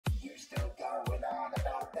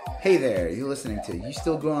Hey there, you're listening to You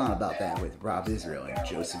Still Going On About That with Rob Israel and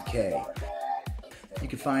Joseph K. You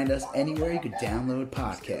can find us anywhere you could download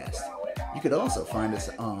podcasts. You could also find us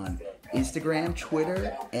on Instagram,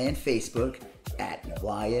 Twitter, and Facebook at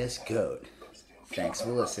YSGOAT. Thanks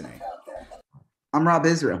for listening. I'm Rob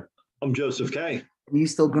Israel. I'm Joseph K. You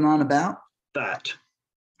still going on about that?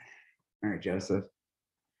 All right, Joseph.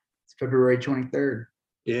 It's February 23rd.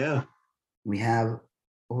 Yeah. We have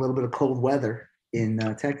a little bit of cold weather in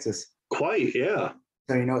Texas. Quite, yeah.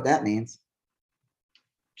 So you know what that means?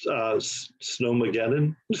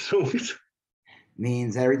 Snowmageddon.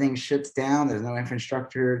 Means everything shuts down. There's no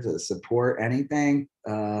infrastructure to support anything.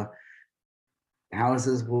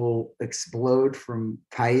 Houses will explode from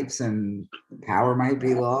pipes and power might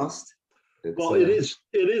be lost. It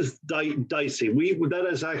is dicey. That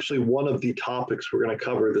is actually one of the topics we're going to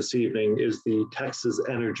cover this evening is the Texas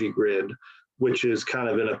energy grid, which is kind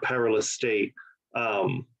of in a perilous state.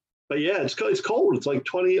 But yeah, it's cold. It's like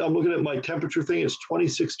 20. I'm looking at my temperature thing. It's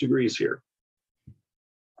 26 degrees here.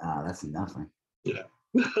 That's nothing. Yeah.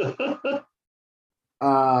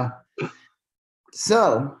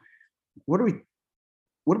 So what are we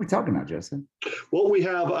talking about, Justin? Well, we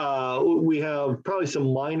have probably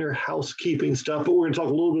some minor housekeeping stuff, but we're going to talk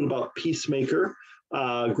a little bit about Peacemaker,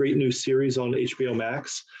 great new series on HBO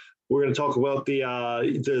Max. We're going to talk about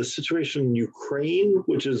the situation in Ukraine,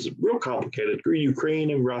 which is real complicated.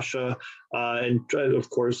 Ukraine and Russia, and of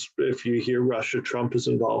course, if you hear Russia, Trump is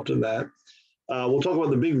involved in that. We'll talk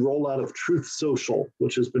about the big rollout of Truth Social,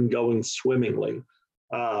 which has been going swimmingly.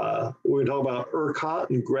 We're going to talk about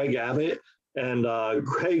ERCOT and Greg Abbott and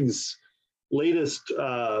Greg's latest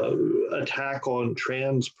attack on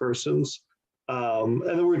trans persons. And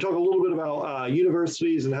then we're going to talk a little bit about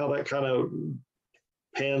universities and how that kind of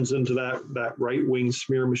pans into that right-wing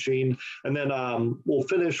smear machine. And then we'll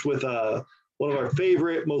finish with one of our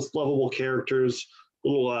favorite, most lovable characters,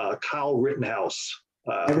 little Kyle Rittenhouse.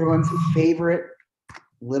 Everyone's favorite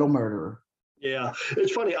little murderer. Yeah,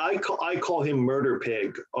 it's funny. I call him Murder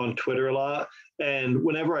Pig on Twitter a lot. And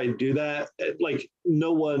whenever I do that, like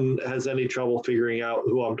no one has any trouble figuring out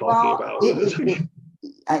who I'm talking about.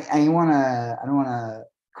 I don't want to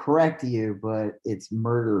correct you, but it's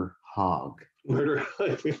Murder Hog. Murder.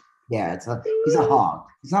 Yeah, he's a hog.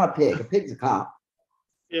 He's not a pig. A pig's a cop.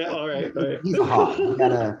 Yeah, all right. He's a hog.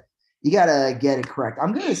 You gotta get it correct.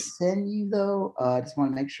 I'm gonna send you though. I just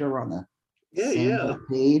want to make sure we're on the same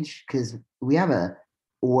page because we have a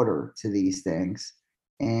order to these things,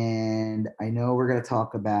 and I know we're gonna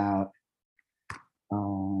talk about.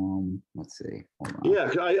 Let's see. Hold on.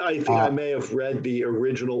 Yeah, I think I may have read the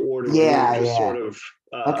original order. Yeah. Sort of.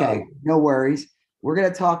 Okay, no worries. We're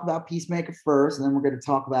going to talk about Peacemaker first, and then we're going to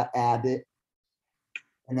talk about Abbott.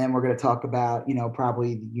 And then we're going to talk about,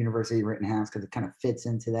 probably the University of Rittenhouse because it kind of fits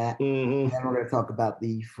into that. Mm-hmm. And then we're going to talk about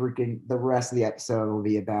the rest of the episode will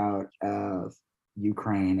be about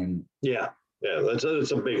Ukraine and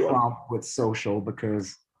that's a big one. Trump with social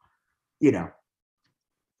because,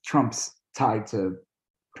 Trump's tied to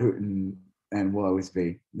Putin and will always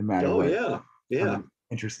be no matter what. Yeah.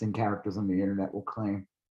 Interesting characters on the internet will claim.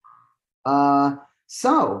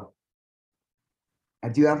 So I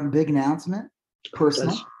do have a big announcement,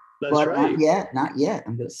 personally, that's but right. Not yet.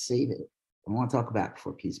 I'm going to save it. I want to talk about it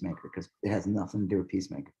before Peacemaker because it has nothing to do with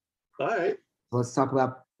Peacemaker. All right. So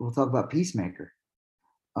we'll talk about Peacemaker.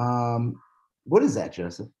 What is that,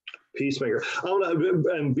 Joseph? Peacemaker.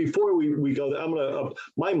 And before we go,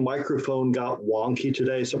 my microphone got wonky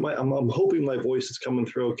today, so I'm hoping my voice is coming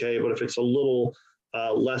through okay. But if it's a little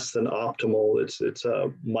less than optimal, it's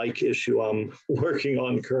a mic issue I'm working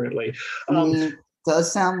on currently. It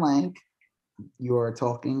does sound like you are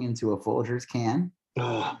talking into a Folgers can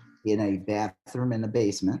in a bathroom in the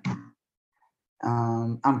basement.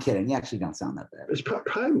 I'm kidding. You actually don't sound that bad. It's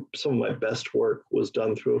probably some of my best work was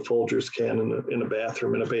done through a Folgers can in a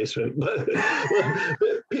bathroom in a basement. But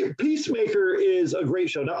Peacemaker is a great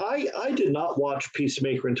show. Now, I did not watch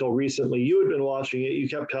Peacemaker until recently. You had been watching it. You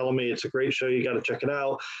kept telling me it's a great show. You got to check it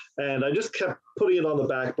out. And I just kept putting it on the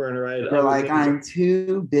back burner. I'm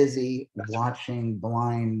too busy watching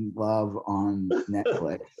Blind Love on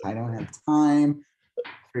Netflix. I don't have time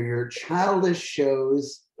for your childish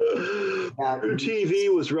shows. Your TV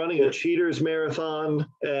was running a Cheaters marathon,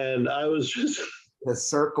 and I was just The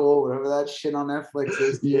Circle, whatever that shit on Netflix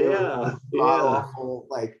is. Yeah. Awful.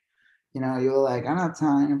 Like, you were like, I don't have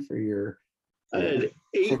time for your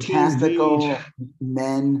fantastical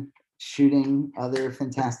men shooting other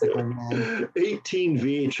fantastical men. 18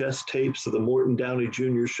 VHS tapes of the Morton Downey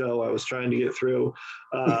Jr. show I was trying to get through.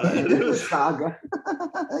 Saga.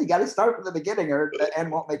 You got to start from the beginning or the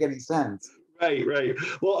end won't make any sense. Right.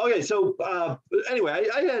 Well, okay. So anyway,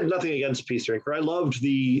 I had nothing against Peacemaker. I loved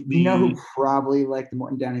the You know who probably liked the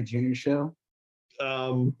Morton Downey Jr. show?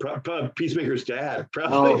 Peacemaker's dad. Oh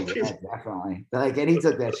Probably. yeah, definitely. Like, and he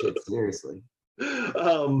took that shit seriously.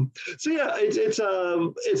 So yeah, it's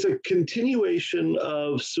a continuation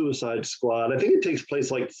of Suicide Squad. I think it takes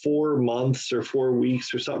place like 4 months or 4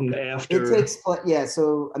 weeks or something It after. takes yeah.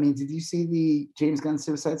 So I mean, did you see the James Gunn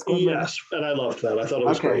Suicide Squad movie? Yes, and I loved that. I thought it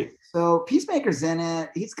was Okay, great. so Peacemaker's in it.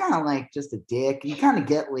 He's kind of like just a dick. You kind of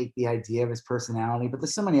get like the idea of his personality, but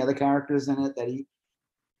there's so many other characters in it that he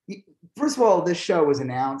first of all, this show was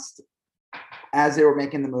announced as they were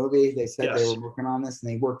making the movie. They said they Yes. were working on this,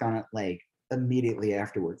 and they worked on it like immediately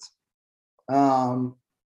afterwards. And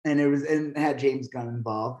it had James Gunn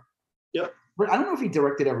involved. Yep. But I don't know if he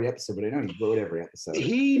directed every episode, but I know he wrote every episode.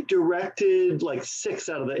 He directed like 6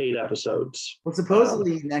 out of the 8 episodes. Well,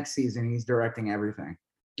 supposedly next season he's directing everything.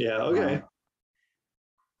 Yeah. Okay.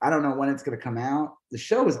 I don't know when it's going to come out. The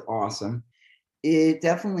show is awesome. It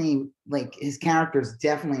definitely, like, his characters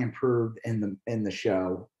definitely improved in the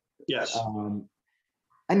show. Yes.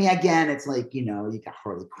 I mean, again, it's like, you got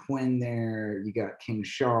Harley Quinn there, you got King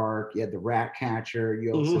Shark, you had the Rat Catcher,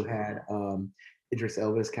 you also had Idris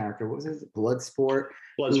Elba's character. What was it? Bloodsport.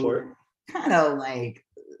 Bloodsport. Kind of like,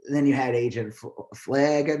 then you had Agent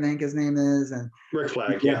Flag, I think his name is, and Rick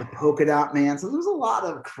Flag, yeah. The Polka Dot Man. So there's a lot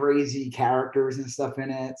of crazy characters and stuff in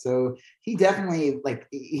it. So he definitely, like,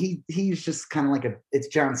 he's just kind of like it's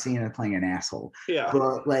John Cena playing an asshole. Yeah.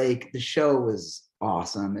 But like, the show was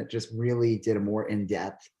awesome. It just really did a more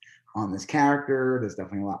in-depth on this character. There's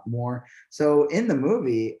definitely a lot more. So in the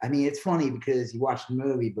movie, I mean, it's funny because you watch the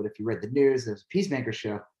movie, but if you read the news, there's a Peacemaker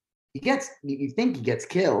show. You think he gets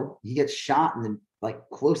killed. He gets shot in the, like,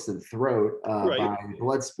 close to the throat by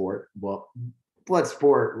Bloodsport. Well,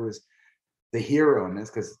 Bloodsport was the hero in this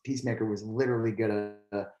because Peacemaker was literally gonna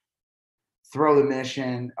throw the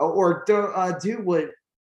mission or do what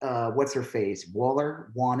what's her face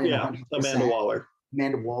Waller wanted. Yeah, 100%.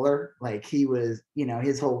 Amanda Waller, like, he was,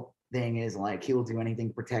 his whole thing is like he will do anything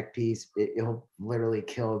to protect peace. He'll literally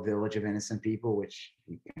kill a village of innocent people, which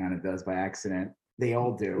he kind of does by accident. They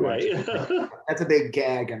all do, right? That's a big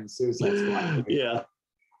gag in the Suicide Squad. Yeah.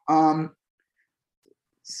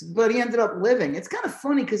 But he ended up living. It's kind of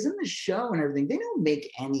funny because in the show and everything, they don't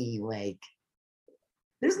make any, like,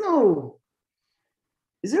 is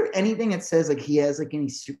there anything that says like he has like any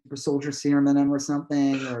super soldier serum in him or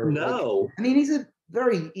something? Or no. Like, I mean,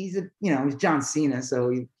 he's John Cena,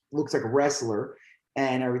 so he looks like a wrestler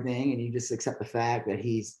and everything, and you just accept the fact that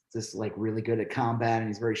he's just like really good at combat and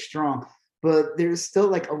he's very strong. But there's still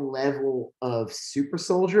like a level of super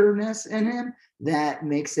soldierness in him that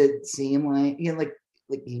makes it seem like,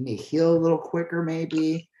 like he may heal a little quicker,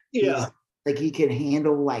 maybe. Yeah. Like he can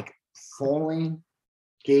handle like falling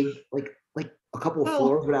big, like a couple of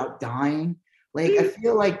floors without dying. Like, I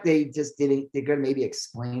feel like they're gonna maybe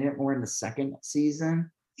explain it more in the second season.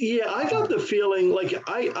 Yeah, I got the feeling, like,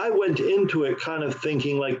 I went into it kind of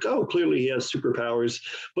thinking like, oh, clearly he has superpowers.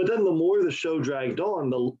 But then the more the show dragged on,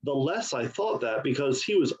 the less I thought that, because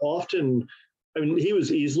he was often, I mean, he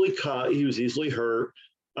was easily cut, he was easily hurt.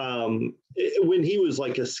 When he was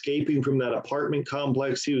like escaping from that apartment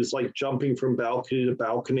complex, he was like jumping from balcony to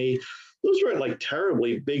balcony. Those were like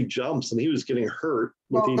terribly big jumps, and he was getting hurt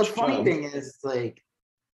with each jump. The funny thing is, like,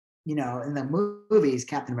 in the movies,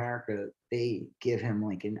 Captain America, they give him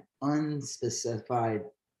like an unspecified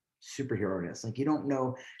superhero-ness. Like, you don't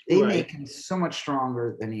know. They make him so much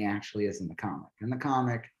stronger than he actually is in the comic. In the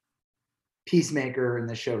comic, Peacemaker in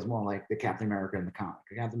the show is more like the Captain America in the comic.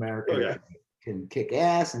 Captain America can kick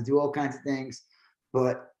ass and do all kinds of things,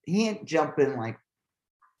 but he ain't jumping like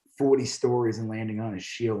 40 stories and landing on his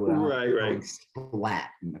shield without going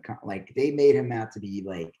splat. Like, they made him out to be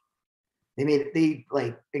like, they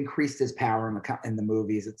increased his power in the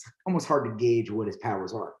movies. It's almost hard to gauge what his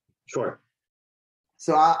powers are. Sure.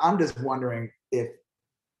 So I'm just wondering if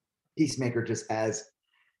Peacemaker just has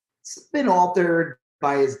been altered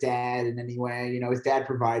by his dad in any way. His dad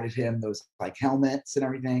provided him those like helmets and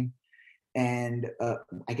everything. And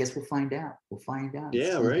I guess we'll find out.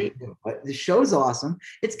 Yeah, right. But the show's awesome.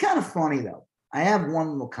 It's kind of funny though. I have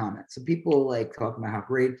one little comment. So people like talking about how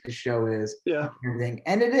great the show is, and everything,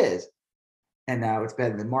 and it is. And now it's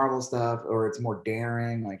better than Marvel stuff, or it's more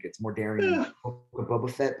daring. Like, it's more daring than Boba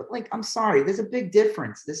Fett. But like, I'm sorry, there's a big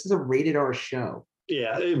difference. This is a rated R show.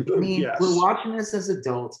 Yeah, we're watching this as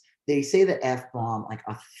adults. They say the F-bomb like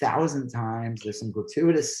 1,000 times. There's some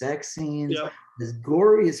gratuitous sex scenes. There's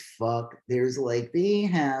gory as fuck. There's like, they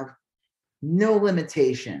have no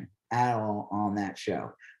limitation at all on that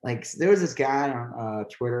show. like there was this guy on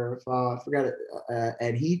Twitter, I forgot it,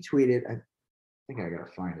 and he tweeted. I think I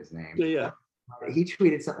gotta find his name. Yeah. He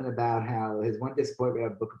tweeted something about how his one disappointment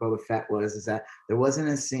of Book of Boba Fett is that there wasn't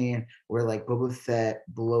a scene where like Boba Fett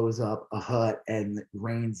blows up a hut and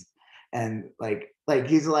rains, and like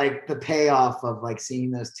he's like the payoff of like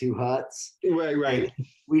seeing those two huts. Right. Like,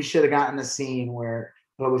 we should have gotten a scene where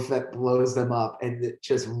Boba Fett blows them up and it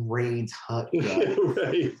just rains hut guts,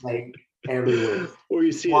 right. like everywhere. Or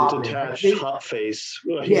you see a detached hut face.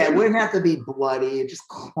 Yeah, it wouldn't have to be bloody. It just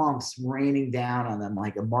clumps raining down on them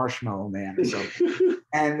like a marshmallow man or something.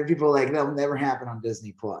 And the people are like, that'll never happen on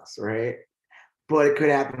Disney Plus, right? But it could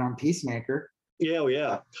happen on Peacemaker. Yeah,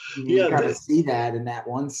 yeah. You got to see that in that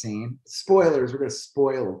one scene. Spoilers, we're going to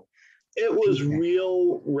spoil. It was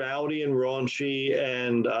real rowdy and raunchy,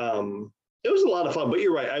 and it was a lot of fun. But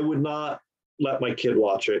you're right. I would not let my kid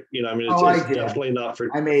watch it. You know, I mean, it's definitely not for.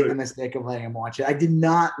 I made the mistake of letting him watch it. I did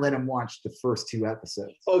not let him watch the first 2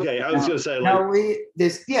 episodes. Okay, I was going to say,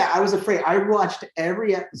 I was afraid. I watched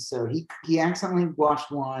every episode. He accidentally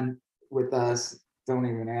watched one with us. Don't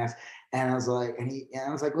even ask. And I was like,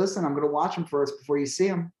 listen, I'm going to watch them first before you see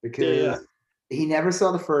them, because he never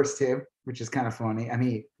saw the first 2, which is kind of funny. I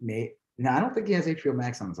mean, I don't think he has HBO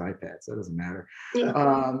Max on his iPad, so it doesn't matter.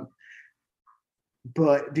 Yeah.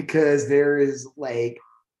 But because there is like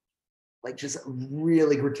just a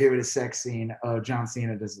really gratuitous sex scene of John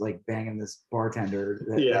Cena just like banging this bartender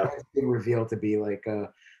that's been revealed to be like a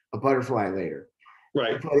butterfly later.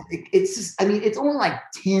 Right. But it's just, I mean, it's only like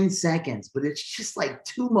 10 seconds, but it's just like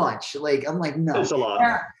too much. Like, I'm like, no. It's a lot.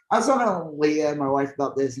 I was talking to Leah, my wife,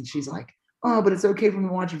 about this, and she's like, oh, but it's okay for me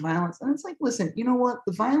to watch violence. And it's like, listen, you know what?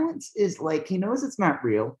 The violence is like, he knows it's not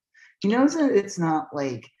real. He knows that it's not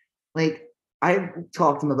like I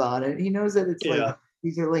talked to him about it. He knows that it's like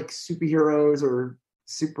these are like superheroes or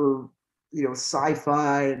super,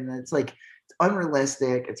 sci-fi, and it's like it's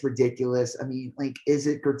unrealistic. It's ridiculous. I mean, like, is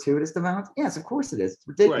it gratuitous, the violence? Yes, of course it is. It's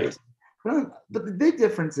ridiculous. Right. But the big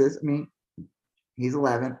difference is, I mean, he's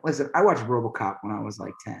 11. Listen, I watched RoboCop when I was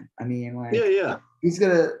like 10. I mean, like, he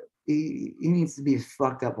needs to be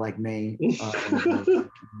fucked up like me,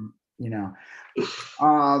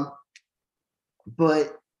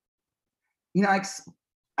 but.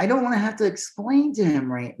 I don't want to have to explain to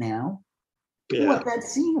him right now what that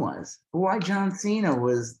scene was, why John Cena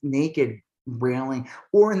was naked railing,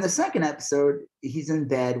 or in the second episode, he's in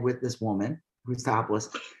bed with this woman who's topless.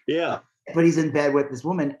 Yeah. But he's in bed with this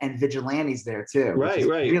woman and Vigilante's there too. Right.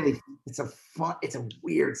 Really, it's a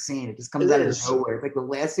weird scene. It just comes out of nowhere. It's like the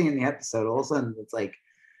last scene in the episode, all of a sudden it's like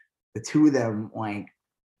the two of them, like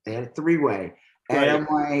they had a 3-way. And I'm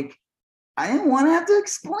like, I didn't want to have to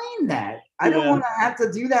explain that. I don't want to have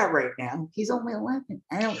to do that right now. He's only 11.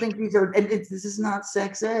 I don't think these are, and this is not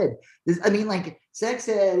sex ed. Sex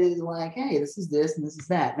ed is like, hey, this is this and this is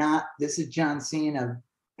that. Not, this is John Cena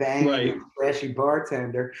banging a flashy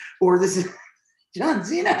bartender, or this is John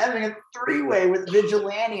Cena having a 3-way with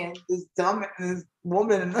Vigilante and this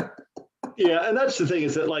woman. Yeah, and that's the thing,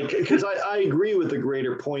 is that, like, because I agree with the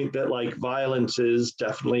greater point that, like, violence is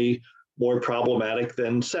definitely more problematic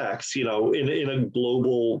than sex, in a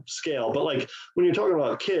global scale. But like when you're talking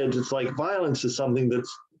about kids, it's like violence is something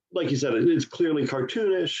that's, like you said, it's clearly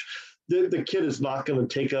cartoonish. The kid is not going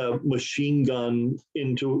to take a machine gun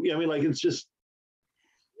into, I mean, like, it's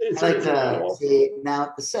like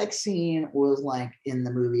now the sex scene was like in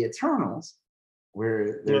the movie Eternals,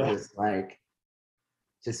 where there's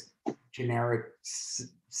just generic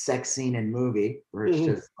sex scene in movie where it's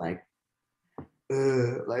just like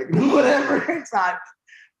whatever. It's not.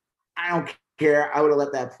 I don't care. I would have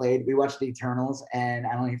let that played. We watched the Eternals, and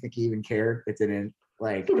I don't even think he even cared. It didn't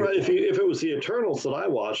like. If it was the Eternals that I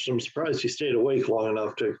watched, I'm surprised he stayed awake long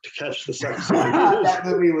enough to catch the sex scene. That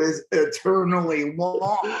movie was eternally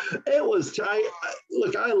long. It was.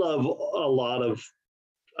 I love a lot of.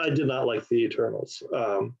 I did not like the Eternals.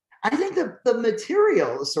 I think the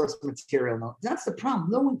material, the source material, that's the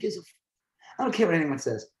problem. No one gives a. I don't care what anyone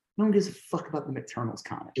says. No one gives a fuck about the Eternals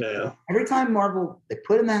comic. Yeah. Every time Marvel, they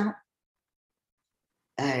put them out,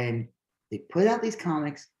 and they put out these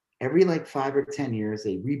comics every like 5 or 10 years.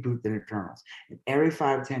 They reboot the Eternals, and every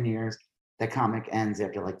 5 or 10 years, that comic ends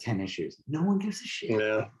after like 10 issues. No one gives a shit.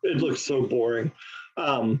 Yeah, it looks so boring.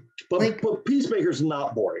 But Peacemaker's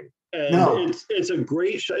not boring, and it's a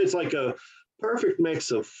great show. It's like a perfect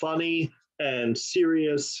mix of funny and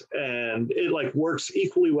serious, and it like works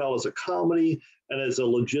equally well as a comedy and as a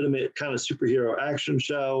legitimate kind of superhero action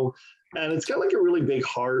show. And it's got like a really big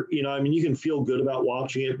heart, I mean, you can feel good about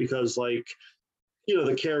watching it because, like,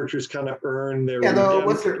 the characters kind of earn their. Yeah,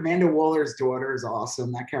 what's her, Amanda Waller's daughter is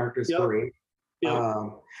awesome. That character's great. Yep.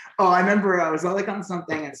 Oh, I remember I was like on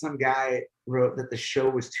something and some guy wrote that the show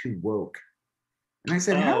was too woke. And I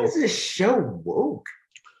said, how is this show woke?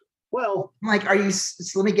 Well, I'm like, are you,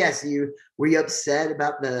 so let me guess, were you upset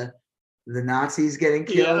about the Nazis getting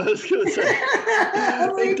killed? Yeah, I was gonna say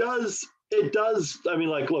it does. I mean,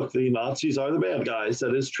 like, look, the Nazis are the bad guys.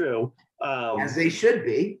 That is true. As they should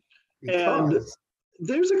be. And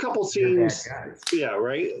there's a couple scenes. Yeah,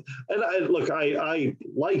 right. And I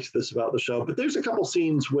liked this about the show, but there's a couple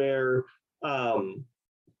scenes where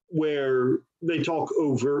they talk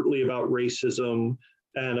overtly about racism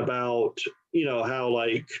and about, how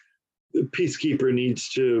like the Peacekeeper needs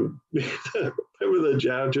to remember the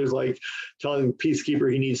janitor's like telling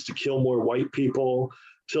Peacekeeper he needs to kill more white people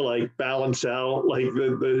to like balance out like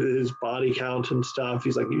his body count and stuff.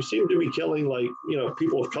 He's like, you seem to be killing like,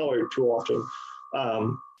 people of color too often.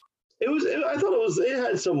 I thought it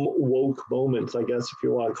had some woke moments, I guess, if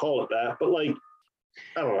you want to call it that, but like,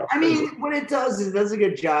 I don't know. I mean, what it does is it does a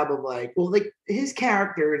good job of like, well, like his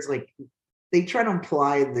character is like, they try to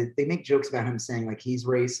imply that they make jokes about him saying like he's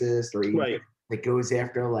racist or he like goes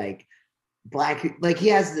after like black, like he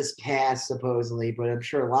has this past supposedly, but I'm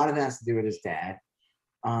sure a lot of it has to do with his dad,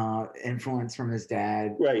 influence from his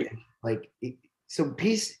dad. Right. Like, so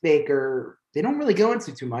Peacemaker, they don't really go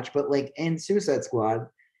into too much, but like in Suicide Squad,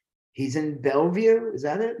 he's in Bellevue. Is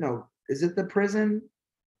that it? No, is it the prison?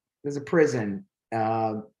 There's a prison.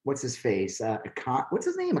 What's his face? What's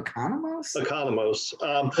his name? Economos?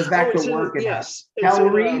 Goes back to work. Yes.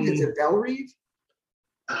 Bellerive? Is it Bellerive?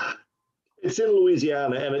 It's in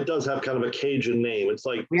Louisiana, and it does have kind of a Cajun name. It's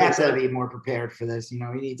like we have to be more prepared for this. You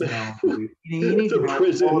need to know. You need to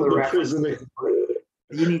know all the references.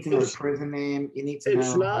 You need to know the prison name. You need to know.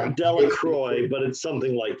 It's not Delacroix, but it's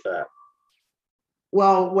something like that.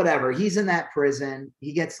 Well, whatever. He's in that prison.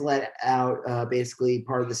 He gets let out, basically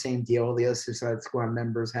part of the same deal the other Suicide Squad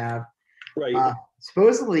members have. Right.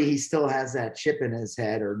 Supposedly, he still has that chip in his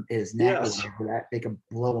head or his neck yes. or whatever that they can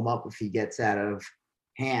blow him up if he gets out of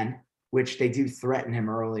hand, which they do threaten him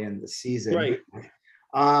early in the season. Right.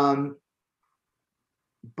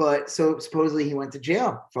 But so supposedly he went to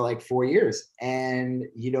jail for like 4 years, and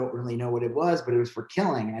you don't really know what it was, but it was for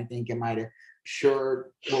killing. And I think it might have.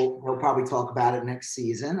 Sure, we'll probably talk about it next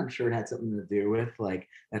season. I'm sure it had something to do with like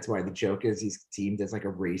that's why the joke is he's deemed as like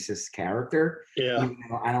a racist character. Yeah, even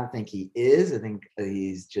though I don't think he is. I think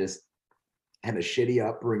he's just had a shitty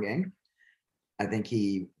upbringing. I think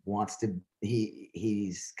he wants to.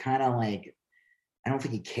 He's kind of like I don't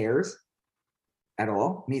think he cares at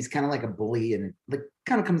all. I mean, he's kind of like a bully and like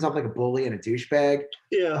kind of comes off like a bully and a douchebag.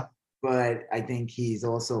 Yeah, but I think he's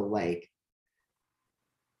also like.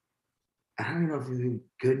 I don't know if he's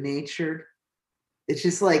good natured. It's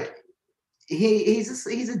just like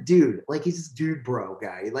he's a dude. Like he's this dude bro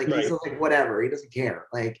guy. Like he's like whatever. He doesn't care.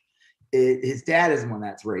 Like his dad is the one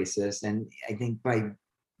that's racist, and I think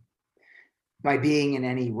by being in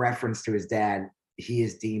any reference to his dad, he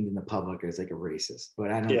is deemed in the public as like a racist. But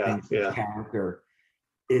I don't think his character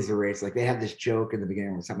is a racist. Like they have this joke in the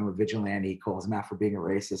beginning with something with Vigilante. He calls him out for being a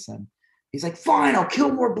racist, and he's like, fine, I'll kill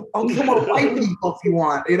more white people if you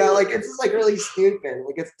want. Like it's just like really stupid.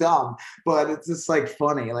 Like it's dumb, but it's just like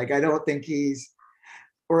funny. Like I don't think he's,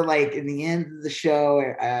 or like in the end of the show,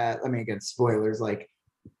 I mean, again, spoilers, like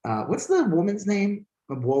what's the woman's name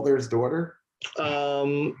of Walter's daughter?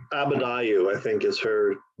 Abadayu, I think is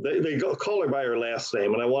her, they call her by her last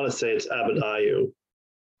name, and I want to say it's Abadayu.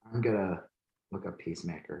 I'm gonna look up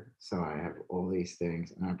Peacemaker, so I have all these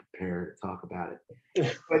things and I'm prepared to talk about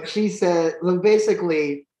it. But she said, look,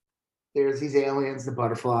 basically, there's these aliens, the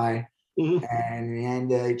butterfly, and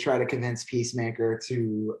they try to convince Peacemaker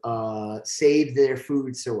to save their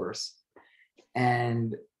food source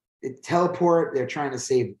and teleport. They're trying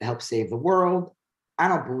to help save the world. I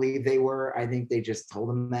don't believe they were. I think they just told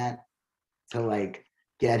him that to like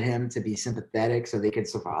get him to be sympathetic so they could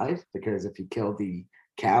survive, because if you kill the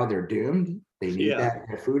cow, they're doomed. They need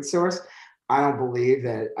that food source. I don't believe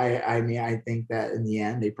that. I mean, I think that in the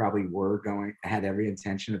end, they probably had every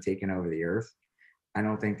intention of taking over the earth. I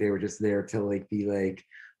don't think they were just there to like be like,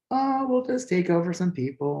 oh, we'll just take over some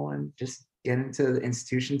people and just get into the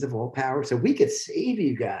institutions of all power so we could save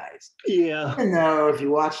you guys. Yeah. Even though if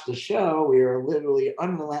you watch the show, we are literally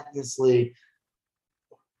unrelentlessly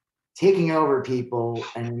taking over people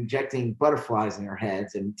and injecting butterflies in their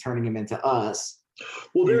heads and turning them into us.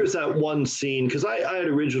 Well, there's that one scene, because I had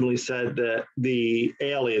originally said that the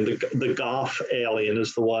alien, the Goth alien,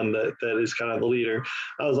 is the one that is kind of the leader.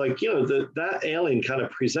 I was like, that alien kind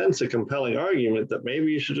of presents a compelling argument that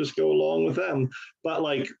maybe you should just go along with them. But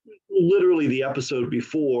like literally the episode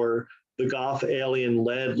before, the Goth alien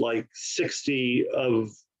led like 60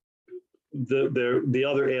 of the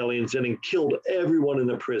other aliens in and killed everyone in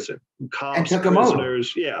the prison, cops, and took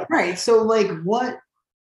prisoners. Them over. Yeah, right. So like,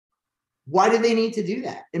 why do they need to do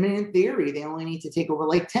that? I mean, in theory, they only need to take over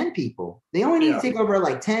like 10 people. They only need to take over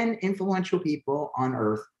like 10 influential people on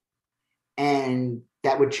Earth, and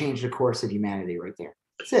that would change the course of humanity right there.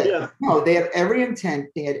 That's it. Yeah. No, they have every intent.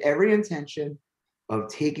 They had every intention of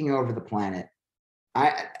taking over the planet.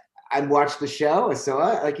 I watched the show. I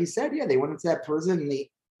saw it. Like you said, yeah, they went into that prison and they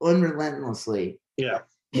unrelentlessly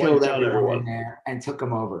killed everyone in there and took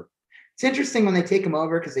them over. It's interesting when they take them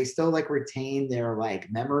over because they still like retain their like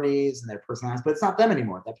memories and their personalities, but it's not them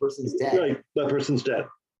anymore. That person's dead. Right. That person's dead.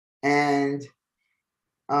 And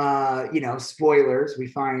spoilers, we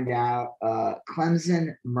find out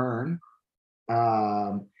Clemson Mern,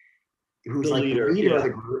 who's the like leader, the leader of the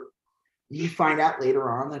group. You find out later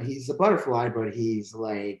on that he's a butterfly, but he's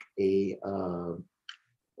like a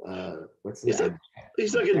what's that?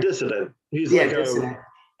 He's like a dissident. He's like dissident.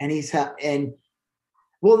 And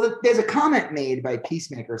there's a comment made by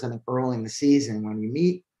Peacemaker, I think, early in the season when you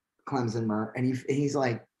meet Clemson Murr, and he's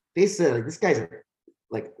like, basically, like, this guy's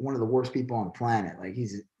like one of the worst people on the planet. Like,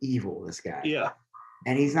 he's evil, this guy. Yeah.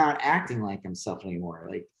 And he's not acting like himself anymore.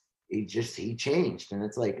 Like, he changed. And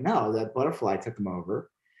it's like, no, that butterfly took him over.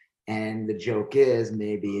 And the joke is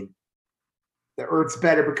maybe the Earth's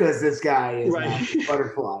better because this guy is not a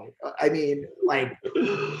butterfly. I mean,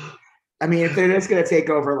 if they're just going to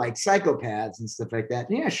take over like psychopaths and stuff like that,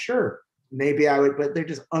 yeah, sure. Maybe I would, but they're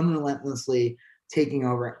just unrelentlessly taking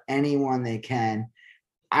over anyone they can.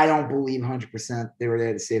 I don't believe 100% they were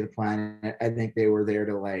there to save the planet. I think they were there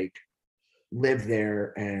to like live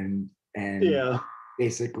there and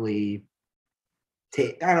basically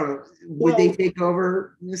take, I don't know, would they take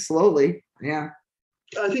over slowly? Yeah.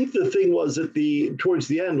 I think the thing was towards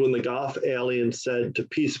the end when the Goth alien said to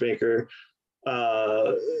Peacemaker,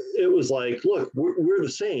 it was like, look, we're the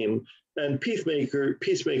same. And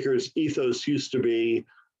Peacemaker's ethos used to be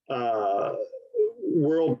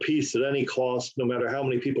world peace at any cost, no matter how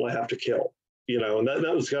many people I have to kill. And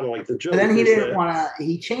that was kind of like the joke. But then he didn't want to.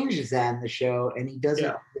 He changes that in the show, and he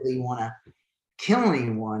doesn't really want to kill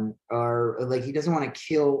anyone, or like he doesn't want to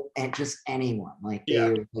kill just anyone. Like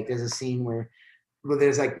there's a scene where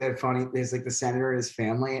there's like there's like the senator and his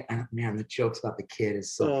family, and man, the jokes about the kid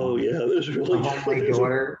is so funny. Yeah, there's really the homely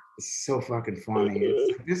daughter is so fucking funny.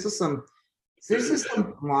 There's just some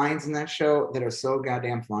lines in that show that are so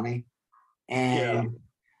goddamn funny, and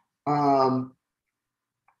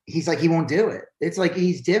he's like, he won't do it. It's like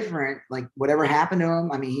he's different. Like whatever happened to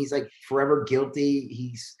him, I mean, he's like forever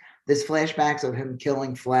guilty. There's flashbacks of him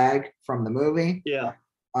killing Flag from the movie. Yeah.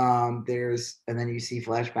 And then you see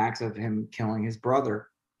flashbacks of him killing his brother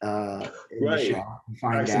in the show.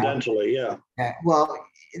 Accidentally, well,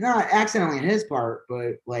 not accidentally on his part,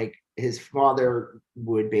 but like his father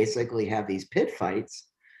would basically have these pit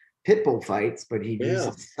bull fights, but he'd use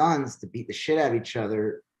his sons to beat the shit out of each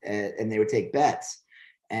other, and they would take bets.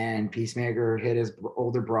 And Peacemaker hit his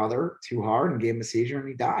older brother too hard and gave him a seizure, and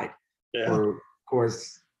he died. Yeah. Or, of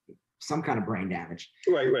course, some kind of brain damage.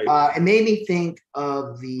 Right. It made me think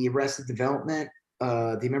of the Arrested Development. Do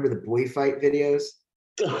you remember the boy fight videos?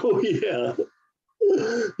 Oh, yeah.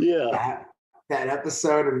 Yeah. That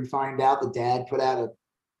episode where we find out the dad put out a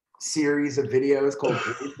series of videos called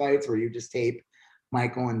boy fights where you just tape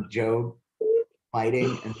Michael and Joe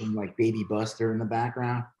fighting and then like Baby Buster in the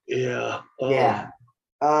background. Yeah. Yeah.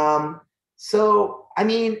 So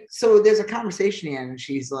there's a conversation in, and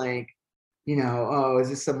she's like, is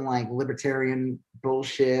this some like libertarian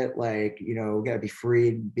bullshit? Like, we gotta be free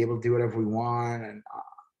and be able to do whatever we want. And,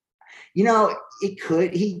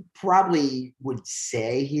 he probably would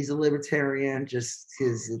say he's a libertarian just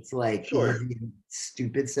because it's like easy and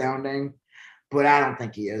stupid sounding, but I don't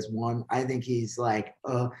think he is one. I think he's like,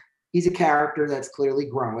 he's a character that's clearly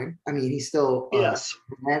growing. I mean, he's still a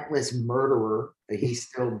relentless murderer. He's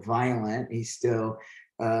still violent. He's still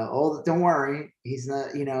don't worry. He's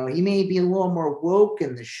not, he may be a little more woke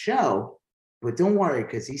in the show, but don't worry,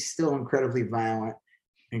 because he's still incredibly violent,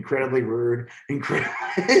 incredibly rude,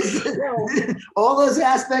 all those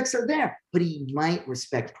aspects are there, but he might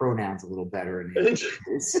respect pronouns a little better. I think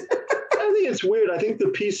it's weird. I think the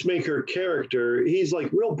Peacemaker character, he's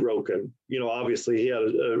like real broken. Obviously he had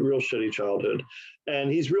a real shitty childhood,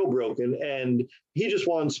 and he's real broken, and he just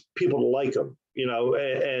wants people to like him,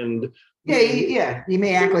 and he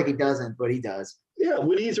may act like he doesn't, but he does. Yeah,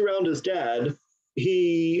 when he's around his dad,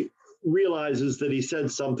 he realizes that he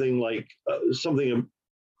said something like something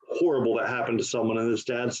horrible that happened to someone, and his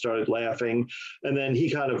dad started laughing, and then he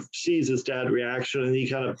kind of sees his dad's reaction, and he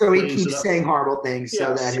kind of so he keeps saying horrible things so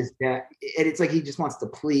Yes. that his dad, and it's like he just wants to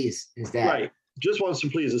please his dad. Right, just wants to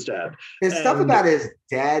please his dad. There's stuff about his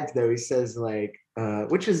dad though. He says like,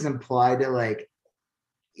 which is implied to like,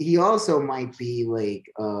 he also might be like,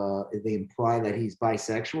 they imply that he's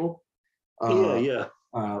bisexual.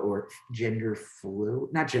 Or gender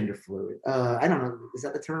fluid, not gender fluid. I don't know. Is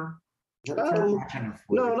that the term? Is that the term? Not gender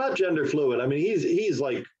fluid. No, not gender fluid. I mean, he's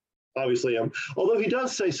like, obviously, although he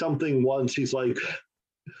does say something once, he's like,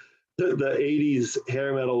 the 80s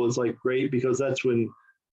hair metal was like great because that's when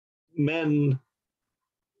men,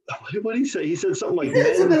 what did he say? He said something like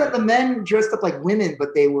the men dressed up like women,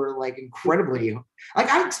 but they were like incredibly, like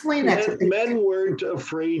I explained that to men weren't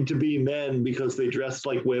afraid to be men because they dressed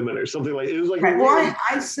like women or something like it was like. Right. Well,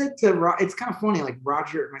 I said to it's kind of funny. Like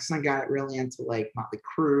Roger, my son got really into like Motley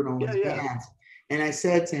Crue and all these bands, and I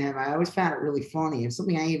said to him, I always found it really funny. It's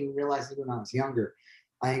something I even realized when I was younger.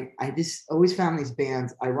 I just always found these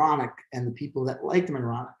bands ironic, and the people that liked them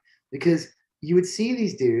ironic, because you would see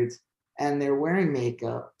these dudes and they're wearing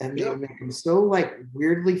makeup and they would make them so like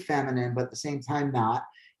weirdly feminine, but at the same time not.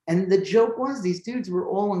 And the joke was these dudes were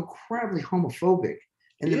all incredibly homophobic.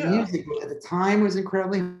 And the music at the time was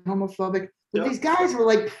incredibly homophobic. But these guys were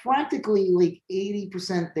like practically like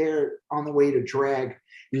 80% there on the way to drag.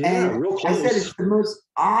 And real close. I said it's the most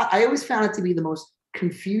odd, I always found it to be the most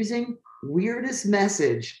confusing, weirdest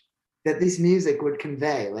message that this music would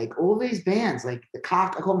convey. Like all these bands, like I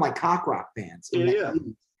call them like cock rock bands.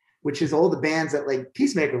 Which is all the bands that like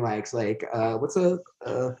Peacemaker likes, like what's one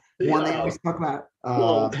they always talk about?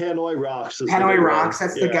 Hanoi Rocks. Hanoi Rocks.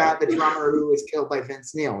 That's the guy, the drummer who was killed by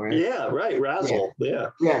Vince Neil, right? Yeah, right. Razzle.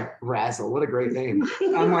 Yeah, Razzle. What a great name.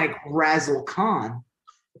 I'm like Razzle Khan.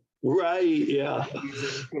 Right. Yeah.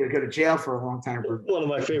 He's gonna go to jail for a long time for one of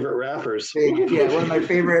my favorite rappers. Yeah, one of my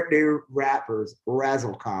favorite new rappers,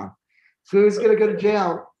 Razzle Khan. So he's gonna go to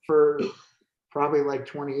jail for probably like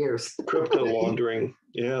 20 years. Crypto laundering.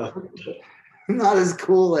 Yeah. Not as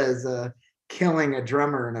cool as killing a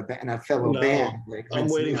drummer in a fellow band. Like I'm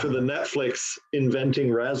waiting for the Netflix inventing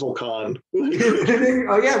RazzleCon.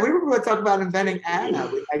 Oh yeah, we were going to talk about inventing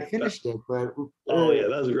Anna. I finished it, but that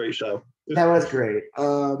was a great show. That was great.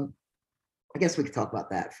 I guess we could talk about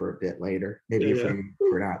that for a bit later. Maybe if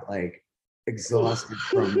we're not like exhausted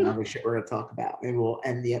from the other shit we're going to talk about. Maybe we'll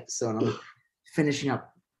end the episode on finishing up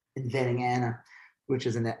Inventing Anna, which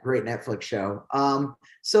is a great Netflix show.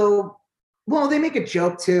 They make a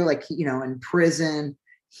joke too, like, in prison,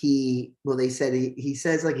 they said he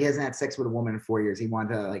says like he hasn't had sex with a woman in 4 years. He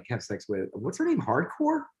wanted to like have sex with, what's her name?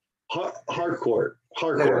 Hardcore.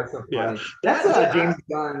 Yeah. That's James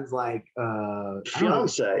Gunn's like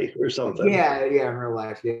fiance or something. Yeah, in real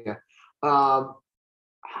life. Yeah.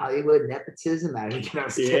 Hollywood nepotism. Well, she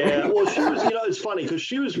was, it's funny because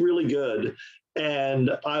she was really good.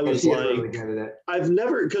 And I was like, really good at it. I've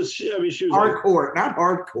never, because she was hardcore, not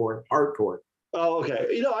hardcore. Oh,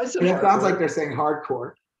 okay. I said it sounds like they're saying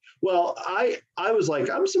hardcore. Well, I was like,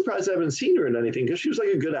 I'm surprised I haven't seen her in anything because she was like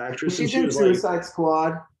a good actress. She's in Suicide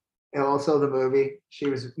Squad, and also the movie. She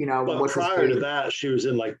was, But prior to that, she was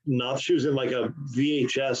in like a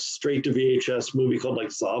VHS, straight to VHS movie called like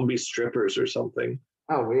Zombie Strippers or something.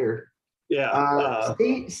 Oh, weird. Yeah.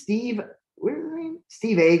 Steve, what's his name?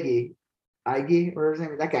 Steve Agee. Or his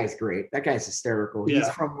name? That guy's great. That guy's hysterical. He's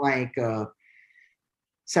from like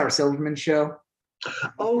Sarah Silverman show.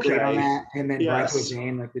 Okay. Great on that. Him and Brian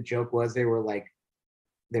Posehn, like the joke was they were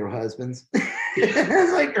husbands. It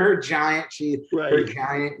was like her giant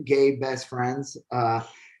gay best friends.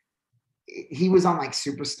 He was on like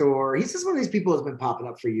Superstore. He's just one of these people who's been popping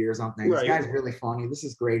up for years on things. This guy's really funny. This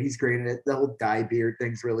is great. He's great at it. The whole dye beard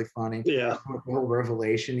thing's really funny. Yeah. The whole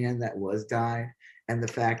revelation that was dyed. And the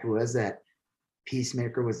fact was that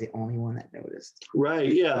Peacemaker was the only one that noticed.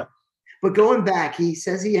 Right, yeah. But going back, he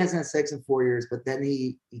says he hasn't had sex in 4 years, but then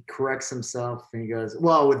he corrects himself and he goes,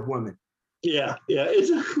 well, with women. Yeah.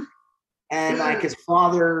 And like his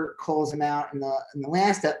father calls him out in the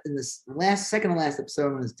second to last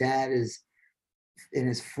episode when his dad is in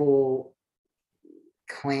his full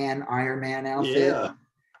clan Iron Man outfit.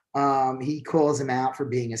 Yeah. He calls him out for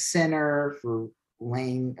being a sinner, for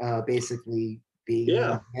laying basically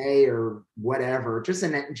being gay or whatever, just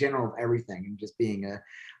in general of everything, and just being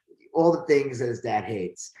all the things that his dad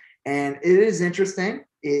hates. And it is interesting.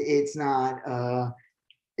 It's not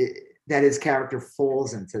that his character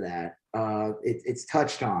falls into that. It's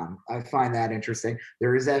touched on. I find that interesting.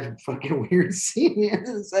 There is that fucking weird scene in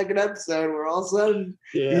the second episode where all of a sudden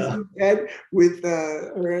he's in bed with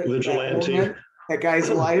Vigilante. that guy's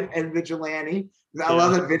wife, and Vigilante. I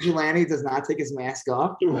love that Vigilante does not take his mask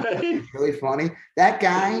off. Right. It's really funny. That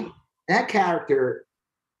guy, that character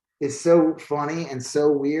is so funny and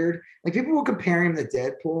so weird. Like people will compare him to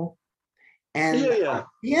Deadpool. And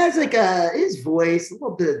he has like his voice, a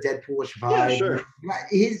little bit of Deadpoolish vibe. Yeah, sure.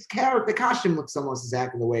 His character, the costume looks almost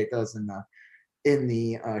exactly the way it does in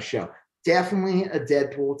the show. Definitely a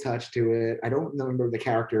Deadpool touch to it. I don't remember the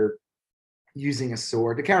character using a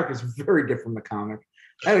sword. The character is very different from the comic.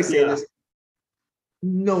 I always say this: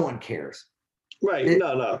 no one cares. Right?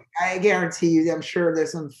 No. I guarantee you. I'm sure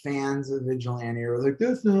there's some fans of Vigilante who are like,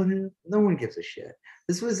 "That's not him." No one gives a shit.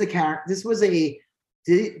 This was a character. This was a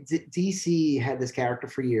DC had this character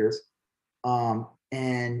for years,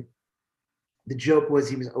 and the joke was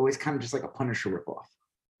he was always kind of just like a Punisher ripoff.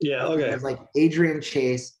 Yeah, okay. It was like Adrian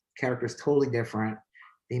Chase, character is totally different.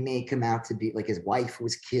 They make him out to be like his wife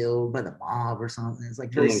was killed by the mob or something. It's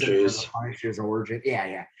like very similar to Punisher's origin.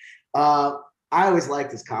 Yeah. I always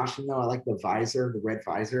liked his costume though. I like the visor, the red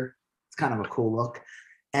visor. It's kind of a cool look,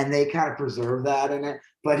 and they kind of preserve that in it.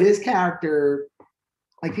 But his character.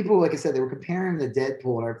 Like people, like I said, they were comparing him to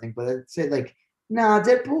Deadpool and everything, but I said like, no,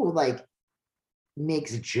 Deadpool like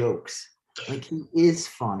makes jokes. Like he is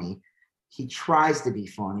funny. He tries to be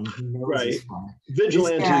funny. He knows he's funny.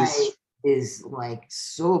 Vigilantes. This guy is like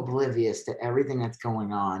so oblivious to everything that's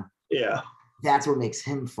going on. Yeah. That's what makes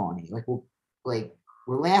him funny. We're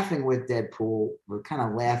laughing with Deadpool. We're kind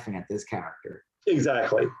of laughing at this character.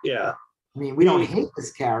 Exactly. Yeah. I mean, we don't hate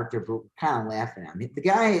this character, but we're kind of laughing at him. The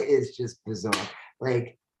guy is just bizarre.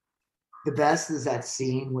 Like the best is that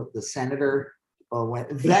scene with the senator.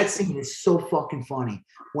 That scene is so fucking funny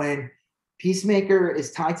when Peacemaker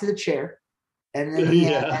is tied to the chair, and then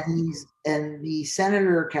and the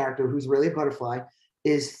senator character, who's really a butterfly,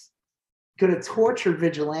 is gonna torture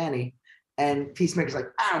Vigilante, and Peacemaker's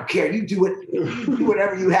like, I don't care, you do it, you do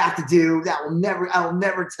whatever you have to do. I will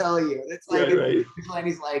never tell you. And it's like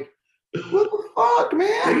Vigilante's like, what the fuck,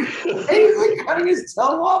 man? And he's like cutting his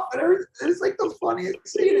toe off and everything. It's like the funniest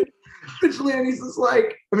scene. Vigilante's just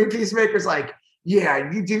like, Peacemaker's like,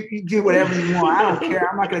 yeah, you do whatever you want. I don't care.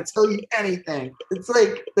 I'm not gonna tell you anything. It's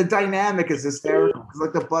like the dynamic is hysterical. It's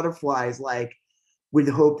like the butterflies like would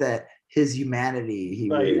hope that his humanity he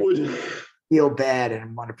would feel bad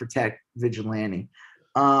and want to protect Vigilante.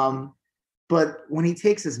 But when he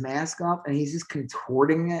takes his mask off and he's just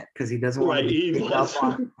contorting it because he doesn't want to be picked up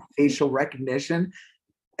on facial recognition,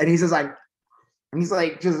 and he's just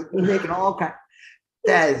just making all kind.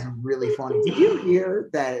 That is really funny. Did you hear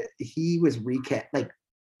that he was recast? Like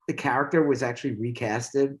the character was actually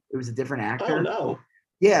recasted. It was a different actor. Oh no.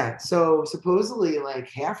 Yeah. So supposedly, like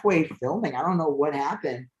halfway filming, I don't know what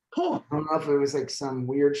happened. I don't know if it was like some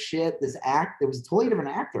weird shit. There was a totally different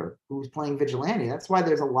actor who was playing Vigilante. That's why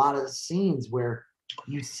there's a lot of scenes where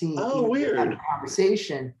you see weird having a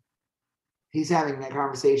conversation. He's having that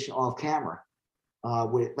conversation off camera.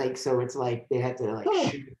 With like, so it's like they had to like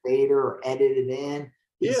shoot it later or edit it in.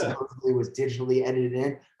 He supposedly was digitally edited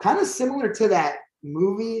in, kind of similar to that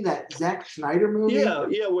movie, that Zack Snyder movie. Yeah,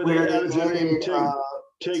 where they added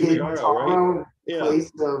Tig Notaro, right?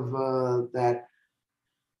 Place of that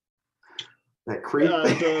creep.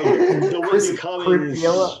 The Whitney Cummings.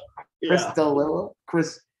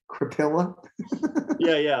 Chris Crapilla.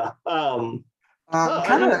 Yeah.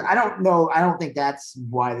 I don't know. I don't think that's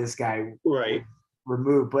why this guy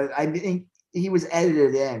removed, but I think he was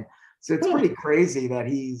edited in. So it's pretty crazy that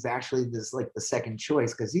he's actually this like the second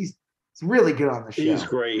choice because he's really good on the show. He's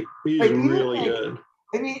great. He's like, really good.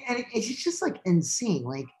 I mean, and it's just like insane.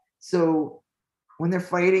 Like, so when they're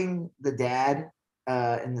fighting the dad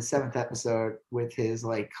in the 7th episode with his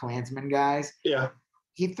like Klansman guys,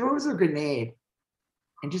 he throws a grenade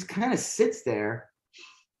and just kind of sits there.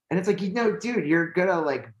 And it's like, dude, you're gonna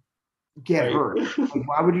like get hurt. Like,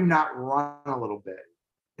 why would you not run a little bit?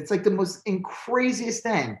 It's like the most craziest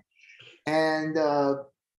thing. And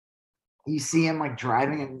you see him like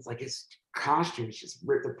driving, and it's like his costume is just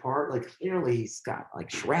ripped apart. Like clearly he's got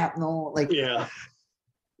like shrapnel. Like the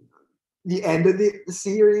end of the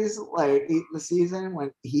series, like the season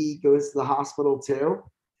when he goes to the hospital too.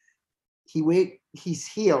 He's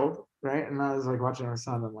healed, right? And I was like watching our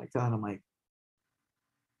son. I'm like telling him like,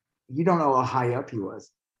 you don't know how high up he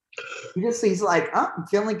was. He's like, I'm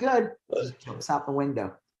feeling good. Just jumps out the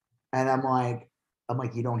window. And I'm like,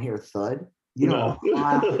 you don't hear a thud? You know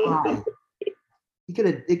how high. It could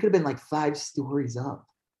have been like 5 stories up.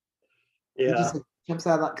 Yeah. He just like, jumps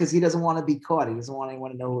out because he doesn't want to be caught. He doesn't want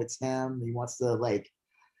anyone to know it's him. He wants to like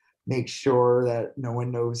make sure that no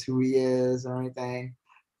one knows who he is or anything.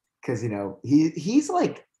 Because he's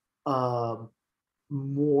like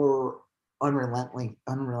more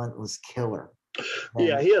unrelentless killer.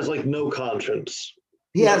 Yeah, he has like no conscience.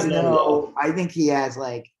 He has no. I think he has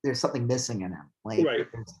like there's something missing in him. Like, right.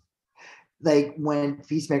 Like when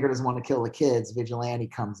Peacemaker doesn't want to kill the kids, Vigilante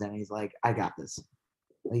comes in. And he's like, "I got this."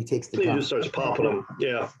 And he takes the gun. He just starts popping them.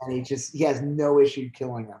 Yeah. And he has no issue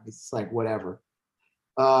killing them. He's just like whatever.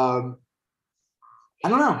 I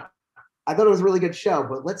don't know. I thought it was a really good show,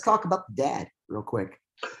 but let's talk about the dad real quick.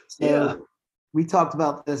 So we talked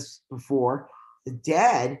about this before. The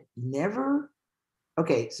dad never.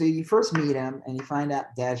 Okay, so you first meet him and you find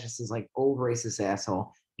out dad's just this like old racist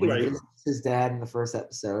asshole. When he visits his dad in the first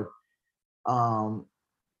episode,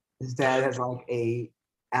 his dad has like a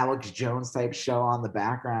Alex Jones type show on the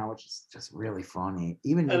background, which is just really funny.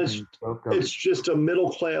 Even it's just a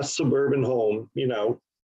middle class suburban home, you know.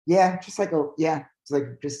 Yeah, just like it's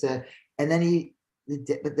like just a, and then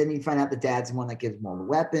but then you find out the dad's the one that gives him all the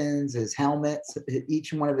weapons, his helmets.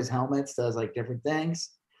 Each one of his helmets does like different things.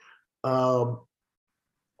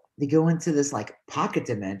 They go into this like pocket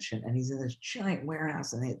dimension, and he's in this giant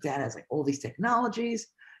warehouse, and the dad has like all these technologies,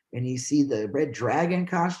 and you see the red dragon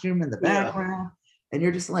costume in the background, and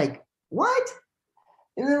you're just like, what?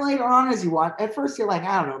 And then later on, as you watch, at first you're like,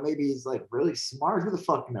 I don't know, maybe he's like really smart. Who the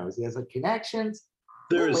fuck knows? He has like connections.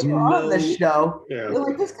 There's on the show, you're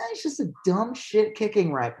like, this guy's just a dumb shit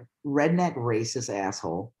kicking redneck racist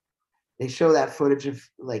asshole. They show that footage of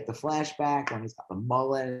like the flashback when he's got the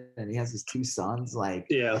mullet and he has his two sons. Like,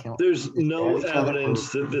 there's no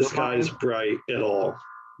evidence that this guy's bright at all.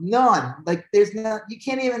 None. Like, there's not. You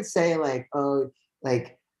can't even say like, oh,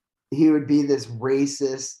 like he would be this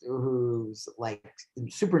racist who's like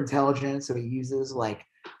super intelligent, so he uses like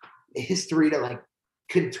history to like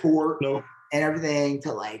contort and everything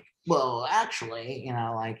to like, well, actually, you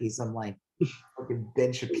know, like he's some like fucking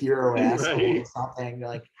Ben Shapiro asshole or something.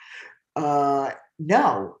 Like,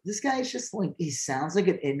 no, this guy is just like, he sounds like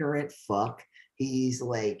an ignorant fuck. He's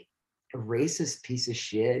like a racist piece of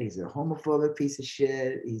shit. He's a homophobic piece of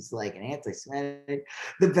shit. He's like an anti-Semitic.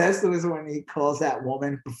 The best was when he calls that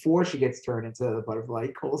woman before she gets turned into the butterfly.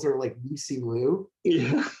 He calls her like Lucy Liu.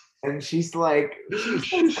 Yeah. And she's like,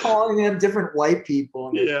 she's calling them different white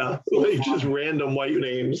people. Yeah, like just random white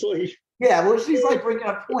names. Like, yeah, well, she's like bringing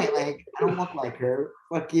a point. Like, I don't look like her.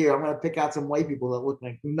 Fuck you. I'm gonna pick out some white people that look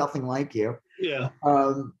like nothing like you. Yeah.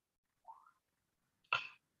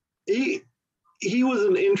 He was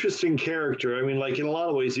an interesting character. I mean, like in a lot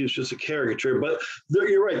of ways, he was just a caricature. But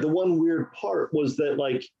you're right. The one weird part was that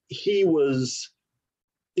like he was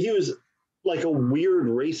like a weird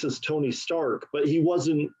racist Tony Stark, but he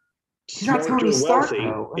wasn't. He's not Tony Stark,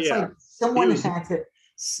 though. It's like someone had to.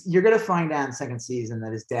 You're gonna find out in second season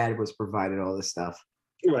that his dad was provided all this stuff,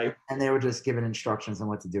 right? And they were just given instructions on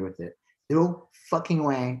what to do with it. No fucking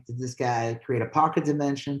way did this guy create a pocket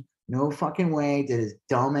dimension. No fucking way did his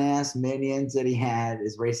dumbass minions that he had,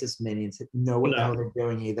 his racist minions, know what the hell they're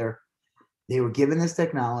doing either. They were given this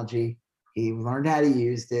technology. He learned how to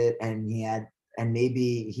use it, and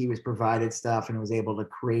maybe he was provided stuff and was able to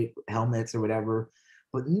create helmets or whatever.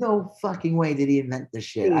 But no fucking way did he invent this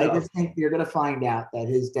shit. No. I just think you're going to find out that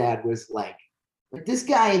his dad was like this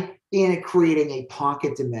guy in creating a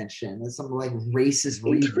pocket dimension and some like racist.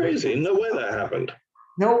 It's crazy. No way that happened.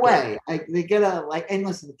 No way. They gotta like, and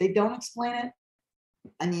listen, if they don't explain it,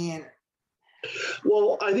 I mean.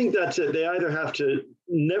 Well, I think that's it. They either have to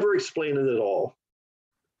never explain it at all,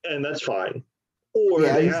 and that's fine. Or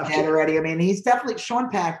they he's have dead to. Already. I mean, he's definitely Sean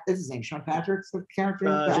Patrick. This is his name. Sean Patrick's the character.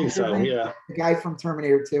 I think so. Yeah. The guy from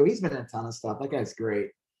Terminator 2. He's been in a ton of stuff. That guy's great,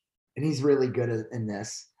 and he's really good in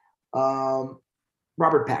this.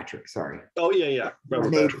 Robert Patrick. Sorry. Oh yeah.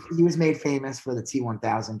 He was made famous for the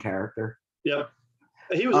T-1000 character. Yep.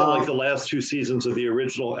 He was on like the last two seasons of the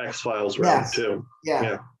original X-Files run too.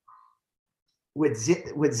 Yeah. With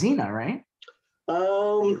Xena, right?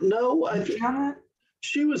 No, I think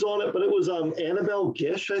she was on it, but it was Annabelle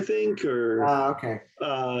Gish, I think, or okay. It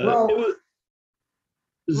was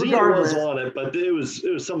Xena was on it, but it was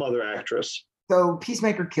some other actress. So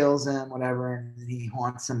Peacemaker kills him, whatever, and he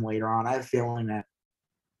haunts him later on. I have a feeling that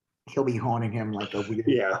he'll be haunting him like a weird,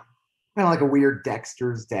 kind of like a weird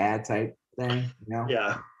Dexter's dad type thing, you know?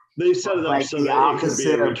 Yeah, they set it up like so that it could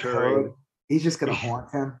be a return. He's just gonna haunt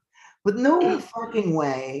him, but no fucking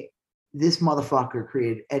way this motherfucker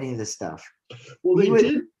created any of this stuff. Well,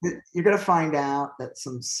 did. You're gonna find out that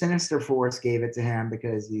some sinister force gave it to him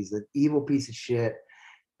because he's an evil piece of shit,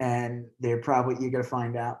 and you're gonna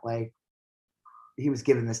find out like he was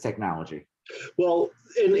given this technology. Well,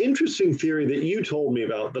 an interesting theory that you told me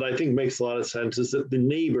about that I think makes a lot of sense is that the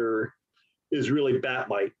neighbor is really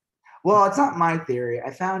Batmite. Well, it's not my theory.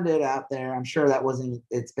 I found it out there. I'm sure that wasn't.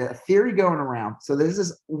 It's been a theory going around. So there's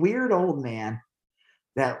this weird old man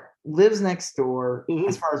that lives next door,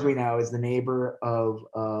 as far as we know, is the neighbor of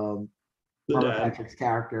Robert Patrick's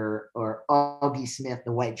character, or Augie Smith,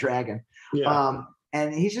 the White Dragon. Yeah.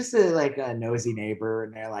 And he's just a nosy neighbor,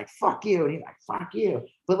 and they're like, "Fuck you," and he's like, "Fuck you."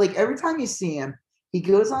 But like every time you see him, he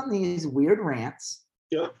goes on these weird rants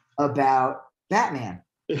about Batman.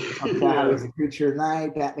 About how he's a creature of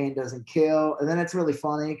night, Batman doesn't kill, and then it's really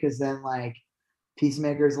funny because then like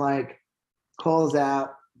Peacemaker's like calls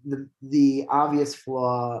out the obvious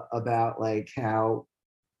flaw about like how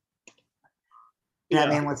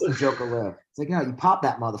Batman lets the Joker live. It's like, no, you pop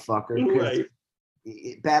that motherfucker because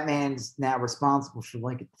Batman's now responsible for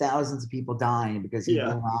like thousands of people dying because he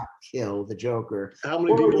will not kill the Joker. How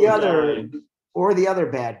many people died? Or the other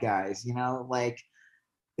bad guys, you know, like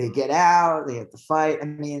they get out, they have to fight. I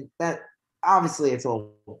mean, that obviously it's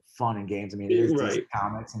all fun and games. I mean, it is DC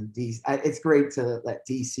Comics, and DC. It's great that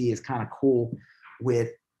DC is kind of cool with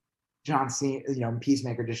John Cena, you know,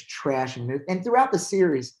 Peacemaker just trashing it. And throughout the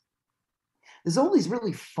series, there's all these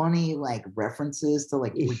really funny like references to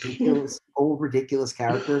like ridiculous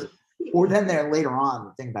characters. Or then there later on,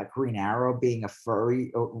 the thing about Green Arrow being a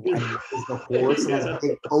furry and is the horse and has a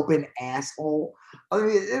big open asshole. I mean,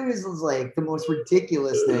 it was like the most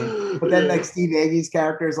ridiculous thing. But then like Steve Agee's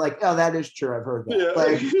character is like, oh, that is true. I've heard that.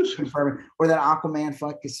 Like, or that Aquaman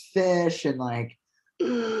fuck his fish and like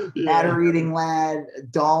Matter Eating Lad,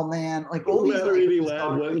 Doll Man, like all these. Matter Eating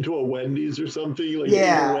Lad went into a Wendy's or something. Like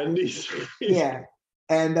Wendy's.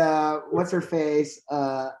 And what's her face?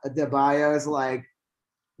 Debayo is like,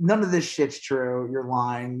 none of this shit's true. You're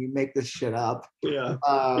lying. You make this shit up. Yeah.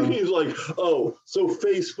 He's like, oh, so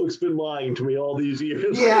Facebook's been lying to me all these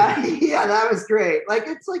years. Yeah, that was great. Like,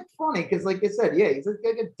 it's like funny because, like I said, he's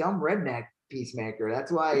like a dumb redneck Peacemaker.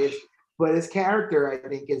 That's why but his character, I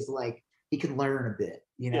think, is like he can learn a bit,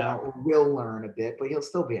 you know, or will learn a bit, but he'll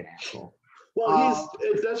still be an asshole. Well,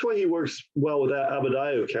 that's why he works well with that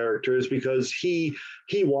Abadayo character, is because he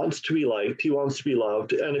wants to be liked, he wants to be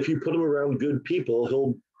loved, and if you put him around good people,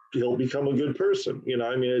 he'll become a good person. You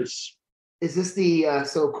know, I mean, is this the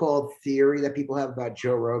so-called theory that people have about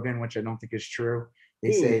Joe Rogan, which I don't think is true?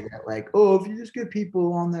 They say that like, oh, if you just get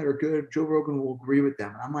people on that are good, Joe Rogan will agree with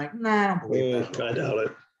them. And I'm like, nah, I don't believe that. I doubt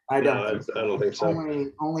it. I don't think so.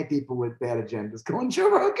 Only people with bad agendas going Joe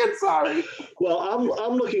Rogan. Sorry. Well,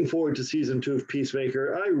 I'm looking forward to season 2 of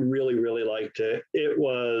Peacemaker. I really, really liked it. It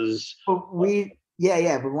was. But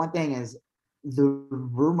but one thing is, the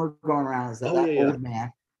rumor going around is that old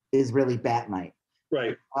man is really Batmite.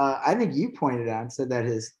 Right. I think you pointed out and said that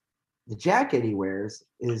the jacket he wears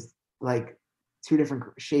is like 2 different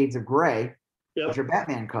shades of gray, which are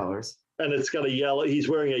Batman colors. And it's got a yellow. He's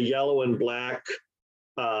wearing a yellow and black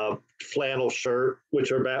flannel shirt,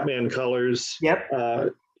 which are Batman colors. Yep.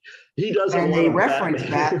 He does. And they reference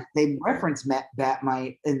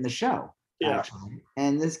Batmite in the show. Yeah. Actually.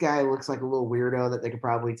 And this guy looks like a little weirdo that they could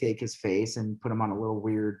probably take his face and put him on a little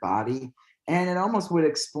weird body. And it almost would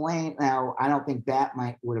explain. Now, I don't think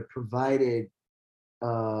Batmite would have provided.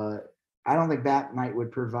 I don't think Batmite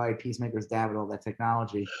would provide Peacemaker's dad with all that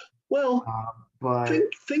technology. Well, but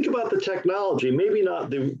think about the technology. Maybe not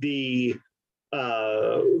the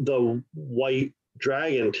White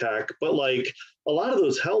Dragon tech, but like a lot of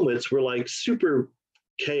those helmets were like super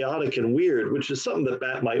chaotic and weird, which is something that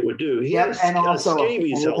Batmite would do. He has and also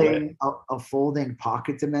a folding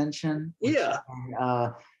pocket dimension. Which,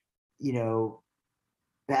 you know,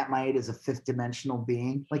 Batmite is a 5th dimensional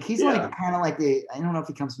being. Like he's like kind of like I don't know if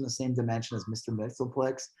he comes from the same dimension as Mr.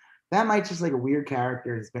 Mxyzptlk. Batmite's just like a weird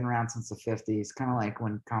character. He's been around since the 50s. Kind of like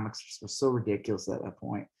when comics were so ridiculous at that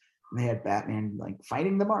point. And they had Batman like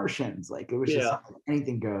fighting the Martians. Like it was just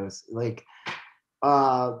anything goes. Like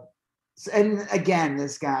and again,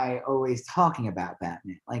 this guy always talking about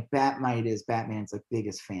Batman. Like Batmite is Batman's like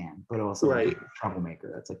biggest fan, but also like, a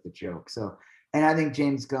troublemaker. That's like the joke. So, and I think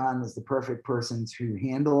James Gunn is the perfect person to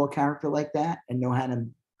handle a character like that and know how to.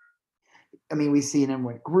 I mean, we've seen him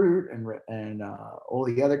with Groot and all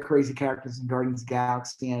the other crazy characters in Guardians of the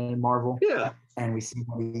Galaxy and Marvel. Yeah. And we see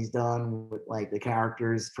what he's done with like the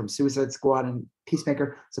characters from Suicide Squad and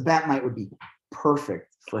Peacemaker. So Batmite would be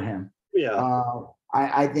perfect for him. Yeah.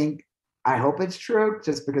 I hope it's true,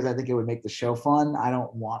 just because I think it would make the show fun. I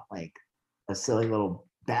don't want like a silly little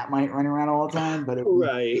Batmite running around all the time, but it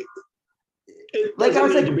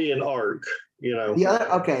doesn't need to be an arc, you know.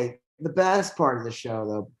 The best part of the show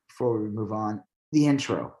though, before we move on, the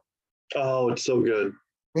intro. Oh, it's so good.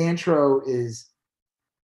 The intro is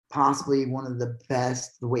possibly one of the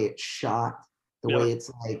best. The way it's shot, the way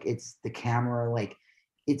it's like, it's the camera, like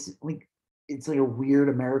it's like a weird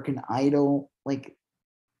American Idol. Like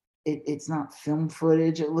it's not film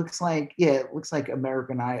footage. It looks like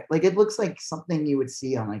American Idol. Like it looks like something you would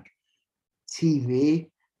see on like TV.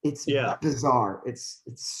 It's bizarre. It's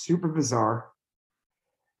super bizarre.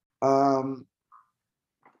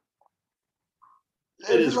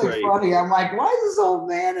 It It's is like great. funny. I'm like, why is this old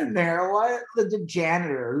man in there? Why the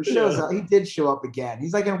janitor who shows up? He did show up again.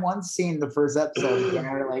 He's like in one scene, the first episode, the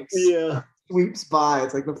janitor like sweeps by.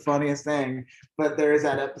 It's like the funniest thing. But there is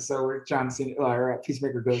that episode where John Cena or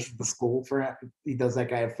Peacemaker goes to the school for him. He does that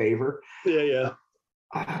guy a favor. Yeah.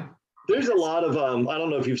 There's a lot of I don't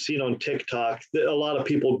know if you've seen on TikTok that a lot of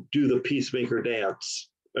people do the Peacemaker dance.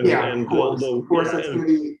 Of course, that's going to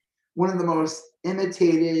be one of the most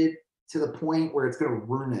imitated to the point where it's going to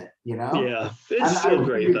ruin it. You know? Yeah, it's still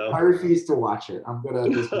great though. I refuse to watch it. I'm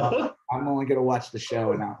only going to watch the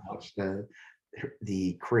show and not watch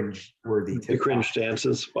the cringe worthy. The cringe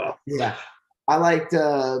dances. Wow. Yeah, I liked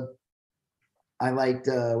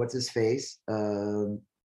what's his face?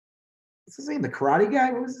 What's his name? The karate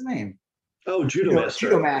guy? What was his name? Oh, Judo Master.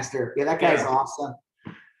 Judo Master. Yeah, that guy's awesome.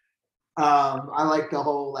 I like the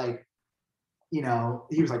whole he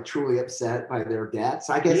was like truly upset by their death.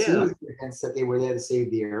 So I guess he was convinced that they were there to save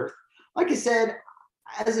the earth. Like I said,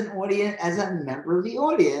 as an audience, as a member of the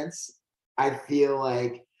audience, I feel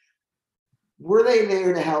like, were they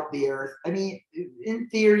there to help the earth? I mean, in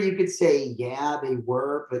theory, you could say, yeah, they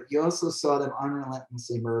were, but you also saw them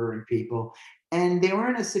unrelentlessly murdering people. And they were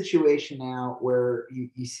in a situation now where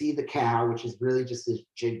you see the cow, which is really just this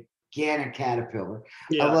gigantic caterpillar.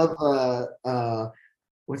 Yeah. I love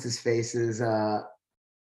what's his face is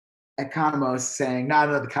Economos saying not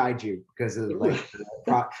another kaiju because of like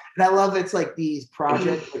and I love it's like these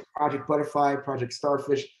projects like Project Butterfly, Project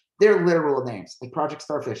Starfish, they're literal names. Like Project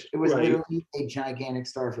Starfish, it was literally a gigantic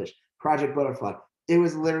starfish. Project Butterfly, it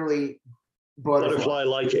was literally butterfly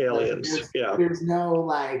like aliens. There's no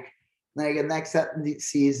like the next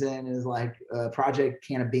season is like Project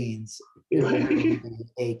Can of Beans.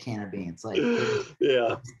 A can of beans. Like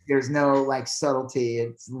there's no like subtlety.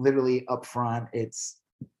 It's literally upfront. It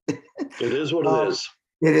is what it is.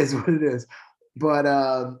 It is what it is. But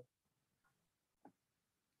I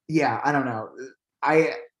don't know.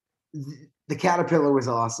 The caterpillar was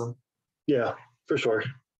awesome. Yeah, for sure.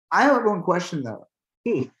 I have one question though.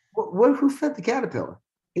 Who fed the caterpillar?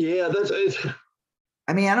 Yeah, that's it.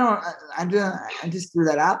 I mean, I just threw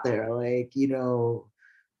that out there. Like,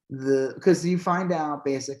 because you find out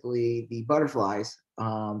basically the butterflies,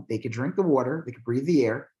 they could drink the water, they could breathe the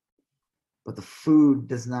air, but the food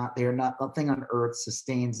does not. They're not, nothing on earth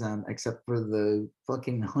sustains them except for the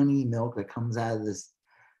fucking honey milk that comes out of this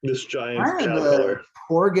giant caterpillar.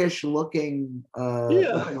 Porgish looking, looking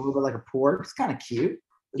a little bit like a porg. It's kind of cute.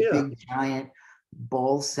 Big giant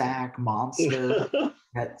ball sack monster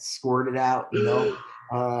that squirted out.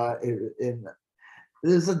 It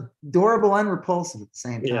was adorable and repulsive at the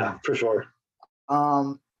same time. Yeah, for sure.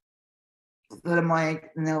 But I'm like,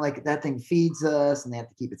 like that thing feeds us, and they have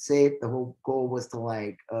to keep it safe. The whole goal was to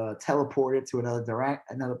like teleport it to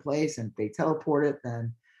another place, and if they teleport it,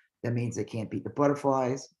 then that means they can't beat the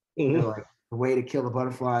butterflies. Mm-hmm. Like the way to kill the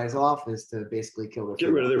butterflies off is to basically kill their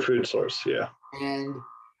get rid of their food source. Yeah. And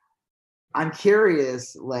I'm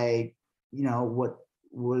curious, like, what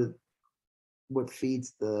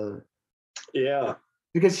feeds the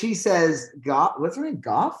because she says Goff. What's her name?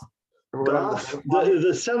 Goff? Goff.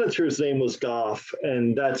 The senator's name was Goff,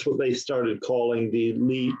 and that's what they started calling the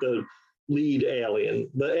lead alien.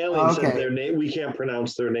 The aliens have their name. We can't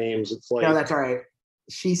pronounce their names. It's like, no, that's all right.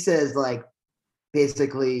 She says like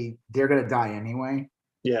basically they're gonna die anyway.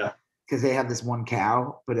 Yeah. Because they have this one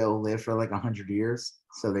cow, but it'll live for like 100 years,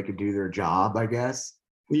 so they could do their job, I guess.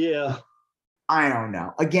 Yeah. I don't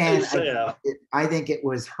know. Again, I think it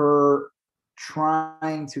was her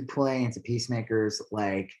trying to play into Peacemaker's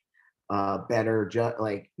like better,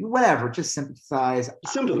 like whatever, just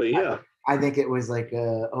sympathy. I think it was like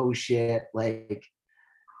oh shit, like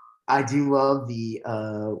I do love the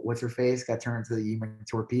what's her face got turned into the human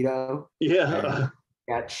torpedo. Yeah.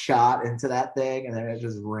 Got shot into that thing, and then it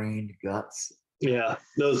just rained guts. Yeah,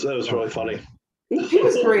 that was really funny. She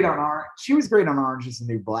was great on Orange. She was great on Orange Is the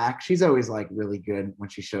New Black. She's always like really good when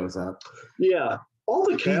she shows up. Yeah, all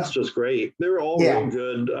the cast was great. They were all real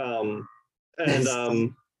good.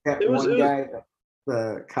 That one guy,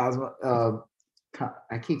 the Cosmo.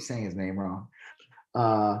 I keep saying his name wrong.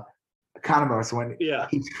 Economos, when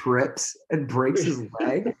he trips and breaks his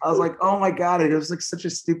leg. I was like, oh my god, it was like such a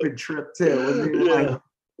stupid trip too.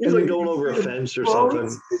 He's like going over a fence or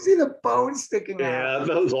something. You see the bone sticking out. Yeah,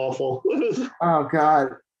 that was awful. Oh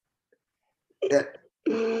god.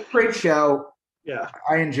 Great show. Yeah.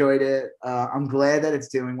 I enjoyed it. I'm glad that it's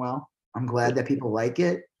doing well. I'm glad that people like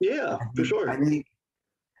it. Yeah, for sure.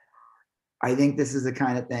 I think this is the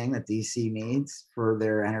kind of thing that DC needs for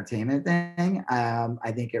their entertainment thing.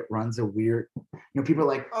 I think it runs a weird, people are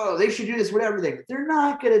like, oh, they should do this with everything. They're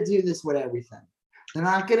not going to do this with everything. They're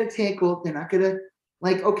not going to they're not going to,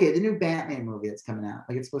 like, okay, the new Batman movie that's coming out,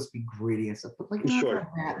 like, it's supposed to be gritty and stuff, but like, you're not going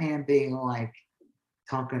to have Batman being like,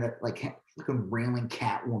 talking to like looking railing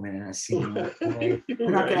Catwoman in a scene. Like, they're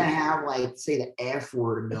not going to have like say the F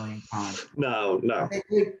word a million times. No.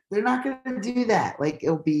 They're not going to do that. Like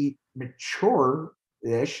it'll be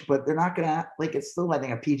mature-ish, but they're not going to like it's still I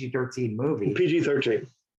think a PG-13 movie. PG-13.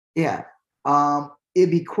 Yeah.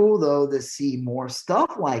 It'd be cool though to see more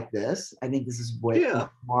stuff like this. I think this is what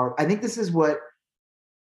I think this is what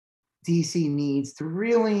DC needs to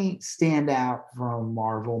really stand out from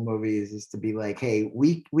Marvel movies is to be like, hey,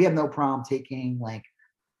 we have no problem taking like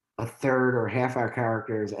a third or half our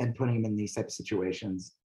characters and putting them in these type of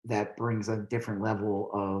situations that brings a different level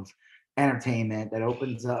of entertainment that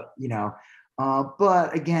opens up,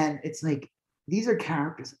 but again, it's like these are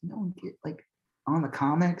characters no one get like on the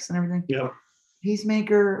comics and everything. Yeah.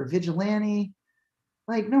 Peacemaker, Vigilante.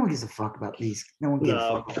 Like, no one gives a fuck about these. No one gives a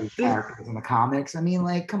fuck about these characters in the comics. I mean,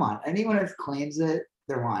 like, come on. Anyone that claims it,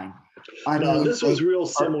 they're lying. This was real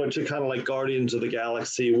similar to kind of like Guardians of the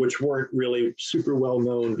Galaxy, which weren't really super well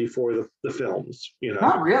known before the films,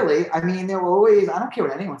 Not really. I mean, there were always, I don't care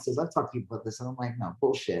what anyone says. I've talked to people about this, and I'm like, no,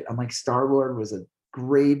 bullshit. I'm like, Star-Lord was a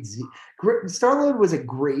grade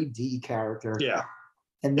D character. Yeah.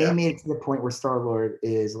 And they made it to the point where Star-Lord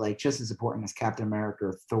is like just as important as Captain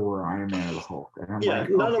America, Thor, Iron Man, or the Hulk. And I'm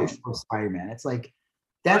like, Spider-Man. It's like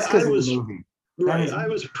that's because of the movie. Right. I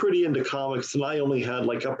was pretty into comics and I only had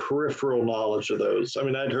like a peripheral knowledge of those. I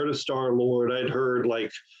mean, I'd heard of Star-Lord, I'd heard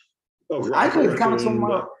like of I played comics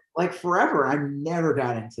like forever. I never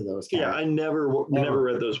got into those characters. Yeah, I never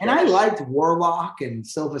read those books. And I liked Warlock and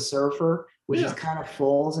Silver Surfer, which is kind of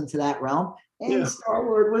falls into that realm. And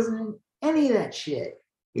Star-Lord wasn't in any of that shit.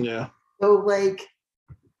 Yeah. So, like,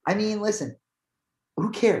 I mean, listen,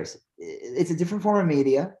 who cares? It's a different form of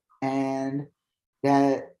media. And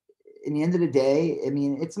that, in the end of the day, I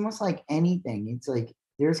mean, it's almost like anything. It's like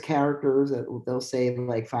there's characters that they'll say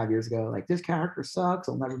like 5 years ago, like, this character sucks.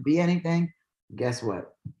 It'll never be anything. Guess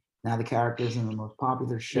what? Now the character's in the most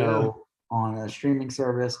popular show on a streaming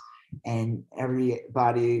service. And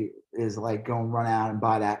everybody is like, go and run out and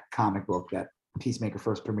buy that comic book that Peacemaker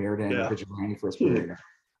first premiered in, Vigilante first premiered in.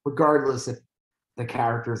 Regardless if the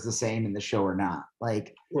character is the same in the show or not.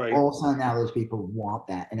 Like all of a sudden now those people want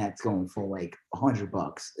that and that's going for like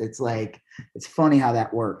 $100. It's like, it's funny how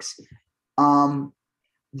that works.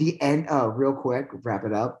 The end, real quick, wrap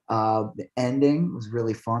it up. The ending was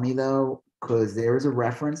really funny though, because there was a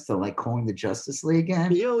reference to like calling the Justice League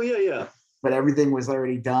again. Yeah. But everything was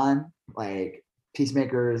already done. Like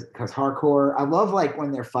Peacemaker, because hardcore. I love like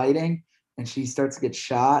when they're fighting and she starts to get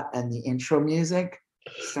shot and the intro music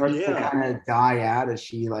starts to kind of die out as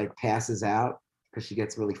she like passes out because she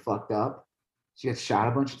gets really fucked up. She gets shot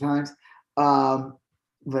a bunch of times.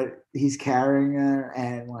 But he's carrying her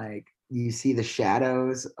and like you see the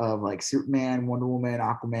shadows of like Superman, Wonder Woman,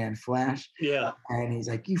 Aquaman, Flash. Yeah. And he's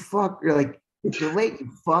like, you're like, you're late,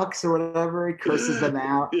 you fucks or whatever. He curses them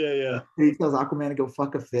out. Yeah. He tells Aquaman to go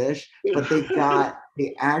fuck a fish. But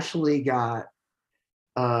they actually got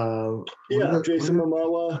Jason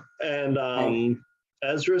Momoa and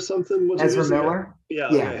Ezra something. Ezra Miller.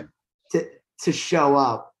 Yeah. To show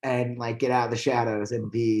up and like get out of the shadows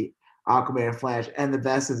and be Aquaman and Flash. And the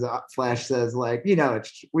best is Flash says like, we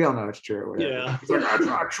all know it's true. Yeah. He's like, that's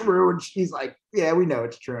not true. And she's like, yeah, we know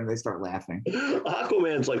it's true. And they start laughing.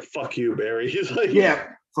 Aquaman's like, fuck you, Barry. He's like, yeah,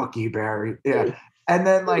 fuck you, Barry. Yeah. And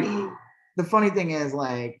then like the funny thing is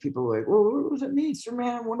like people are like, well, what does it mean?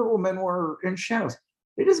 Superman and Wonder Woman were in shadows.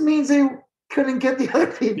 It just means they couldn't get the other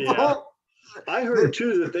people. Yeah. I heard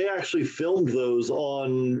too that they actually filmed those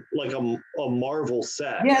on like a Marvel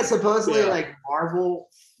set. Yeah, supposedly like Marvel.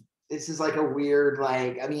 This is like a weird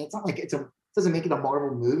like. I mean, it's not like it doesn't make it a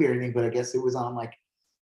Marvel movie or anything, but I guess it was on like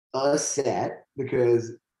a set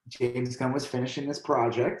because James Gunn was finishing this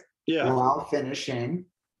project. Yeah.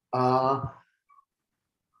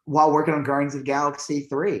 While working on Guardians of the Galaxy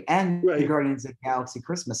 3 and the Guardians of the Galaxy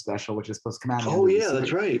Christmas special, which is supposed to come out. Oh yeah,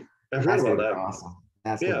 that's right. I've heard about that. Awesome.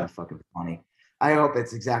 That's gonna be fucking funny. I hope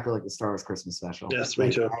it's exactly like the Star Wars Christmas special. Yes,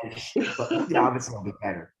 me too. But obviously it'll be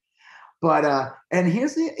better. But and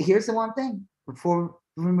here's the one thing before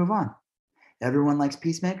we move on. Everyone likes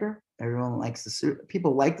Peacemaker. Everyone likes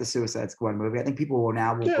people like the Suicide Squad movie. I think people will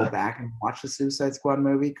go back and watch the Suicide Squad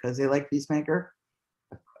movie because they like Peacemaker.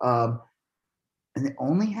 And it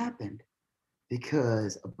only happened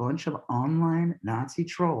because a bunch of online Nazi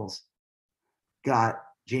trolls got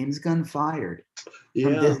James Gunn fired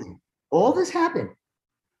from Disney. All this happened,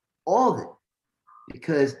 all of it,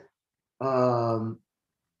 because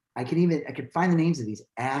I could find the names of these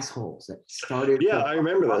assholes that started. Yeah, I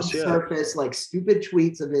remember this. Yeah, surface like stupid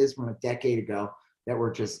tweets of his from a decade ago that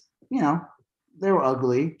were just, they were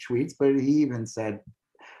ugly tweets, but he even said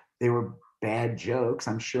they were bad jokes.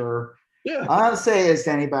 I'm sure. Yeah, I'll say this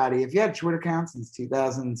to anybody: if you had a Twitter account since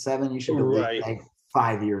 2007, you should delete like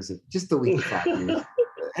 5 years of just delete 5 years.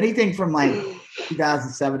 Anything from like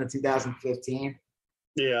 2007 to 2015.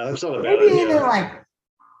 Yeah, that's not a bad maybe idea. even like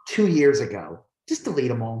 2 years ago. Just delete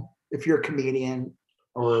them all if you're a comedian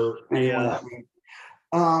or anyone.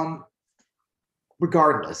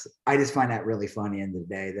 Regardless, I just find that really funny in the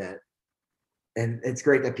day and it's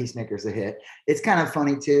great that Peacemaker's a hit. It's kind of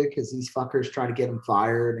funny too because these fuckers try to get him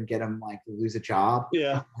fired and get him like to lose a job.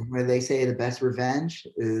 Yeah, where they say the best revenge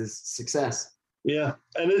is success. Yeah,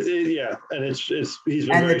 and he's been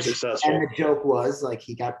very successful. And the joke was like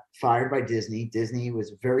he got fired by Disney. Disney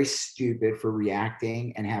was very stupid for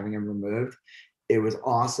reacting and having him removed. It was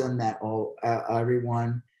awesome that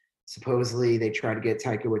everyone supposedly they tried to get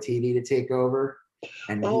Taika Waititi to take over,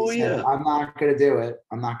 and he said, "I'm not going to do it.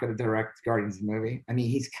 I'm not going to direct Guardians of the movie." I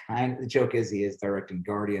mean, the joke is he is directing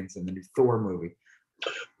Guardians in the new Thor movie.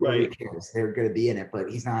 Right? They're going to be in it, but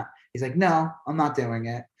he's not. He's like, "No, I'm not doing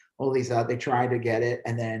it." All these they tried to get it,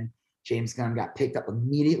 and then James Gunn got picked up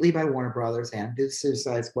immediately by Warner Brothers and did the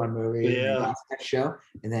Suicide Squad movie. Yeah. And they got that show,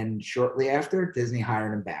 and then shortly after, Disney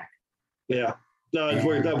hired him back. Yeah, no,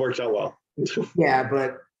 that worked out well. Yeah,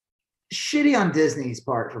 but shitty on Disney's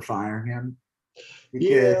part for firing him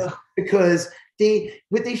because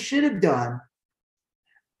what they should have done,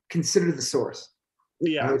 consider the source.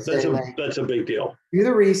 Yeah, that's a big deal. Do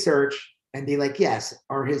the research. And be like, yes,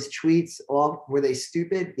 are his tweets were they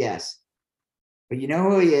stupid? Yes. But you know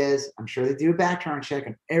who he is. I'm sure they do a background check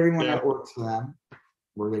on everyone that works for them,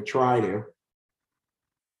 where they try to.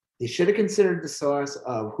 They should have considered the source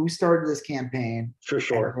of who started this campaign. For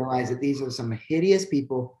sure. And realize that these are some hideous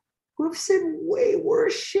people who have said way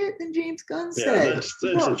worse shit than James Gunn said. That's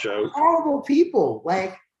a joke. Horrible people.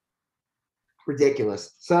 Like,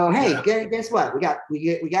 ridiculous. So hey, guess what? We got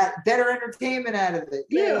better entertainment out of it.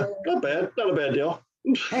 Yeah, not a bad deal.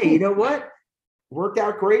 Hey, you know what? Worked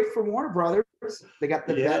out great for Warner Brothers. They got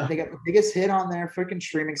the biggest hit on their freaking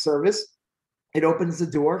streaming service. It opens the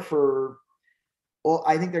door for. Well,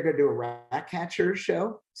 I think they're going to do a rat catcher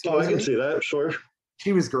show. I can see that. Sure.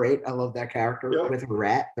 She was great. I love that character with a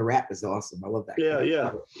rat. The rat was awesome. I love that.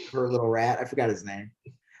 Yeah. Her little rat. I forgot his name.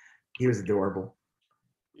 He was adorable.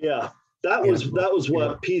 Yeah. That was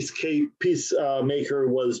what Peacemaker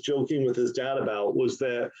was joking with his dad about, was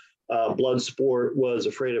that Bloodsport was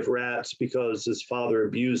afraid of rats because his father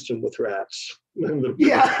abused him with rats.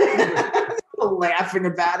 Laughing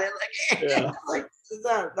about it like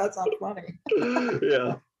that's not funny.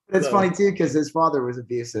 Yeah, it's funny too because his father was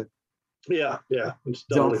abusive. Yeah, it's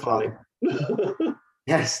totally funny.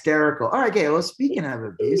 Yeah, hysterical. All right, okay. Well, speaking of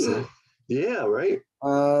abusive, yeah, right.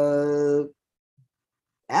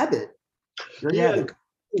 Abbott.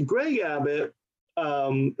 Greg Abbott.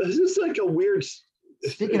 This is like a weird.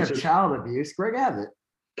 Speaking of child abuse, Greg Abbott.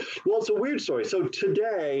 Well, it's a weird story. So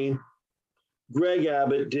today, Greg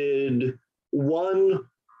Abbott did one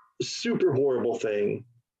super horrible thing,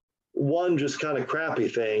 one just kind of crappy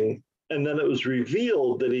thing, and then it was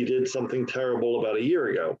revealed that he did something terrible about a year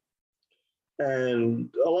ago.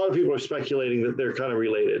 And a lot of people are speculating that they're kind of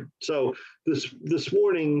related. So this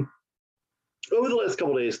morning, over the last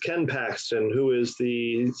couple of days, Ken Paxton, who is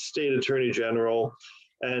the state attorney general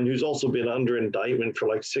and who's also been under indictment for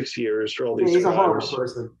like 6 years for all these crimes. He's a horrible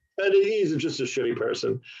person. And he's just a shitty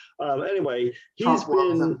person. Anyway, he's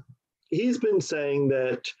been saying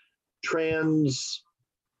that trans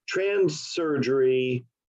surgery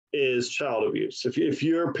is child abuse. If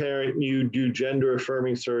you're a parent, you do gender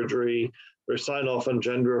affirming surgery or sign off on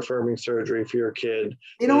gender affirming surgery for your kid.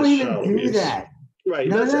 They don't even do that. Right.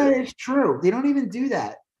 No, it's true. They don't even do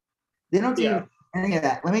that. They don't do any of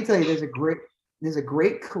that. Let me tell you, there's a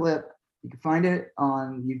great clip. You can find it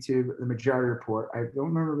on YouTube, The Majority Report. I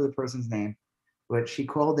don't remember the person's name, but she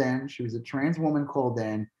called in. She was a trans woman called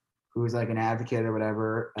in who was like an advocate or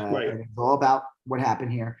whatever. Right. And it was all about what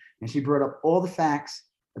happened here. And she brought up all the facts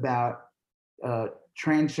about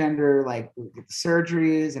transgender, like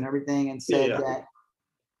surgeries and everything, and said that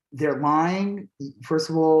they're lying. First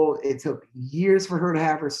of all, it took years for her to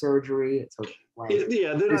have her surgery. It took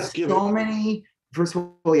they're not giving so many. First of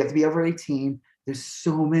all, you have to be over 18. There's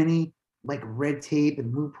so many like red tape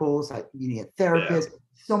and loopholes. Like you need a therapist.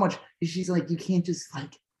 So much. She's like, you can't just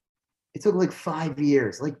like. It took like 5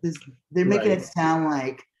 years. Like this, they're making it sound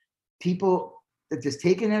like people are just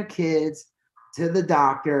taking their kids to the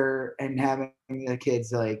doctor and having the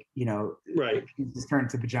kids like, just turn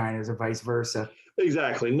to vaginas or vice versa.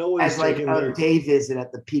 Exactly. No one's as like a day visit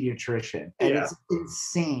at the pediatrician, and it's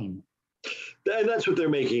insane. And that's what they're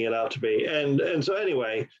making it out to be. And so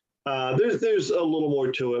anyway, there's a little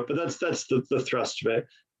more to it, but that's the thrust of it.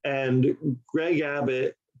 And Greg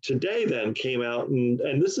Abbott today then came out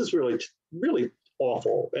and this is really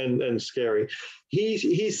awful and scary.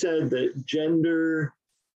 He said that gender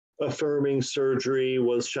affirming surgery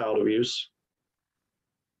was child abuse.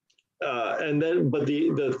 And then, but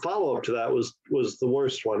the follow up to that was the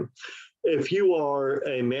worst one. If you are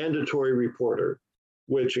a mandatory reporter,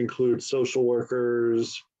 which includes social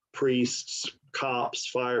workers, priests, cops,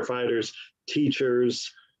 firefighters,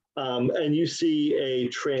 teachers, and you see a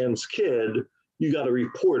trans kid, you got to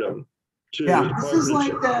report them to the Department this is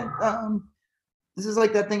like that. This is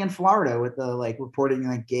like that thing in Florida with the like reporting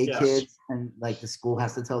like gay kids, and like the school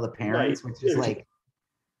has to tell the parents, which is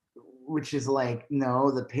like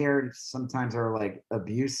no, the parents sometimes are like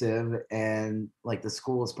abusive, and like the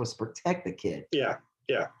school is supposed to protect the kid. Yeah.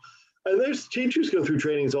 And there's teachers go through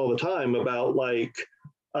trainings all the time about like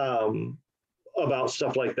about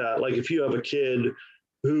stuff like that. Like if you have a kid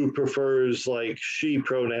who prefers like she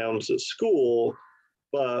pronouns at school,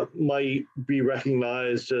 but might be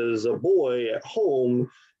recognized as a boy at home,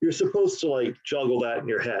 you're supposed to like juggle that in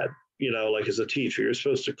your head. Like as a teacher, you're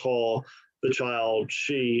supposed to call the child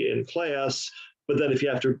she in class, but then if you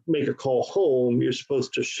have to make a call home, you're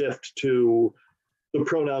supposed to shift to the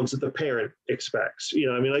pronouns that the parent expects.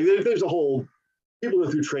 Like there's a whole, people go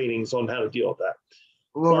through trainings on how to deal with that.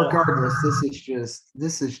 Well, regardless,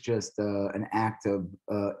 this is just an act of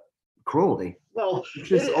cruelty. Well,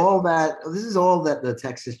 this is all that the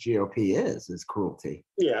Texas GOP is cruelty.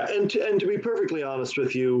 Yeah, and to be perfectly honest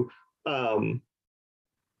with you,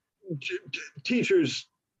 teachers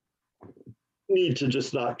need to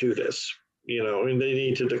just not do this. They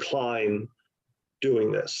need to decline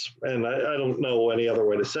doing this. And I don't know any other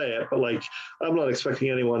way to say it, but like, I'm not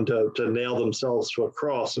expecting anyone to nail themselves to a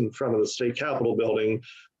cross in front of the state capitol building,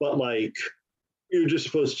 but like, you're just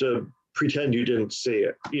supposed to pretend you didn't see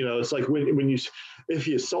it. It's like if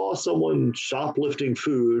you saw someone shoplifting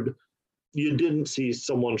food, you didn't see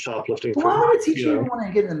someone shoplifting food. Why would a teacher even want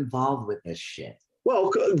to get involved with this shit?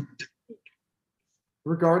 Well,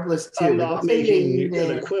 regardless, too. I'm not making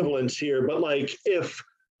an equivalence here, but like if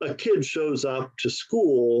a kid shows up to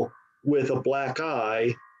school with a black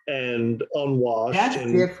eye and unwashed,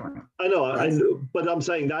 that's different. I know, but I'm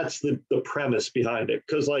saying that's the premise behind it,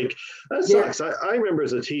 because like that sucks. I remember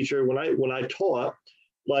as a teacher when I taught,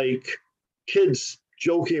 like kids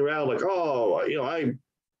joking around like, oh, I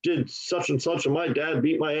did such and such and my dad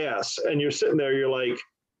beat my ass, and you're sitting there, you're like,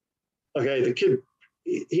 okay, the kid,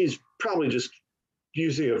 he's probably just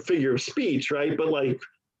using a figure of speech, right? But like,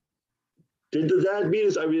 did the dad mean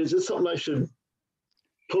this? Is this something I should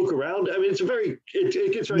poke around? it gets very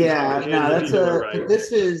complicated.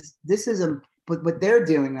 This is but what they're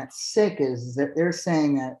doing that's sick is that they're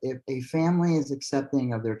saying that if a family is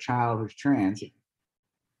accepting of their child who's trans,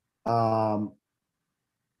 and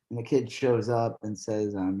the kid shows up and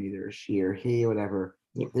says either she or he or whatever,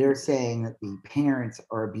 they're saying that the parents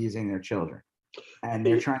are abusing their children, and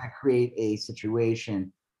they're trying to create a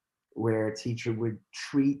situation where a teacher would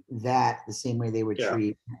treat that the same way they would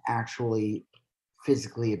treat an actually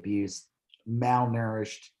physically abused,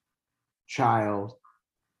 malnourished child,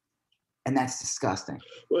 and that's disgusting.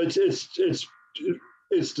 Well,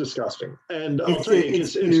 it's disgusting, and I'll tell you,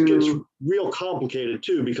 it gets real complicated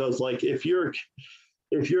too, because like if you're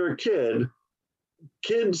a kid,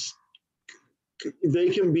 kids, they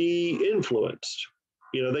can be influenced.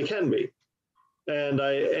 They can be, and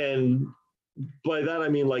by that I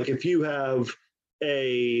mean, like, if you have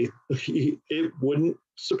it wouldn't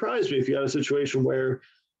surprise me if you had a situation where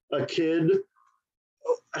a kid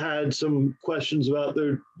had some questions about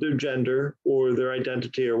their gender or their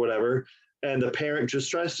identity or whatever, and the parent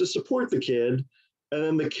just tries to support the kid, and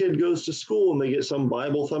then the kid goes to school and they get some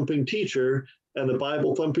Bible thumping teacher, and the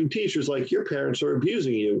Bible thumping teacher's like, your parents are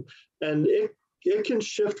abusing you, and it can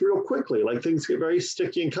shift real quickly. Like, things get very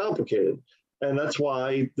sticky and complicated. And that's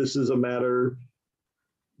why this is a matter,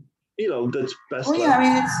 that's best. Well,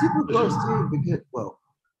 yeah, it's super close too. Because,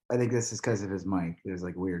 I think this is because of his mic. There's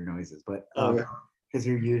like weird noises, but because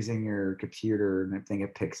you're using your computer, and I think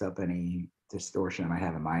it picks up any distortion I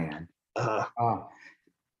have in my end.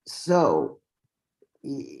 So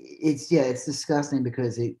it's disgusting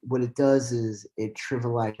because what it does is it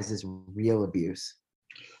trivializes real abuse.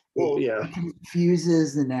 Well, It yeah.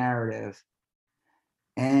 confuses the narrative.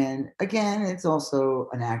 And again, it's also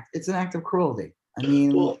an act of cruelty. I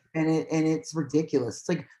mean, Well, and it's ridiculous. It's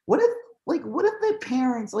like, what if their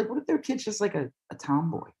parents, like, what if their kid's just like a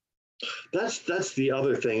tomboy? that's the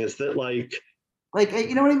other thing is that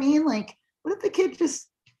You know what I mean? Like, what if the kid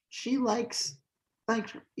she likes, like,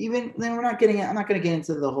 even then I'm not going to get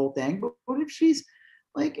into the whole thing, but what if she's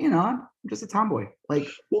like, I'm just a tomboy? Like,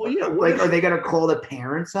 well, yeah. are they going to call the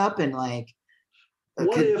parents up and like,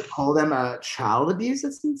 What if call them a child abuse?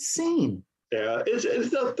 That's insane. Yeah, it's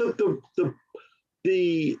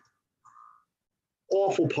the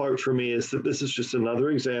awful part for me is that this is just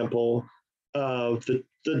another example of the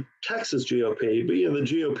Texas GOP, but the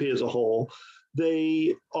GOP as a whole,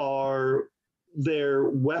 they're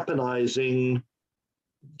weaponizing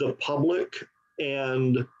the public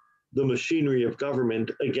and the machinery of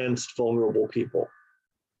government against vulnerable people.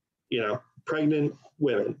 Pregnant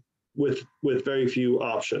women with very few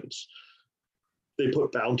options. They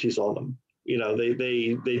put bounties on them.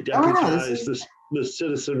 They deputize the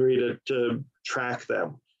citizenry to track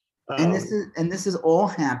them. And this is all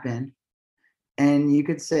happened. And you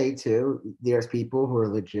could say too, there's people who are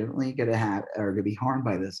legitimately going to be harmed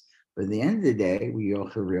by this. But at the end of the day, we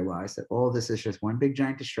also realize that all this is just one big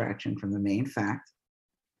giant distraction from the main fact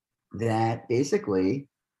that basically,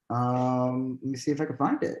 let me see if I can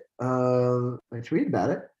find it. Let's read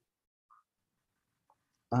about it.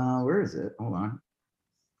 Where is it? Hold on.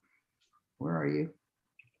 Where are you?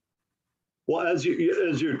 Well, as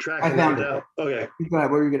you're tracking that down, okay. Go ahead.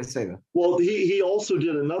 What were you going to say though? Well, he also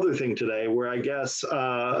did another thing today, where I guess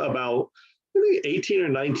about 18 or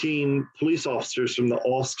 19 police officers from the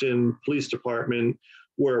Austin Police Department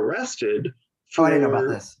were arrested I didn't know about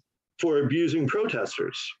this. For abusing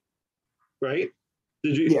protesters. Right?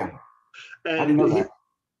 Did you? Yeah. And I didn't know that.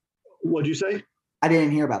 What'd you say? I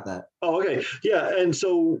didn't hear about that. Oh, okay. Yeah, and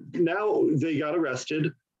so now they got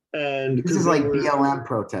arrested. And this is like BLM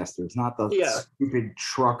protesters, not the stupid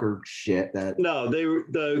trucker shit. No,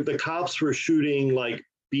 the cops were shooting like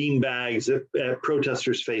bean bags at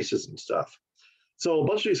protesters' faces and stuff. So a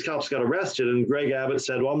bunch of these cops got arrested, and Greg Abbott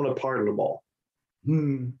said, "Well, I'm going to pardon them all."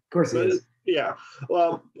 Of course he is. Yeah,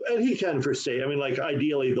 well, and he can for state. I mean, like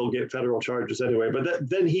ideally they'll get federal charges anyway. But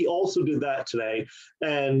then he also did that today.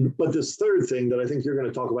 But this third thing that I think you're going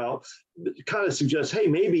to talk about kind of suggests, hey,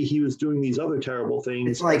 maybe he was doing these other terrible things.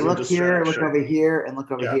 It's like look here, look over here, and look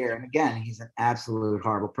over here. And again, he's an absolute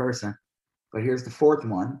horrible person. But here's the fourth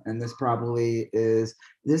one, and this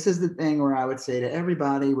is the thing where I would say to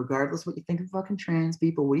everybody, regardless what you think of fucking trans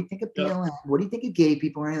people, what do you think of BLM, what do you think of gay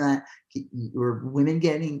people, or any of that, or women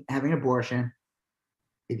having abortion,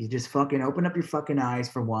 if you just fucking open up your fucking eyes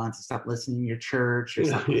for once and stop listening to your church or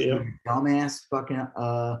stop listening to your dumbass fucking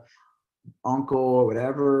uncle or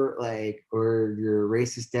whatever, like, or your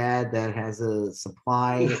racist dad that has a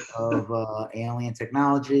supply of alien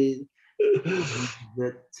technology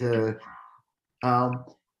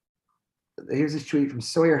here's this tweet from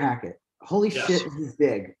Sawyer Hackett. Holy shit, this is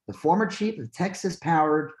big. The former chief of Texas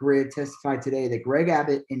Power Grid testified today that Greg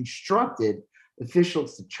Abbott instructed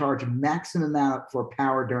officials to charge a maximum amount for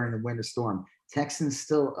power during the winter storm. Texans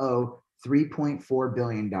still owe $3.4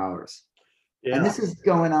 billion. Yeah. And this is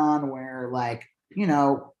going on where, like,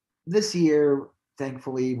 this year,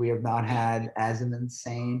 thankfully, we have not had as an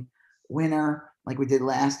insane winter like we did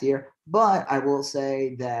last year. But I will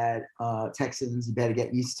say that Texans better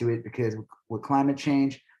get used to it, because with climate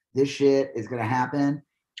change, this shit is going to happen.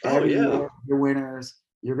 Every year, your winters,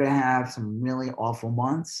 you're going to have some really awful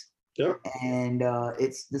months. Yeah. And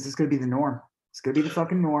this is going to be the norm. It's going to be the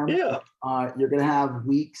fucking norm. Yeah. You're going to have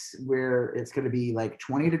weeks where it's going to be like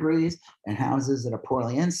 20 degrees and houses that are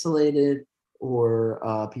poorly insulated, or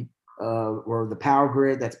the power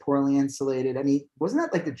grid that's poorly insulated. I mean, wasn't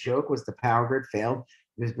that like the joke was the power grid failed?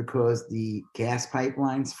 It was because the gas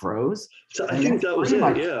pipelines froze. So I think that was it.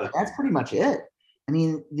 Yeah. That's pretty much it. I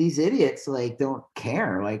mean, these idiots like don't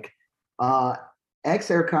care. Like,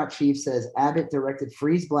 ex-ERCOT chief says Abbott directed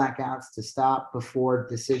freeze blackouts to stop before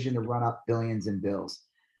decision to run up billions in bills.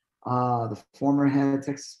 The former head of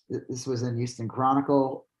Texas, this was in Houston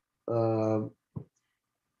Chronicle.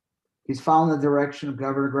 He's following the direction of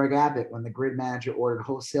Governor Greg Abbott when the grid manager ordered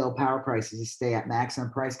wholesale power prices to stay at maximum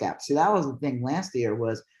price cap. See, that was the thing last year,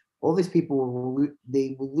 was all these people were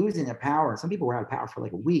losing their power. Some people were out of power for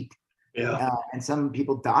like a week. Yeah. And some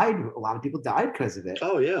people died. A lot of people died because of it.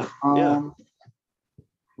 Oh, yeah.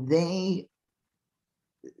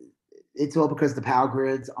 It's all because the power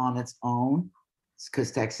grid's on its own.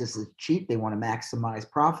 because Texas is cheap. They want to maximize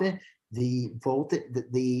profit. I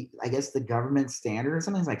guess the government standard or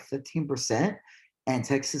something is like 15%, and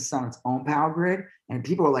Texas is on its own power grid. And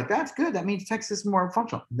people are like, that's good. That means Texas is more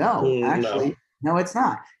functional. No, actually, no, it's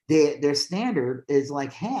not. Their standard is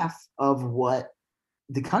like half of what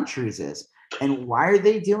the country's is. And why are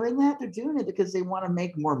they doing that? They're doing it because they want to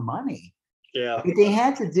make more money. Yeah. If they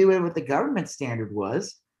had to do it what the government standard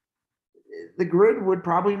was, the grid would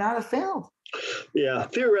probably not have failed. Yeah,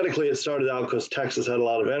 theoretically, it started out because Texas had a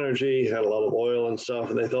lot of energy, had a lot of oil and stuff,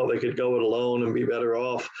 and they thought they could go it alone and be better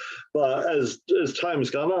off. But as time's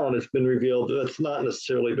gone on, it's been revealed that that's not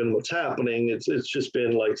necessarily been what's happening. It's just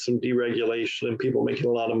been like some deregulation and people making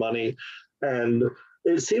a lot of money. And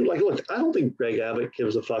it seemed like, look, I don't think Greg Abbott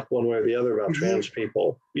gives a fuck one way or the other about trans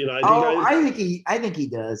people. You know, I think he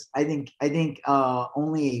does. I think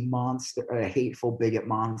only a monster, a hateful bigot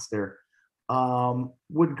monster,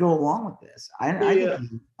 would go along with this. I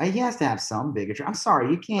think he has to have some bigotry. I'm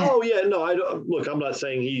sorry, you can't. Oh yeah, no, I don't. Look, I'm not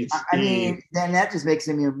saying he's. I mean, then that just makes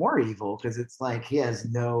him even more evil because it's like he has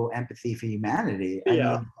no empathy for humanity.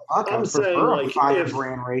 Yeah, I'm saying like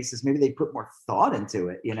firebrand racist. Maybe they put more thought into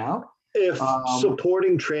it. You know. If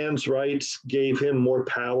supporting trans rights gave him more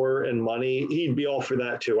power and money, he'd be all for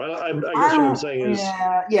that too. I guess what I'm saying is,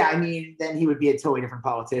 yeah. I mean, then he would be a totally different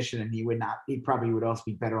politician, and he would not. He probably would also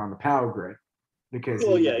be better on the power grid because.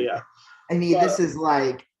 Well, yeah. I mean, this is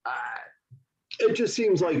like. It just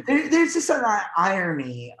seems like there's just an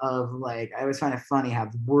irony of like I always find it funny how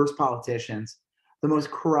the worst politicians, the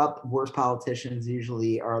most corrupt, worst politicians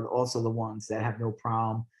usually are also the ones that have no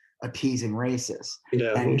problem appeasing racists.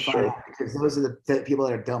 Yeah, and sure. Because those are the people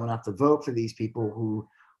that are dumb enough to vote for these people who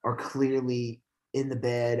are clearly in the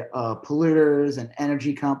bed polluters and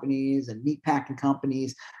energy companies and meatpacking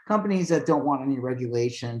companies that don't want any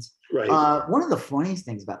regulations. Right. One of the funniest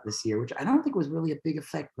things about this year, which I don't think was really a big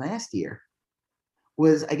effect last year,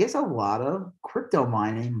 was I guess a lot of crypto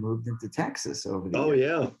mining moved into Texas over the years.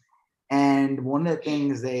 Yeah. And one of the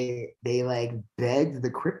things they like begged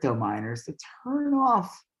the crypto miners to turn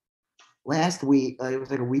off last week. It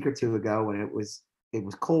was like a week or two ago when it was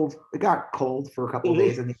cold. It got cold for a couple of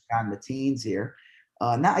days. I think it got in the teens here.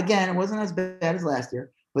 Not again, it wasn't as bad as last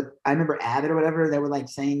year, but I remember Abbott or whatever, they were like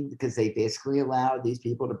saying because they basically allowed these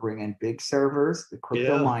people to bring in big servers, the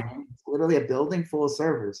crypto mining. It's literally a building full of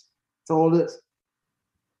servers. That's all it is.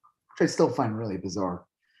 Which I still find really bizarre.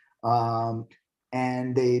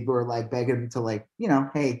 And they were like begging him to like,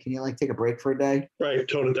 hey, can you like take a break for a day? Right,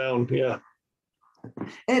 tone it down, yeah.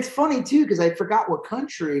 And it's funny too, because I forgot what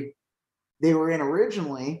country they were in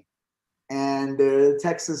originally. And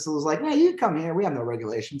Texas was like, "Yeah, you come here. We have no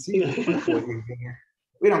regulations. We don't give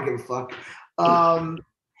a fuck."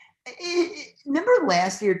 Remember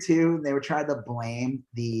last year too? They were trying to blame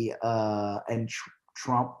the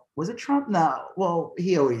Trump. Was it Trump? No. Well,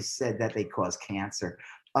 he always said that they cause cancer.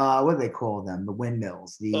 What do they call them? The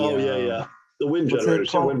windmills. The wind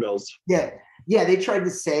generators, windmills. Yeah. They tried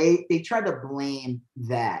to blame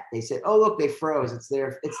that. They said, "Oh, look, they froze. It's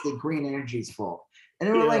the green energy's fault." And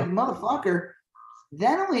they were like, "Motherfucker,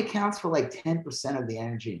 that only accounts for like 10% of the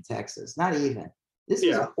energy in Texas. Not even. This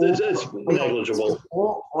is it's negligible.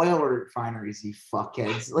 All oil refineries, you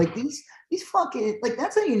fuckheads. Like these fucking, like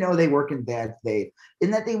that's how you know they work in bad faith,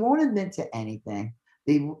 in that they won't admit to anything.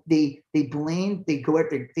 They blame. They go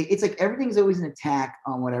after. It's like everything's always an attack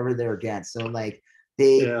on whatever they're against. So like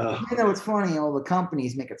even though it's funny, all the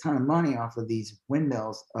companies make a ton of money off of these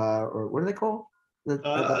windmills, or what are they called? Are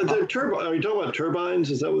you talking about turbines?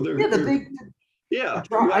 Is that what they're? Yeah, the big. Yeah,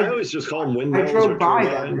 I always just call them windmills. I drove by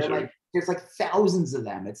them. There's like thousands of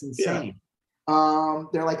them. It's insane. Yeah.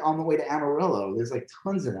 They're like on the way to Amarillo. There's like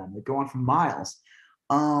tons of them. They go on for miles.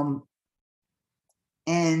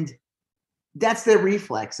 And that's their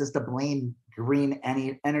reflex, is to blame green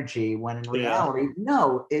energy when in reality,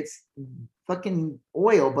 no, it's fucking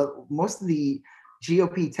oil. But most of the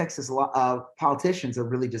GOP Texas politicians are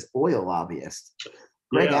really just oil lobbyists.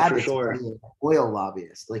 Greg Abbott's really an oil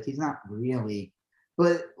lobbyist. Like he's not really.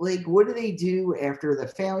 But like, what do they do after the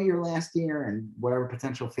failure last year and whatever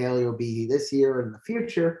potential failure will be this year and in the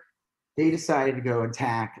future? They decided to go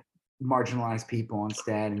attack marginalized people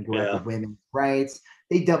instead and go after women's rights.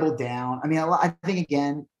 They doubled down. I mean, I think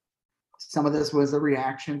again, some of this was a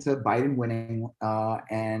reaction to Biden winning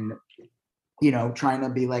and trying to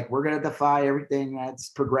be like, we're going to defy everything that's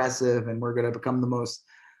progressive and we're going to become the most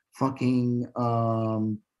fucking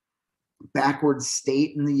backwards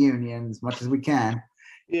state in the union as much as we can.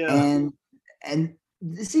 Yeah. And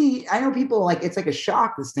See, I know people like it's like a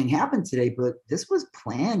shock this thing happened today, but this was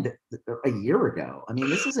planned a year ago. I mean,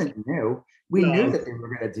 this isn't new. We knew No, that they were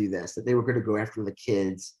going to do this, that they were going to go after the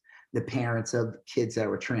kids, the parents of kids that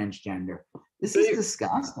were transgender. This is they,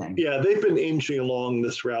 disgusting. yeah, they've been inching along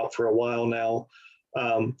this route for a while now.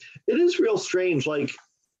 It is real strange. Like,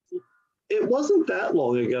 it wasn't that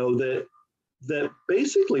long ago that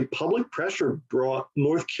basically public pressure brought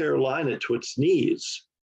North Carolina to its knees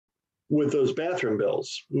with those bathroom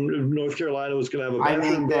bills. North Carolina was going to have a I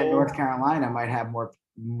bathroom think that bill. North Carolina might have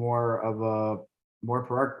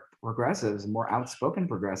progressives, more outspoken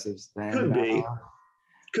progressives Could than be,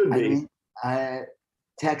 could I be. mean,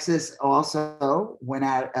 Texas also went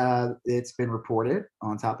out. It's been reported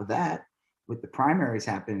on top of that, with the primaries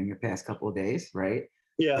happening the past couple of days, right?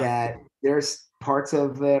 Yeah. That there's parts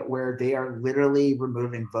of it where they are literally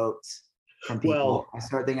removing votes from people. Well, I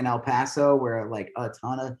start thinking El Paso, where like a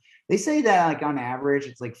ton of they say that like on average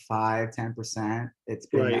it's like 5-10%. It's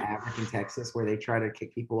been the right. average in Texas where they try to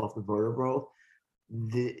kick people off the voter roll.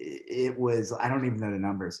 It was I don't even know the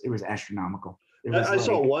numbers. It was astronomical. It was I like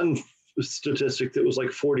saw one statistic that was like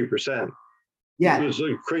 40%. yeah, It was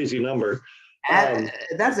a crazy number. if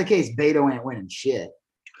that's the case, Beto ain't winning shit.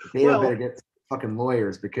 Beto better Well, get fucking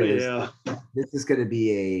lawyers because yeah. this is gonna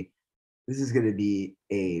be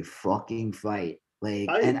a fucking fight. Like,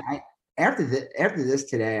 and I after this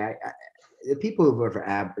today, I the people who vote for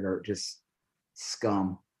Abbott are just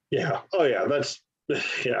scum. Yeah. Oh, yeah. That's,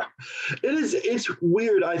 yeah. It is. It's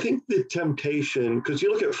weird. I think the temptation, because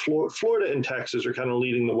you look at Florida and Texas are kind of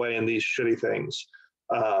leading the way in these shitty things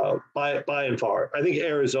by and far. I think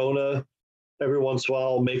Arizona, every once in a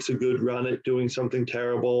while, makes a good run at doing something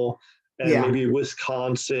terrible. And Yeah. maybe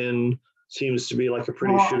Wisconsin seems to be like a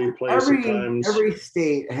pretty shitty place sometimes. Every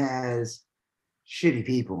state has shitty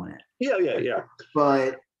people in it. Yeah.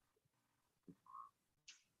 But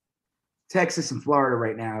Texas and Florida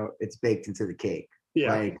right now, it's baked into the cake.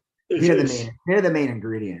 Yeah. Like they're the main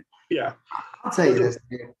ingredient. Yeah. I'll tell you this.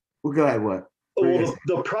 Well, go ahead. What? Well,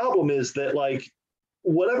 the problem is that like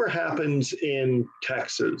whatever happens in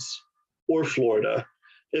Texas or Florida,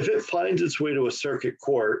 if it finds its way to a circuit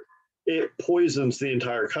court, it poisons the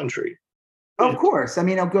entire country. Of course. I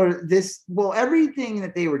mean, I'll go to this. Well, everything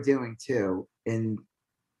that they were doing too in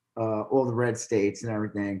all the red states and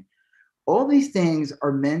everything, all these things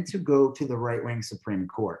are meant to go to the right-wing Supreme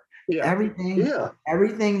Court. Yeah.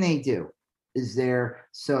 Everything they do is there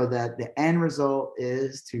so that the end result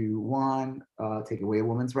is to one, take away a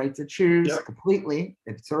woman's right to choose completely.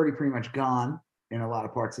 It's already pretty much gone in a lot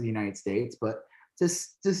of parts of the United States, but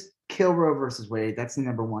just kill Roe versus Wade. That's the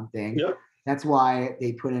number one thing. Yep. That's why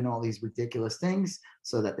they put in all these ridiculous things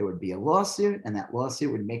so that there would be a lawsuit, and that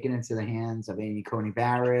lawsuit would make it into the hands of Amy Coney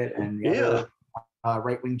Barrett and the other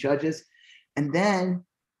right-wing judges. And then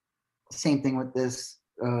same thing with this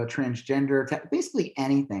transgender, basically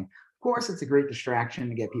anything. Of course, it's a great distraction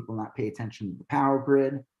to get people not pay attention to the power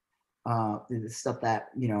grid. The stuff that,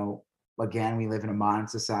 again, we live in a modern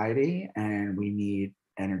society and we need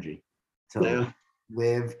energy to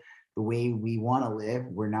live the way we want to live.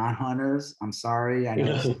 We're not hunters. I'm sorry. I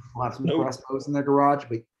know people have some crossbows in their garage,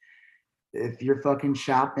 but if you're fucking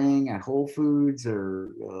shopping at Whole Foods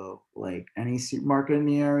or like any supermarket in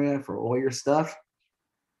the area for all your stuff,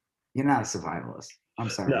 you're not a survivalist. I'm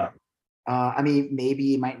sorry. No. I mean, maybe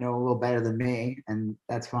you might know a little better than me, and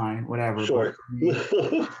that's fine. Whatever. Sure.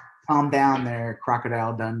 But calm down there,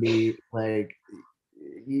 Crocodile Dundee. Like,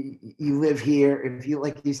 you live here. If you,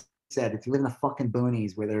 like you said, if you live in the fucking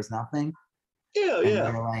boonies where there's nothing, yeah.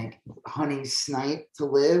 You're like honey snipe to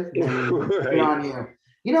live, right. Good on you.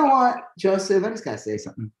 You know what, Joseph? I just gotta say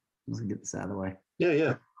something. I'm just gonna get this out of the way.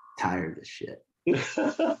 Yeah. Tired of this shit.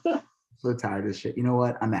 So tired of this shit. You know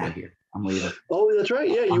what? I'm out of here. I'm leaving. Oh, that's right.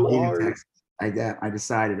 Yeah, you are. Texas. I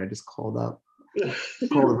decided. I just called up.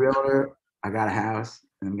 Called the realtor. I got a house,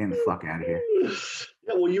 and I'm getting the fuck out of here.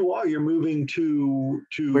 Yeah, well, you are. You're moving to.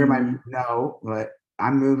 Where am I? No, but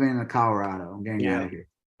I'm moving to Colorado. I'm getting out of here.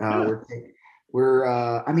 We're.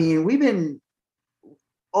 I mean, we've been.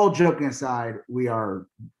 All joking aside, we are.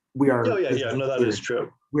 Oh yeah. No, that is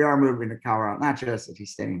true. We are moving to Colorado. Not just if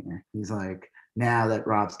he's staying there. He's like, now that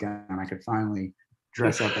Rob's gone, I could finally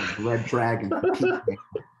dress up as a red dragon.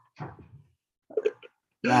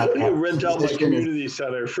 Rent out my community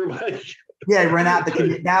center for my. Yeah, rent out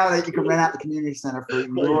the now that you can rent out the community center for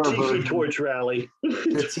your Tiki Torch rally.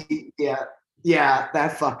 Yeah,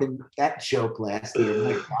 that joke last year.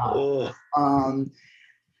 My God.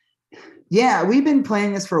 Yeah, we've been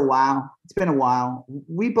playing this for a while. It's been a while.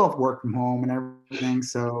 We both work from home and everything,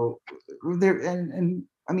 so there and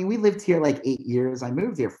I mean, we lived here like 8 years. I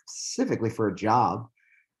moved here specifically for a job.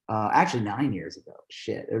 Actually 9 years ago.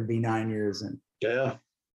 Shit, it would be 9 years in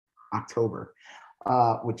October.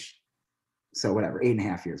 So whatever,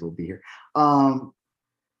 8.5 years we'll be here. And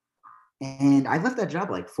I left that job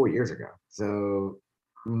like 4 years ago. So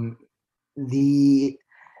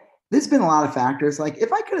there's been a lot of factors. Like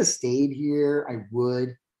if I could have stayed here, I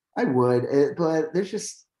would, but there's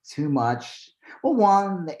just too much. Well,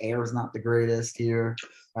 one, the air is not the greatest here.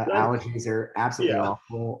 Allergies are absolutely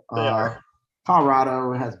awful. They are.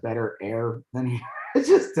 Colorado has better air than here. It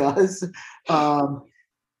just does.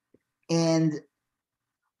 And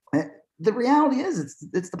the reality is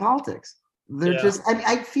it's the politics. They're just, I mean,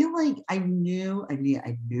 I feel like I knew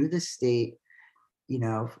the state, you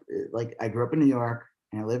know, like I grew up in New York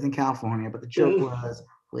and I lived in California, but the joke was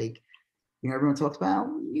like, you know, everyone talks about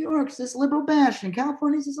New York's this liberal bastion,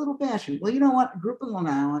 California's this little bastion. Well, you know what? I grew up in Long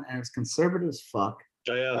Island and it was conservative as fuck.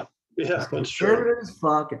 Yeah, that's conservative as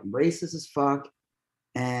fuck and racist as fuck.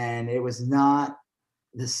 And it was not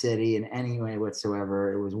the city in any way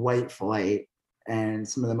whatsoever. It was white flight and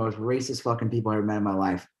some of the most racist fucking people I ever met in my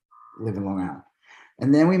life live in Long Island.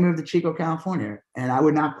 And then we moved to Chico, California, and I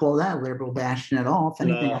would not call that liberal bastion at all. If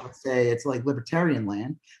anything, I would say it's like libertarian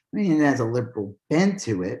land. I mean, it has a liberal bent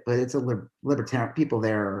to it, but it's a libertarian. People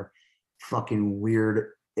there are fucking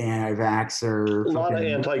weird anti-vaxxer. A lot of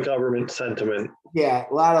anti-government sentiment. Yeah,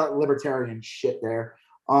 a lot of libertarian shit there.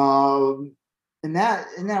 And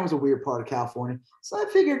that was a weird part of California. So I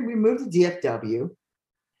figured we moved to DFW,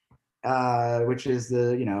 which is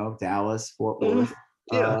the, you know, Dallas, Fort Worth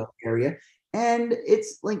area. And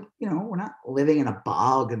it's like, you know, we're not living in a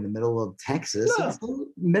bog in the middle of Texas. No. It's a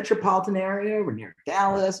metropolitan area. We're near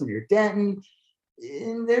Dallas, we're near Denton.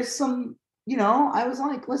 And there's some, you know, I was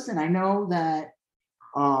like, listen, I know that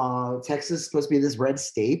Texas is supposed to be this red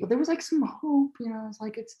state, but there was like some hope, you know, it's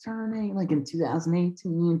like it's turning, like in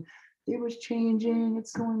 2018, it was changing,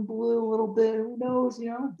 it's going blue a little bit. Who knows, you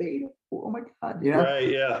know, beta. Oh my God, you know. Right,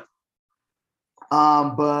 yeah.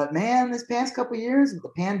 But man, this past couple of years with the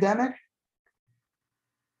pandemic,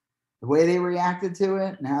 the way they reacted to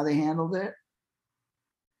it and how they handled it,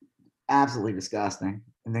 absolutely disgusting.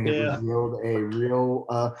 I think it revealed a real,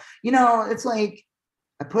 you know, it's like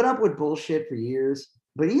I put up with bullshit for years,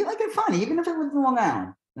 but it's funny, even if I lived in Long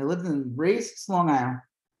Island, I lived in racist Long Island,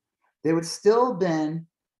 there would still have been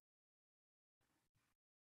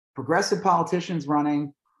progressive politicians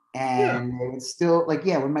running, and they would still, like,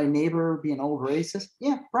 would my neighbor be an old racist?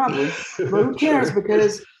 Yeah, probably. But who cares?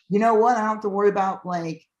 Because you know what? I don't have to worry about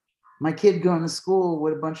like my kid going to school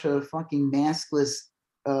with a bunch of fucking maskless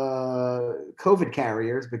COVID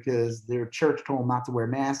carriers because their church told them not to wear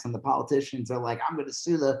masks, and the politicians are like, I'm going to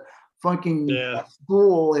sue the fucking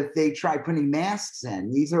school if they try putting masks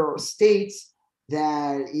in. These are states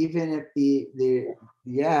that even if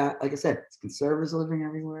like I said, it's conservatives living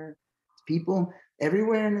everywhere. It's people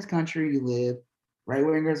everywhere in this country you live. Right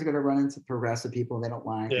wingers are going to run into progressive people they don't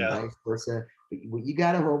like, and vice versa. But what you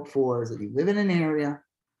got to hope for is that you live in an area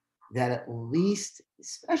that at least,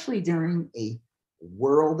 especially during a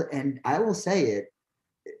world, and I will say it,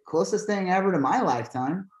 closest thing ever to my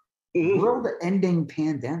lifetime, world-ending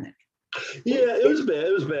pandemic. Yeah, it was bad.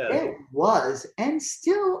 It was bad. It was and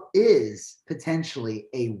still is potentially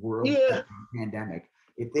a world-ending pandemic.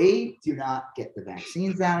 If they do not get the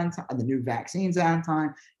vaccines out in time, the new vaccines out in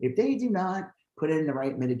time, if they do not put in the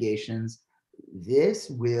right mitigations, this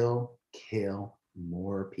will kill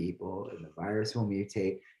more people and the virus will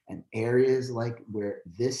mutate. And areas like where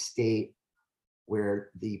this state, where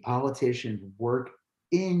the politicians work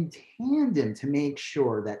in tandem to make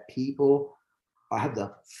sure that people have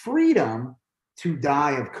the freedom to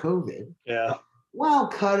die of COVID, while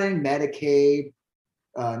cutting Medicaid,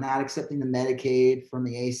 not accepting the Medicaid from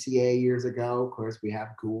the ACA years ago. Of course, we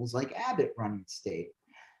have ghouls like Abbott running the state.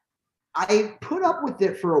 I put up with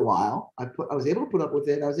it for a while. I was able to put up with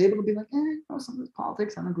it. I was able to be like, some of this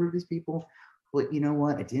politics, I don't agree with these people. But you know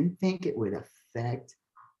what? I didn't think it would affect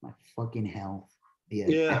my fucking health, be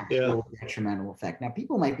an actual detrimental effect. Now,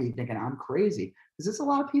 people might be thinking I'm crazy because there's a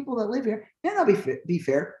lot of people that live here. And I'll be fair.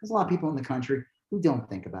 There's a lot of people in the country who don't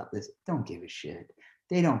think about this, don't give a shit.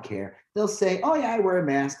 They don't care. They'll say, oh yeah, I wear a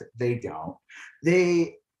mask. They don't.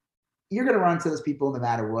 You're going to run into those people no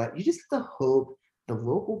matter what. You just have to hope the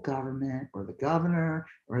local government or the governor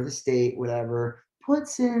or the state, whatever,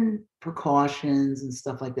 puts in precautions and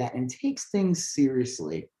stuff like that and takes things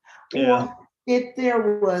seriously. Or if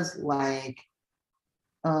there was like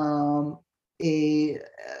a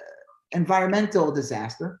environmental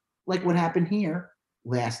disaster, like what happened here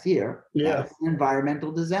last year, that was an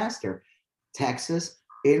environmental disaster. Texas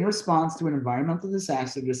in response to an environmental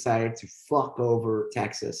disaster, decided to fuck over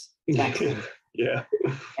Texas, Yeah.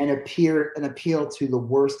 and appeal to the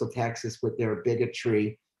worst of Texas with their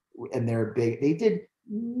bigotry and they did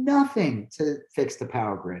nothing to fix the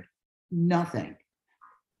power grid. Nothing.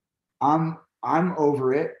 I'm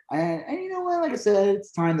over it. And you know what? Like I said,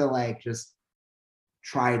 it's time to like just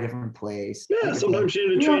try a different place. Yeah, like sometimes you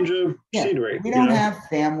need to change of scenery. We don't have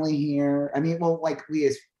family here. I mean, well, like we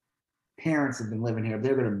as parents have been living here.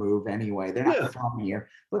 They're going to move anyway. They're not from here,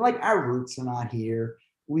 but like our roots are not here.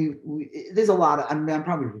 We there's a lot of. I mean, I'm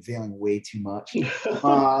probably revealing way too much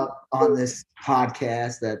on this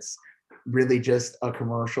podcast. That's really just a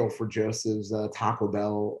commercial for Joseph's Taco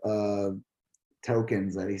Bell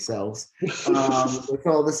tokens that he sells. That's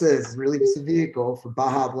all this is. Really just a vehicle for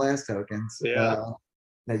Baja Blast tokens.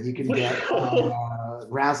 That you can get on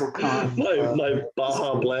RazzleCon. My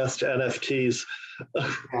Baja Blast NFTs.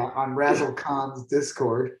 On RazzleCon's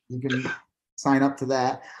Discord. You can sign up to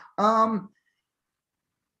that.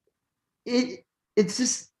 It's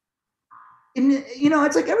just, you know,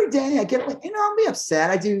 it's like every day I get like, you know, I'll be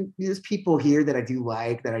upset. There's people here that I do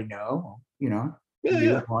like, that I know, you know.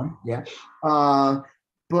 One.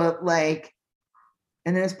 But like,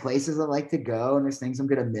 and there's places I like to go and there's things I'm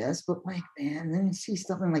gonna miss, but like, man, then you see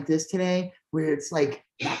something like this today where it's like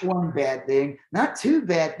not one bad thing, not two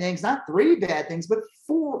bad things, not three bad things, but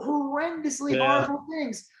four horrendously horrible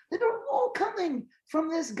things that are all coming from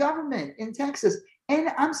this government in Texas. And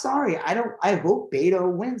I'm sorry, I hope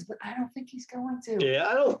Beto wins, but I don't think he's going to. Yeah,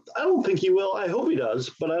 I don't think he will. I hope he does,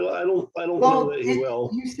 but I don't know that he will.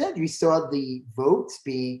 You said you saw the votes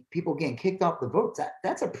be people getting kicked off the votes.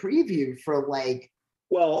 That's a preview for like.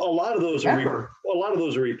 Well, a lot of those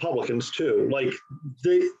are Republicans too. Like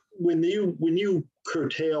when you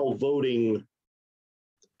curtail voting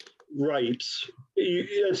rights,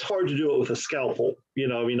 it's hard to do it with a scalpel. You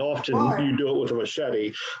know, I mean, often you do it with a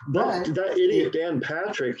machete. But that idiot Dan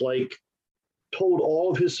Patrick told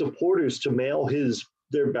all of his supporters to mail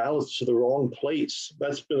their ballots to the wrong place.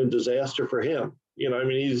 That's been a disaster for him. You know, I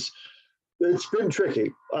mean, it's been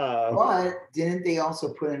tricky. But didn't they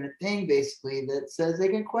also put in a thing basically that says they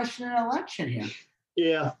can question an election here?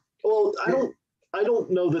 Yeah. Well, I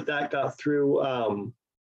don't know that got through. I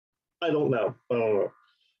don't know.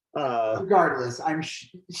 Regardless,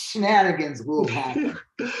 shenanigans will happen.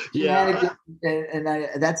 And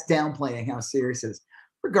that's downplaying how serious it is.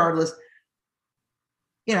 Regardless,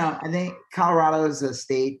 you know, I think Colorado is a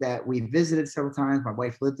state that we visited several times. My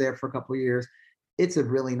wife lived there for a couple of years. It's a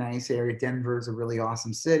really nice area. Denver is a really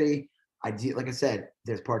awesome city. Like I said,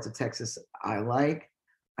 there's parts of Texas I like.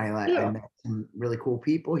 I met some really cool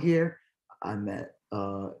people here. I met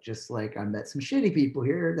just like I met some shitty people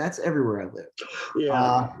here. That's everywhere I live.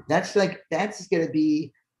 Yeah. That's gonna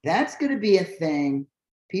be a thing.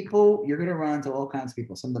 People, you're gonna run into all kinds of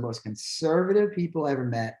people. Some of the most conservative people I ever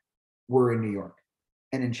met were in New York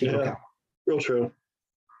and in Chico County. Real true.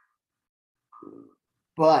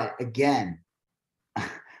 But again,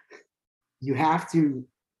 you have to,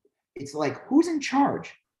 it's like, who's in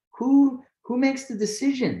charge? Who makes the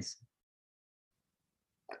decisions?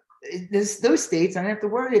 Those states, I don't have to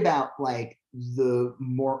worry about like the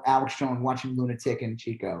more Alex Jones watching Lunatic and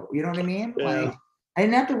Chico. You know what I mean? Yeah. Like, I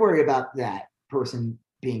didn't have to worry about that person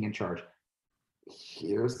being in charge.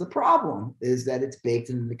 Here's the problem, is that it's baked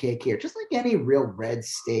into the cake here, just like any real red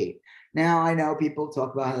state. Now, I know people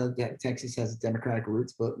talk about how Texas has Democratic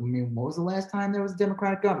roots, but I mean, when was the last time there was a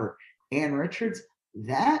Democratic governor? Ann Richards,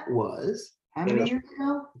 that was how many years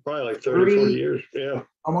ago? Probably like 30, 40 years. Yeah.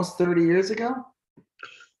 Almost 30 years ago.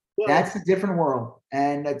 Well, that's a different world.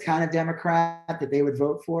 And the kind of Democrat that they would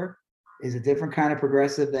vote for is a different kind of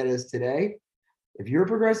progressive that is today. If you're a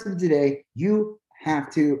progressive today, you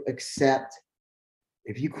have to accept,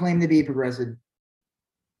 if you claim to be progressive,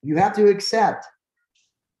 you have to accept.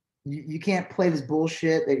 You can't play this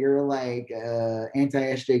bullshit that you're like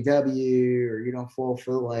anti-SJW or you don't fall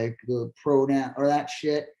for like the pronoun or that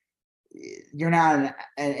shit. You're not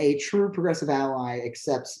a true progressive ally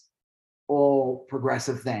accepts all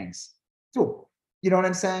progressive things. So, you know what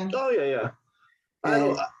I'm saying? Oh,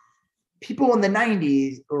 yeah. People in the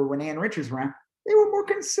 90s or when Ann Richards was around, they were more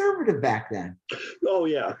conservative back then. Oh,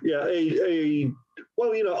 yeah. Yeah.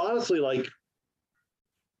 Well, you know, honestly, like,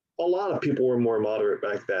 a lot of people were more moderate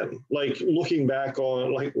back then. Like looking back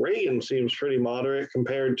on, like Reagan seems pretty moderate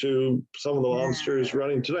compared to some of the monsters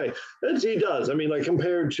running today. He does. I mean, like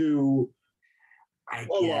compared to I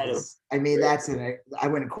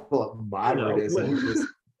wouldn't call it moderatism. It's just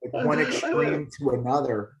like one extreme to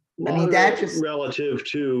another. I mean, that just relative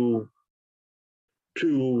to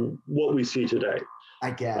what we see today.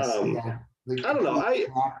 I guess. I don't know.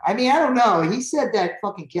 I mean, I don't know. He said that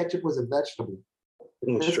fucking ketchup was a vegetable.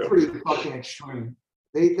 That's true. pretty fucking extreme.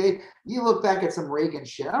 You look back at some Reagan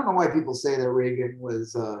shit. I don't know why people say that Reagan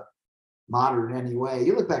was moderate anyway.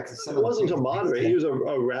 You look back to some. It wasn't a moderate. He was a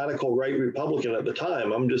radical right Republican at the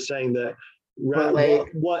time. I'm just saying that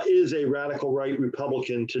what is a radical right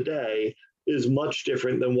Republican today is much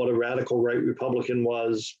different than what a radical right Republican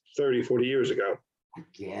was 30, 40 years ago. I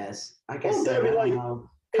guess. I'd say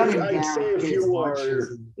if you are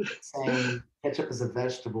saying ketchup is a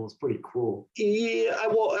vegetable is pretty cool. Yeah,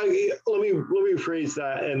 let me rephrase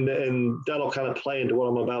that, and that'll kind of play into what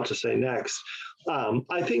I'm about to say next.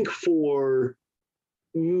 I think for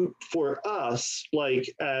us, like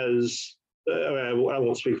as I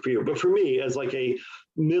won't speak for you, but for me as like a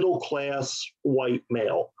middle class white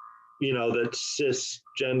male, that's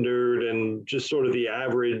cisgendered and just sort of the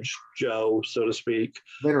average Joe, so to speak.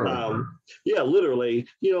 Literally. Literally.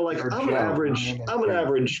 Like I'm an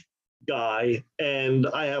average guy, and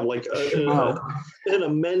I have like an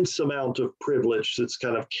immense amount of privilege that's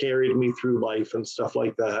kind of carried me through life and stuff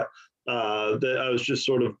like that. That I was just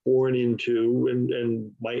sort of born into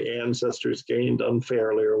and my ancestors gained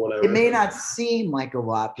unfairly or whatever. It may not seem like a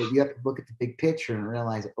lot, but you have to look at the big picture and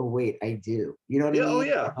realize, oh wait, I do. You know what I mean? Oh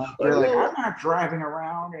yeah. You're like, I'm not driving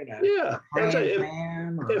around in a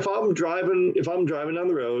if I'm driving down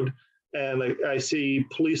the road and I see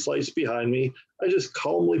police lights behind me, I just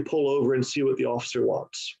calmly pull over and see what the officer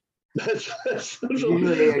wants. That's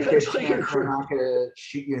usually a good chance they're not gonna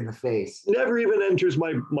shoot you in the face. Never even enters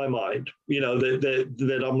my mind,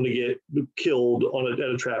 that I'm gonna get killed at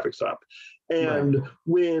a traffic stop. And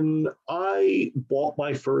when I bought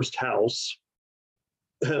my first house,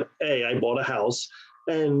 A, I bought a house,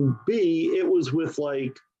 and B, it was with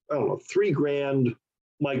like, I don't know, $3,000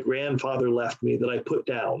 my grandfather left me that I put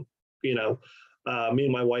down. Me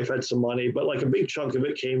and my wife had some money, but like a big chunk of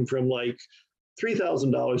it came from like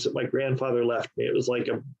 $3,000 that my grandfather left me. It was like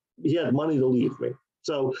he had money to leave me.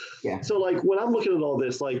 So like when I'm looking at all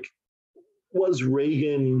this, like, was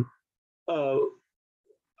Reagan?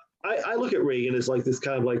 I look at Reagan as like this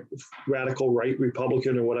kind of like radical right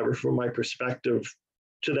Republican or whatever from my perspective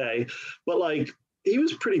today, but like he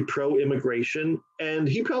was pretty pro-immigration, and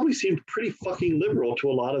he probably seemed pretty fucking liberal to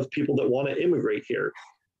a lot of people that want to immigrate here.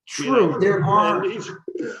 True, there are.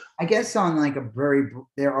 I guess on like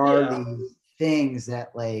there are these things that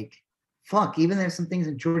like, even there's some things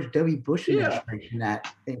in George W. Bush administration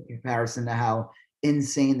that, in comparison to how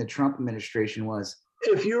insane the Trump administration was.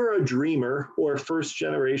 If you're a dreamer or first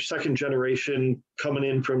generation, second generation coming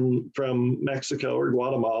in from Mexico or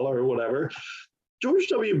Guatemala or whatever, George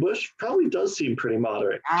W. Bush probably does seem pretty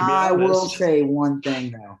moderate. I will say one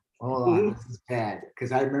thing though. Hold on, this is bad,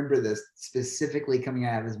 because I remember this specifically coming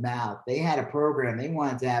out of his mouth. They had a program. They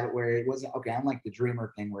wanted to have it where it wasn't, okay, unlike the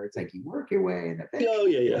dreamer thing where it's like you work your way and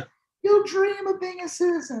you'll dream of being a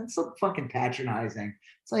citizen. It's so fucking patronizing.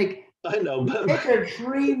 It's like, I know, but it's a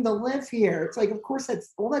dream to live here. It's like, of course,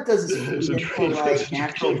 that's all that does is like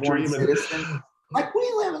natural born citizen. Like,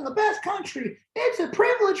 we live in the best country. It's a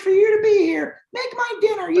privilege for you to be here. Make my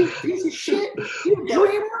dinner, you piece of shit. You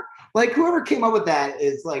dreamer. Like, whoever came up with that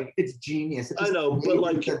is like, it's genius. I know, but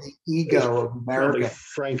like the ego of America.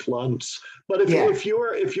 Frank Luntz. But if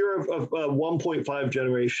you're a 1.5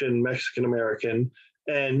 generation Mexican American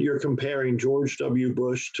and you're comparing George W.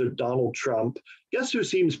 Bush to Donald Trump, guess who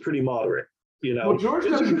seems pretty moderate? Well, George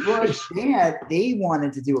W. Bush, they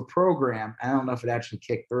wanted to do a program. I don't know if it actually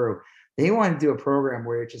kicked through. They wanted to do a program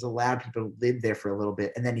where it just allowed people to live there for a little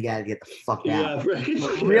bit, and then you got to get the fuck out. Yeah,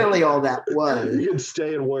 right. Really, all that was. You can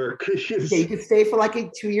stay and work. You can stay for like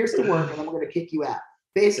 2 years to work, and then we're going to kick you out.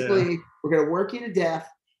 Basically, we're going to work you to death,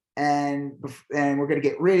 and we're going to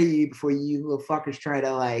get rid of you before you little fuckers try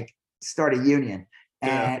to like start a union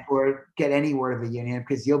or get any word of a union,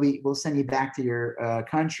 because we'll send you back to your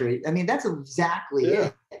country. I mean, that's exactly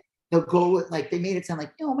it. They'll go like, they made it sound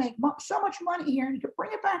like you'll make so much money here and you can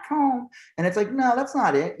bring it back home. And it's like, no, that's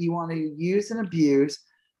not it. You want to use and abuse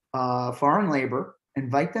foreign labor,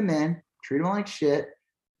 invite them in, treat them like shit.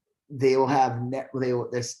 They will have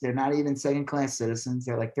they're not even second class citizens.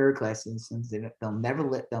 They're like third class citizens. They'll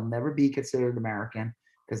never be considered American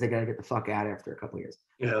because they got to get the fuck out after a couple of years.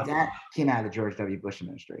 Yeah, that came out of the George W. Bush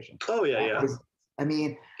administration. Oh yeah,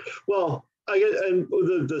 Well, I get, and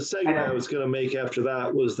the segment I was going to make after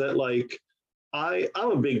that was that like I'm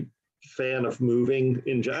a big fan of moving.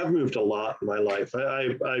 I've moved a lot in my life.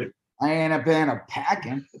 I ain't a fan of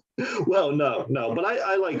packing. Well, no, but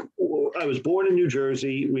I was born in New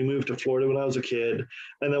Jersey. We moved to Florida when I was a kid,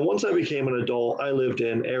 and then once I became an adult, I lived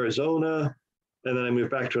in Arizona, and then I moved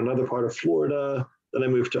back to another part of Florida, then I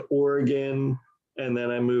moved to Oregon, and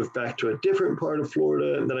then I moved back to a different part of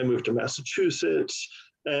Florida, and then I moved to Massachusetts.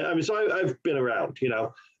 And I mean, so I've been around,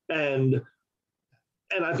 and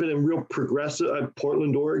I've been in real progressive.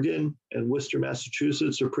 Portland, Oregon, and Worcester,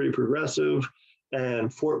 Massachusetts are pretty progressive,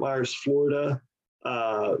 and Fort Myers, Florida,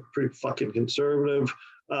 pretty fucking conservative.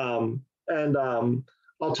 And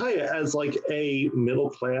I'll tell you, as like a middle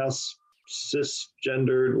class,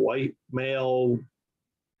 cisgendered white male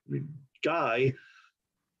guy,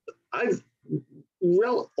 I've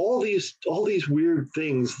all these weird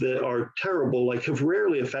things that are terrible, like, have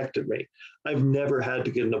rarely affected me. I've never had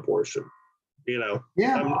to get an abortion. Yeah.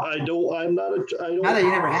 I don't. Now that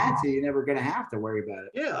you never had to, you're never gonna have to worry about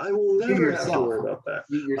it. Yeah, I will never have to worry about that.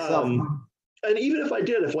 Yourself. And even if I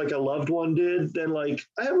did, if like a loved one did, then like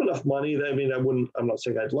I have enough money that, I mean, I'm not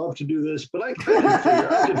saying I'd love to do this, but I could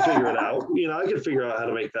figure it out. I could figure out how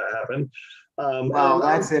to make that happen. Well,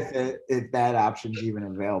 that's if that option's even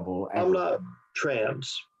available. Ever. I'm not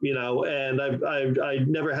trans, and I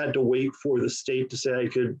never had to wait for the state to say I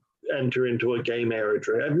could enter into a gay marriage.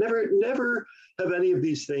 Right? I've never have any of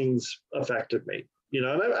these things affected me. And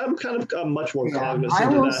I'm much more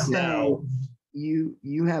cognizant of that now.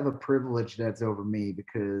 You have a privilege that's over me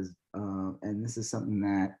because, and this is something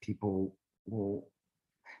that people will.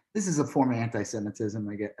 This is a form of anti-Semitism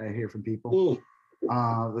I hear from people,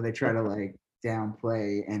 where they try to like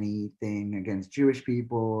downplay anything against Jewish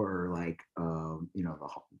people or like the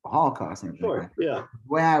Holocaust and everything. Sure. Like that. Yeah.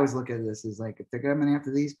 The way I always look at this is like, if they're coming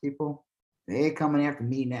after these people, they're coming after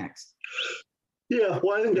me next. Yeah,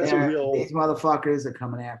 well, I think that's these motherfuckers are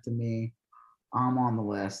coming after me. I'm on the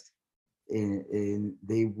list, and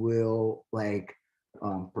they will like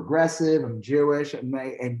progressive. I'm Jewish, and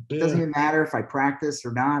it doesn't even matter if I practice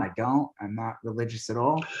or not. I don't. I'm not religious at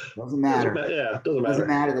all. Doesn't matter. Doesn't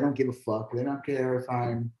matter. They don't give a fuck. They don't care if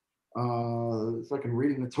I'm fucking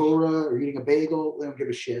reading the Torah or eating a bagel. They don't give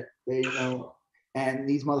a shit. They and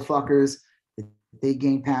these motherfuckers, they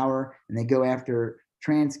gain power and they go after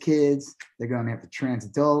trans kids. They're going after trans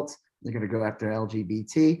adults. They're going to go after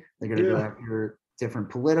LGBT. They're going to go after different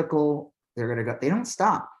political. They're going to go. They don't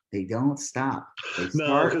stop. They don't stop. They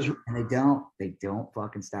start and they don't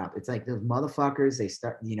fucking stop. It's like those motherfuckers, they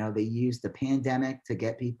start, they use the pandemic to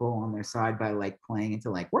get people on their side by like playing into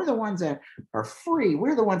like, we're the ones that are free.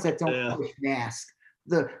 We're the ones that don't push masks.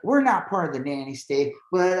 We're not part of the nanny state.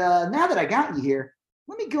 But now that I got you here,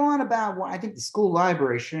 let me go on about why I think the school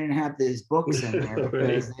library shouldn't have these books in there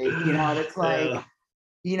because they, it's like,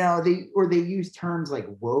 they use terms like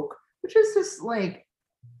woke, which is just like,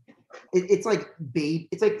 it's like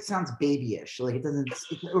it sounds babyish, like it doesn't,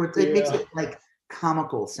 it makes it like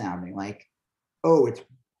comical sounding, like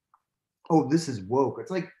this is woke.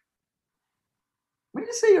 It's like, when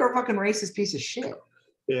you say you're a fucking racist piece of shit,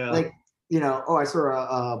 like I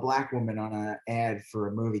saw a black woman on an ad for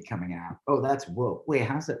a movie coming out. Oh, that's woke. Wait,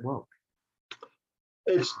 how's it woke?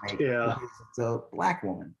 It's it's a black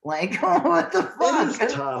woman. Like, what the fuck?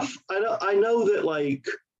 It's tough. I know that like.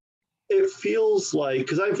 It feels like,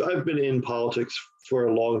 because I've been in politics for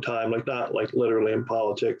a long time, like not like literally in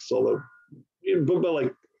politics, although, but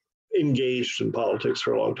like engaged in politics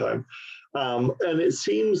for a long time. And it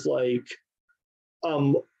seems like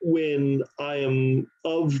when I am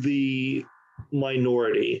of the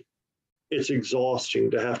minority, it's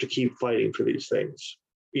exhausting to have to keep fighting for these things.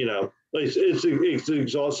 Like it's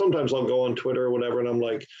exhausting. Sometimes I'll go on Twitter or whatever, and I'm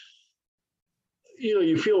like,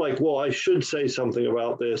 you feel like, well, I should say something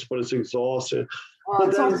about this, but it's exhausting. Well,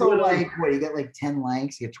 it's also like, you get like 10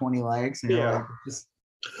 likes, you get 20 likes, and you're like, just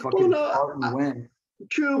fucking win.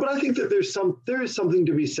 True, but I think that there is something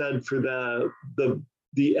to be said for the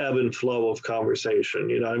ebb and flow of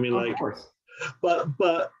conversation. I mean, like, of course. But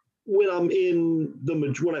when I'm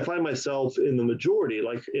when I find myself in the majority,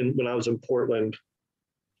 like when I was in Portland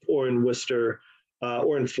or in Worcester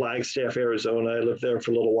or in Flagstaff, Arizona, I lived there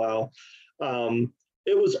for a little while.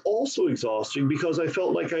 It was also exhausting because I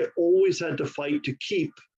felt like I always had to fight to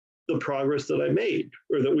keep the progress that I made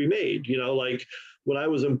or that we made. Like when I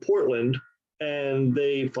was in Portland and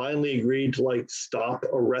they finally agreed to like stop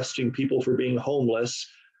arresting people for being homeless,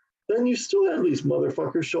 then you still had these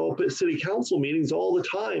motherfuckers show up at city council meetings all the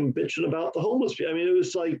time bitching about the homeless people. I mean, it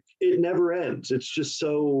was like, it never ends. It's just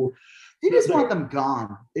so. They just want them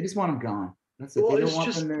gone. They just want them gone. That's it. They don't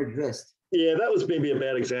want them to exist. Yeah, that was maybe a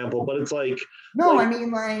bad example, but it's like. No, I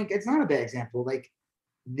mean, like, it's not a bad example. Like,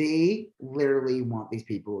 they literally want these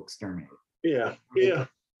people exterminated. Yeah, And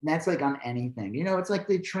that's like on anything. It's like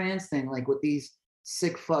the trans thing. Like, what these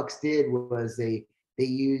sick fucks did was they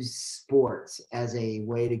used sports as a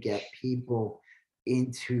way to get people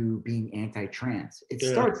into being anti-trans. It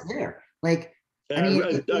starts there. Like, I mean,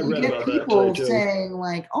 I you read get about that people too. saying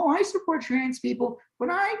like, "Oh, I support trans people, but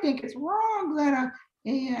I think it's wrong that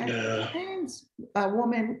a trans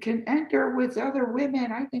woman can enter with other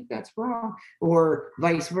women. I think that's wrong," or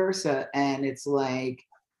vice versa. And it's like,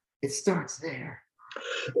 it starts there.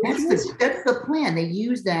 That's the plan. They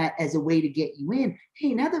use that as a way to get you in.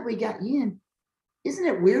 Hey, now that we got you in, isn't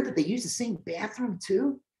it weird that they use the same bathroom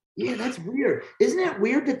too? Yeah, that's weird. Isn't it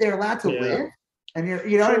weird that they're allowed to live? And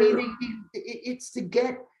you know what I mean? It's to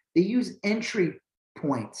get, they use entry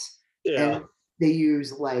points. Yeah. And they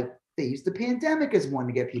use the pandemic as one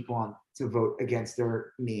to get people on to vote against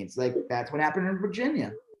their means. Like that's what happened in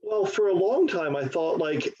Virginia. Well, for a long time, I thought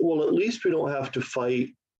like, well, at least we don't have to fight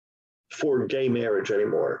for gay marriage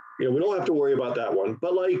anymore. You know, we don't have to worry about that one.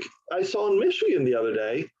 But like I saw in Michigan the other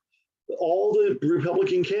day, all the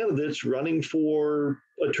Republican candidates running for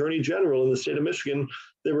attorney general in the state of Michigan,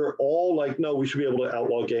 they were all like, no, we should be able to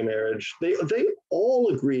outlaw gay marriage. They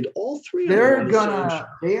all agreed, all three of them.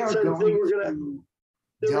 They are going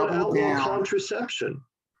to outlaw contraception.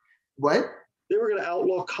 What? They were going to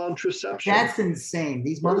outlaw contraception. That's insane.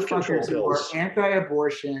 These motherfuckers who are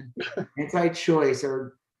anti-abortion, anti-choice,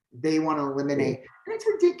 or they want to eliminate. That's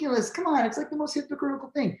ridiculous. Come on, it's like the most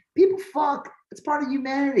hypocritical thing. People fuck. It's part of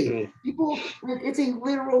humanity. People, it's a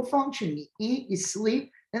literal function. You eat, you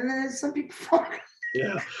sleep, and then some people fuck.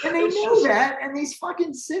 Yeah. And they know that, and these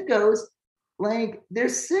fucking sickos, like, they're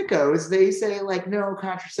sickos. They say, like, no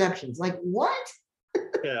contraceptions. Like, what?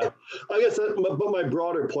 Yeah. I guess but my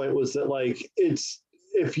broader point was that, like, it's,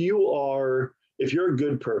 if you're a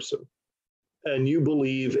good person and you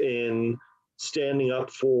believe in standing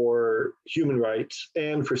up for human rights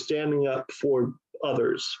and for standing up for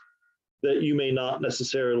others that you may not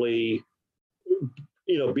necessarily,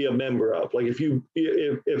 be a member of. Like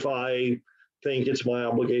if I think it's my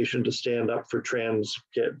obligation to stand up for trans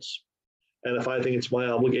kids, and if I think it's my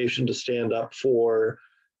obligation to stand up for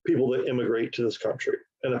people that immigrate to this country,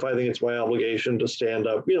 and if I think it's my obligation to stand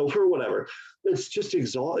up, for whatever, it's just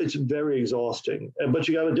it's very exhausting. But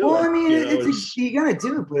you got to do it. Well, I mean, you got to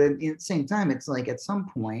do it, but at the same time, it's like at some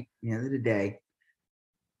point, at the end of the day,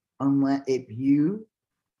 unless if you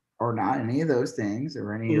are not any of those things,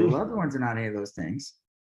 or any of your loved ones are not any of those things,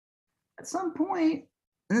 at some point,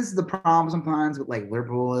 and this is the problem sometimes with like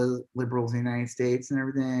liberals in the United States and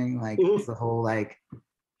everything, like it's the whole like,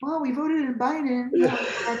 well, we voted in Biden. Now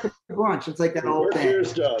we're back to brunch. It's like that whole thing.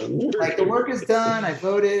 Here's done. Like the work is done. I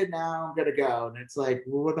voted. Now I'm gonna go. And it's like,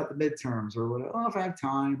 well, what about the midterms? Or what? Oh, if I have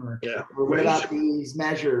time. Or what about these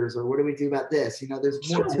measures? Or what do we do about this?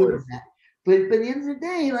 There's more to that. But at the end of the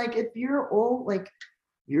day, like if you're all like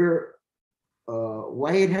you're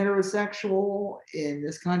white heterosexual in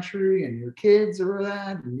this country, and your kids are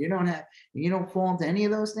that, and you don't fall into any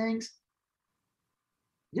of those things,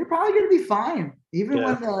 you're probably going to be fine. Even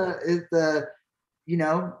when the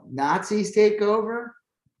Nazis take over,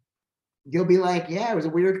 you'll be like, yeah, it was a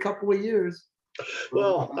weird couple of years.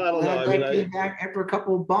 Well, I don't know. I mean, back after a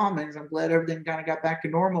couple of bombings, I'm glad everything kind of got back to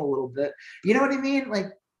normal a little bit. You know what I mean?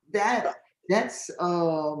 Like that. That's.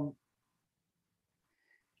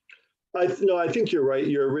 I think you're right.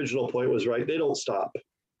 Your original point was right. They don't stop.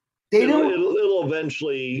 It'll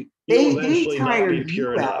eventually. They tire not be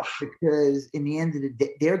pure you enough. out, because in the end of the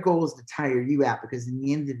day, their goal is to tire you out, because in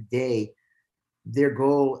the end of the day, their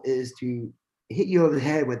goal is to hit you over the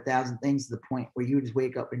head with 1,000 things to the point where you just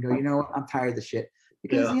wake up and go, you know what, I'm tired of the shit.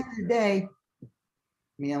 Because at the end of the day, I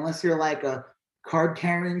mean, unless you're like a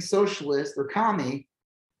card-carrying socialist or commie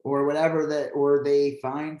or whatever, or they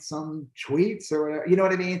find some tweets or whatever, you know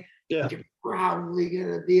what I mean? Yeah. You're probably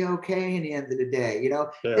gonna be okay in the end of the day,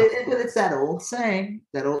 But it's that old saying,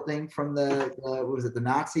 that old thing from the what was it, the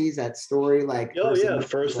Nazis? That story, like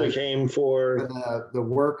first they came for the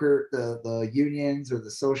worker, the unions or the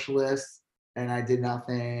socialists, and I did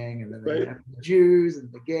nothing, and then they went after the Jews and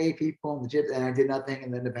the gay people and the Gypsies, and I did nothing,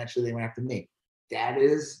 and then eventually they went after me. That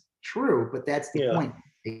is true, but that's the point.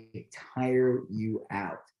 They tire you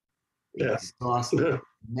out. Exhausted,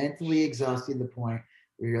 mentally exhausted to the point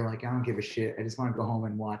where you're like, I don't give a shit. I just want to go home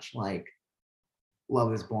and watch like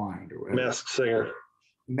Love Is Blind or whatever.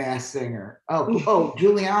 Masked Singer. Oh,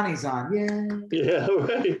 Giuliani's on. Yeah,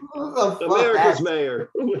 right. America's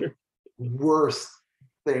mayor. Worst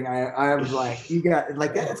thing. I was like, you got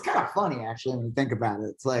like that. It's kind of funny actually when you think about it.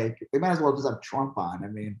 It's like they might as well just have Trump on. I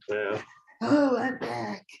mean, I'm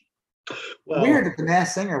back. Well, weird that the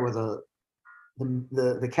Masked Singer was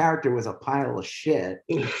the character was a pile of shit.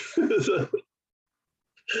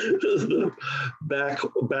 The back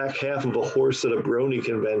half of a horse at a brony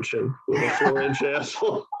convention with a 4-inch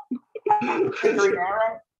asshole.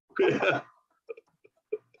 Yeah.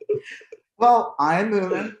 Well, I'm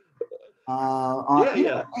moving.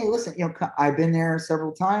 Hey, listen, I've been there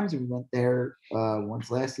several times. We went there once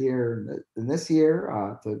last year and this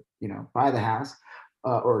year to buy the house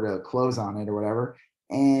or to close on it or whatever.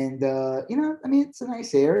 And I mean, it's a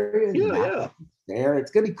nice area. Yeah. There,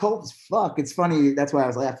 it's gonna be cold as fuck. It's funny. That's why I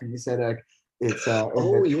was laughing. You said it's in the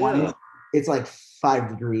 20s. It's like 5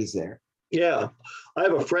 degrees there. Yeah, I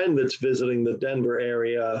have a friend that's visiting the Denver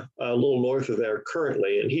area, a little north of there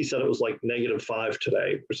currently, and he said it was like -5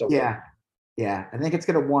 today or something. Yeah. I think it's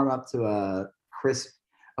gonna warm up to a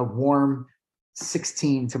warm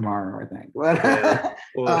 16 tomorrow. I think,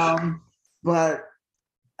 but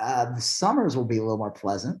the summers will be a little more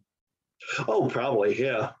pleasant. Oh, probably,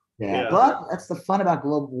 yeah. But that's the fun about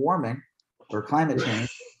global warming or climate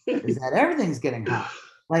change is that everything's getting hot.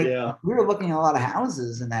 Like we were looking at a lot of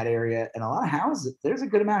houses in that area, and a lot of houses, there's a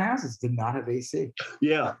good amount of houses did not have AC.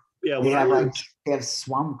 Yeah. They have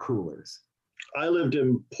swamp coolers. I lived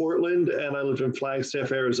in Portland and I lived in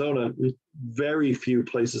Flagstaff, Arizona. Very few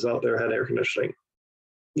places out there had air conditioning.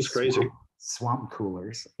 It's crazy. Swamp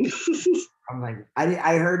coolers. I'm like,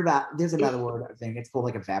 I heard about, there's another word, I think it's called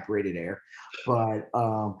like evaporated air, but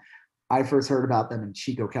I first heard about them in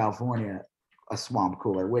Chico, California, a swamp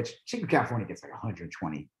cooler, which Chico, California gets like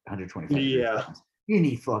 125. Yeah. You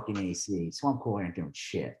need fucking AC. Swamp cooler ain't doing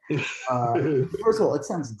shit. First of all, it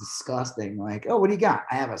sounds disgusting. Like, oh, what do you got?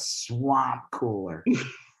 I have a swamp cooler.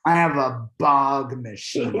 I have a bog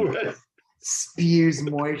machine. Spews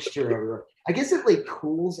moisture everywhere. I guess it like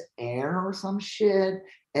cools air or some shit.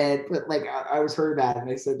 But like I was heard about it, and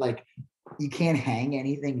they said like you can't hang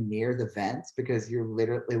anything near the vents because you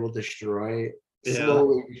literally will slowly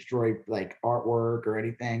destroy like artwork or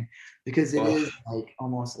anything because it is like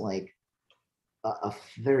almost like a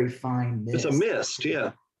very fine mist. It's a mist,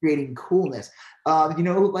 yeah. Creating coolness. You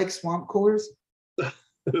know who likes swamp coolers?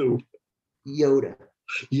 Who? Yoda.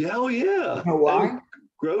 Yeah, oh yeah. You know why? And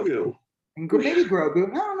Grogu. And maybe Grogu.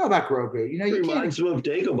 I don't know about Grogu. You reminds him of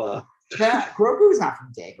Dagobah. Grogu's not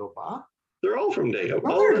from Dagobah. They're all from Dagobah.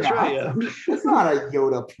 No, that's right, yeah. It's not a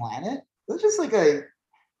Yoda planet. It's just like a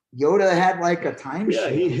Yoda had like a time ship. Yeah,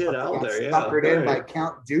 he hit out there. Suckered in by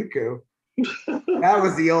Count Dooku. That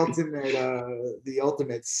was the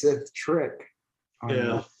ultimate Sith trick.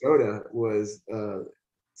 Yoda was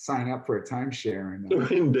signing up for a timeshare in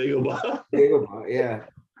Dagobah. Dagobah, yeah.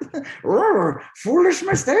 Foolish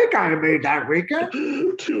mistake I made that weekend.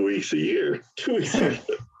 2 weeks a year. 2 weeks a year.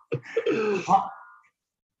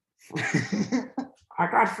 I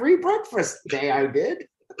got free breakfast day. I did.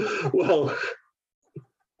 Well,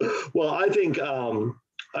 I think the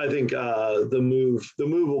move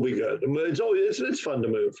will be good. It's fun to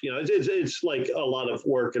move. It's like a lot of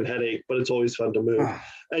work and headache, but it's always fun to move.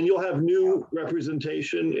 And you'll have new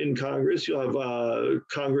representation in Congress. You'll have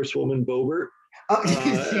Congresswoman Boebert.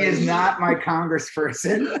 She is not my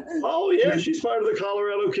congressperson. Oh yeah, she's part of the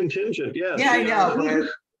Colorado contingent. Yes. Yeah, I know.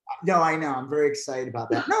 No, I know. I'm very excited about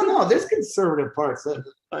that. No, there's conservative parts.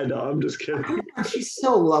 I know. I'm just kidding. She's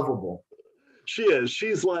so lovable. She is.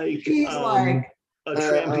 She's like a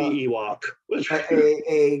trampy Ewok.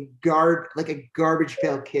 a garbage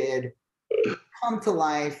pail kid come to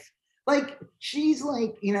life. Like she's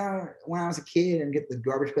like, when I was a kid and get the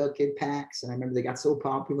garbage pail kid packs, and I remember they got so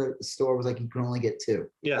popular at the store, it was like you could only get two.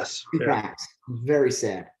 Yes. Two packs. Very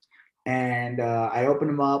sad. And I opened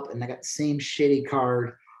them up and I got the same shitty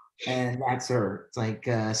card, and that's her. It's like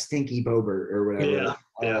Stinky Boebert or whatever.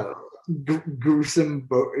 Yeah. Gruesome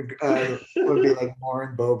would be like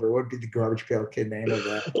Lauren Boebert. What would be the garbage pail kid name of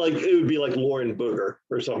that? Like it would be like Lauren Booger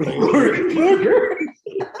or something. Lauren Booger.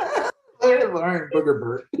 Lauren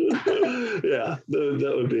Boogerbert. Yeah,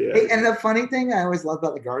 that would be it. And the funny thing I always loved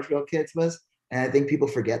about the garbage pail kids was, and I think people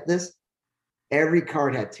forget this, every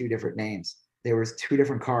card had 2 different names. There was 2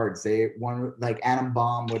 different cards. One like Atom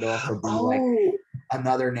Bomb would also be like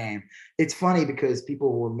another name. It's funny because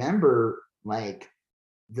people remember like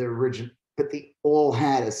the original, but they all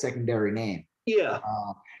had a secondary name. Yeah.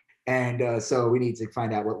 So we need to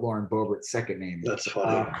find out what Lauren Boebert's second name is. That's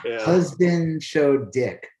funny. Husband showed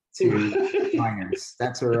dick to minors.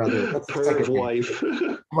 That's her other. That's Perv wife.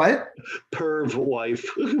 What? Perv wife.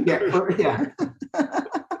 Yeah.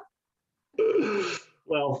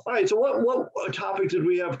 Well, all right. So what topic did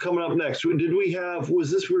we have coming up next?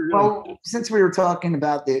 Since we were talking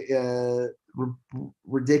about the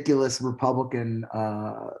ridiculous Republican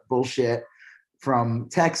bullshit from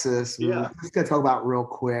Texas, we're just gonna talk about real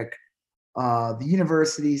quick the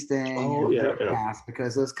universities thing.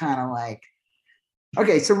 Because it was kind of like,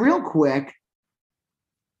 okay, so real quick,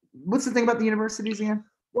 what's the thing about the universities again?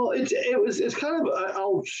 Well, it's kind of,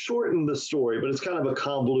 I'll shorten the story, but it's kind of a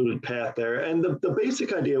convoluted path there. And the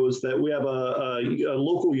basic idea was that we have a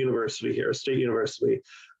local university here, a state university,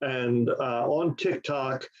 and on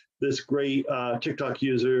TikTok, this great TikTok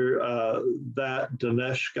user, that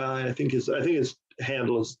Dinesh guy, I think his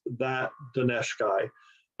handle is that Dinesh guy.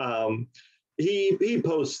 He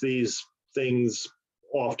posts these things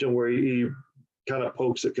often where he kind of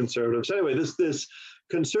pokes at conservatives. Anyway, this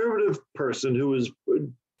conservative person who was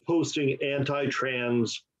posting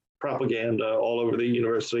anti-trans propaganda all over the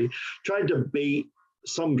university tried to bait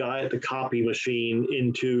some guy at the copy machine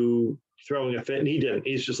into throwing a fit, and he didn't.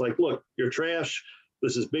 He's just like, look, you're trash.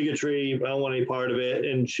 This is bigotry. I don't want any part of it.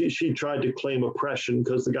 And she tried to claim oppression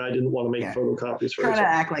because the guy didn't want to make photocopies for her. Trying to herself.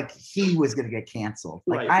 act like he was going to get canceled.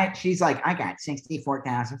 Like right. She's like, I got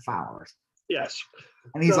 64,000 followers. Yes.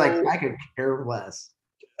 And he's like, I could care less.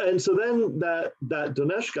 And so then that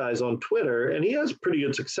Dinesh guy's on Twitter, and he has pretty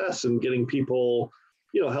good success in getting people,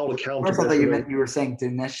 held accountable. First, I thought you were saying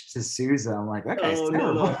Dinesh D'Souza. I'm like, that guy's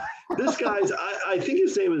terrible. No. This guy's, I think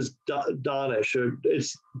his name is Donish, or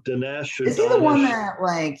it's Dinesh. Or is he the one that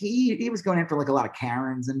like he was going after like a lot of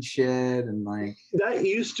Karens and shit, and like that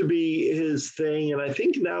used to be his thing, and I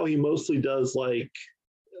think now he mostly does like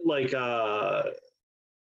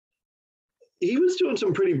he was doing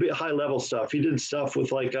some pretty high level stuff. He did stuff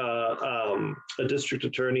with like a district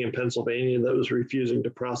attorney in Pennsylvania that was refusing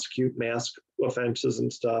to prosecute mask offenses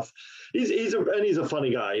and stuff. He's a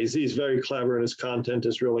funny guy. He's very clever, and his content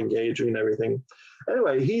is real engaging and everything.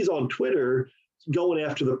 Anyway, he's on Twitter going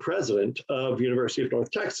after the president of University of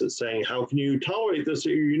North Texas, saying, how can you tolerate this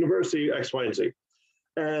at your university, X, Y, and Z?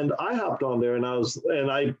 And I hopped on there,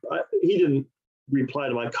 and he didn't reply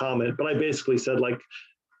to my comment, but I basically said, like,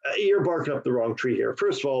 you're barking up the wrong tree here.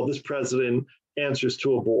 First of all, this president answers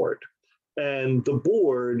to a board, and the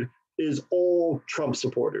board is all Trump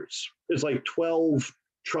supporters. It's like 12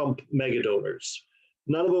 Trump mega donors.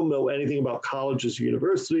 None of them know anything about colleges or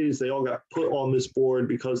universities. They all got put on this board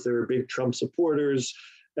because they were big Trump supporters,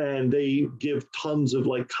 and they give tons of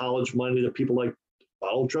like college money to people like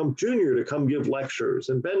Donald Trump Jr. to come give lectures,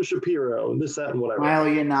 and Ben Shapiro, and this, that, and whatever. Milo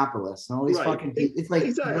Yiannopoulos, and all these fucking people. It's like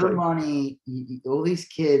your money, all these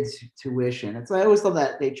kids' tuition. It's like, I always thought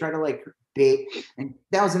that they try to like bait, and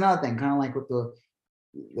that was another thing, kind of like with the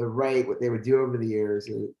right, what they would do over the years,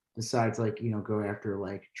 besides like, go after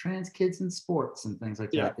like trans kids in sports and things like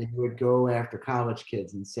that. They would go after college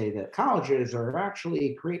kids and say that colleges are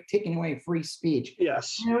actually taking away free speech.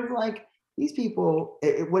 Yes. And it was like, these people,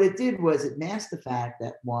 what it did was it masked the fact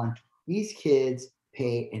that, one, these kids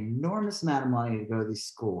pay an enormous amount of money to go to these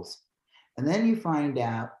schools. And then you find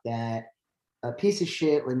out that a piece of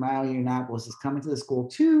shit like Milo Yiannopoulos is coming to the school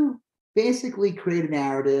to basically create a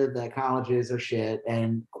narrative that colleges are shit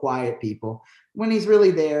and quiet people, when he's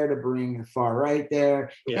really there to bring the far right there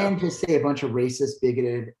and to say a bunch of racist,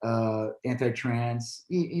 bigoted, anti-trans,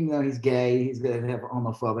 even though he's gay, he's going to have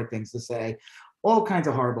homophobic things to say. All kinds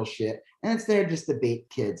of horrible shit. And it's there just to bait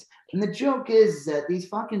kids. And the joke is that these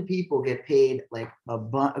fucking people get paid like a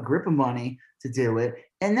grip of money to do it.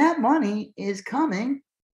 And that money is coming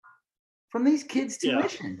from these kids'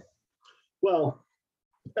 tuition. Well,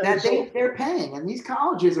 that they're paying. And these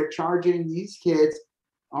colleges are charging these kids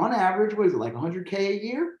on average, what is it, like $100K a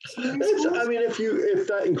year? I mean, if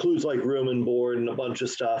that includes like room and board and a bunch of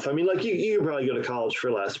stuff, I mean, like you probably go to college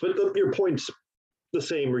for less, but your point's the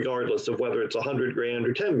same regardless of whether it's $100,000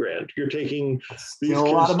 or $10,000. You're taking these kids a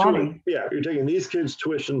lot of money. You're taking these kids'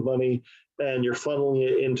 tuition money and you're funneling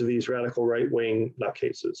it into these radical right-wing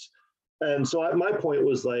nutcases. And so my point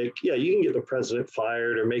was like, you can get the president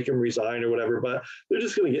fired or make him resign or whatever, but they're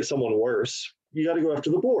just going to get someone worse. You got to go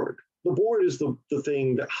after the board. The board is the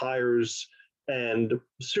thing that hires and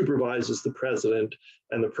supervises the president,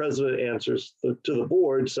 and the president answers to the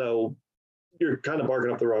board. So you're kind of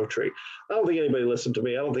barking up the wrong tree. I don't think anybody listened to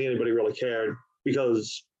me. I don't think anybody really cared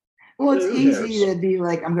because. Well, it's easy to be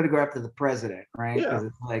like, I'm going to go after the president, right? Because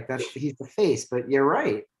it's like he's the face. But you're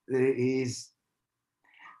right. It's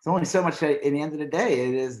only so much that in the end of the day,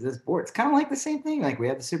 it is this board. It's kind of like the same thing. Like we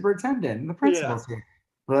have the superintendent and the principals here.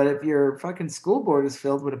 But if your fucking school board is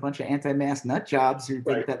filled with a bunch of anti-mask nut jobs who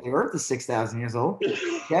think that the earth is 6,000 years old,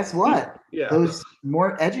 guess what? Those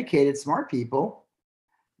more educated, smart people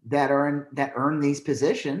that earn these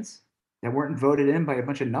positions that weren't voted in by a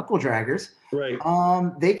bunch of knuckle draggers,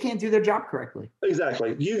 they can't do their job correctly.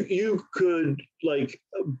 Exactly. You could like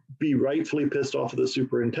be rightfully pissed off at the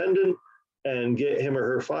superintendent and get him or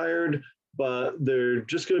her fired, but they're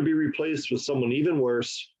just going to be replaced with someone even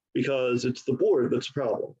worse because it's the board that's the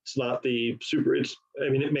problem. It's not the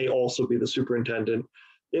it may also be the superintendent,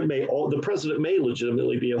 the president may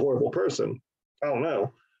legitimately be a horrible person. I don't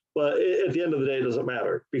know. But at the end of the day, it doesn't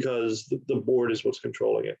matter because the board is what's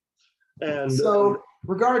controlling it. And so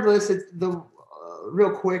regardless, it's the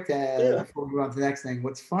real quick before we go on to the next thing.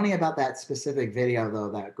 What's funny about that specific video,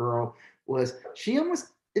 though, that girl was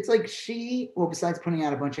it's like besides putting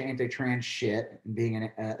out a bunch of anti-trans shit and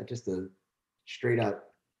being just a straight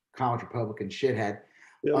up college Republican shithead,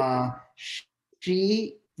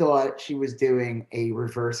 she thought she was doing a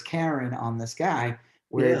reverse Karen on this guy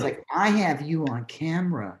where it's like, I have you on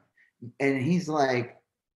camera. And he's like,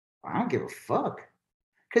 I don't give a fuck.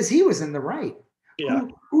 Because he was in the right. Yeah.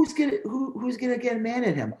 Who's gonna get mad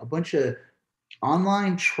at him? A bunch of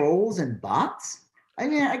online trolls and bots? I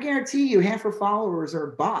mean, I guarantee you half her followers are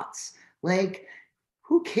bots. Like,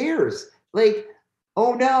 who cares? Like,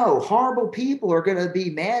 oh no, horrible people are gonna be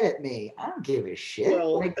mad at me. I don't give a shit.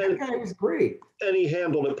 Well, like, that guy was great. And he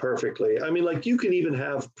handled it perfectly. I mean, like, you can even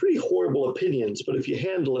have pretty horrible opinions, but if you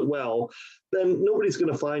handle it well, then nobody's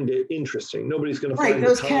gonna find it interesting. Nobody's gonna find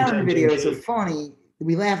those Karen videos are funny.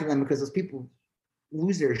 We laugh at them because those people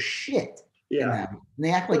lose their shit. Yeah. And they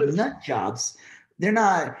act like nut jobs. They're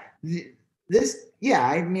not this. Yeah,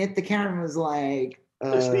 I admit the Karen was like.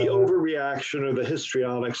 It's the overreaction or the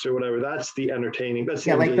histrionics or whatever. That's the entertaining. That's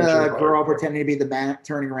the like the girl pretending to be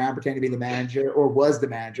turning around, pretending to be the manager, or was the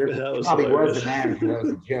manager. Was probably hilarious. Was the manager. That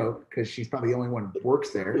was a joke because she's probably the only one who works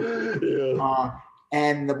there. Yeah.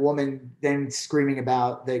 And the woman then screaming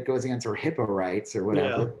about that goes against her HIPAA rights or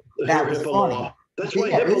whatever. Yeah. That was funny. Law. That's why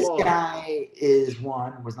this guy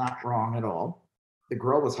was not wrong at all. The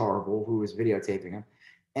girl was horrible who was videotaping him,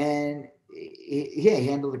 and he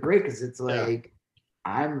handled it great because it's like,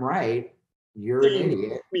 I'm right, you're an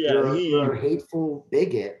idiot. Yeah, you're a hateful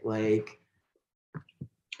bigot. Like,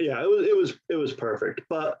 yeah, it was perfect.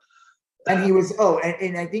 But and he was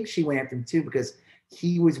and I think she went after him too because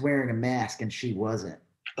he was wearing a mask and she wasn't.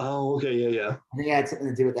 Oh, okay, yeah. I think it had something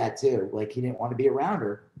to do with that too. Like, he didn't want to be around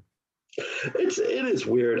her. It is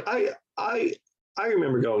weird. I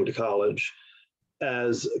remember going to college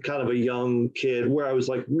as kind of a young kid where I was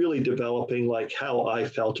like really developing like how I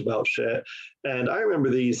felt about shit. And I remember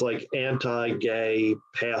these like anti-gay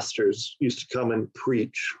pastors used to come and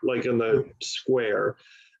preach like in the square.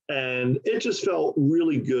 And it just felt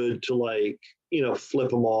really good to like, flip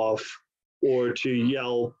them off or to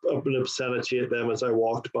yell an obscenity at them as I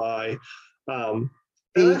walked by. And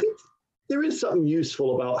I think there is something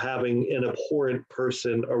useful about having an abhorrent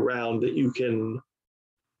person around that you can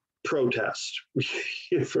protest,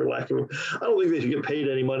 for lack of. I don't think they should get paid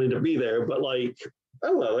any money to be there, but like, I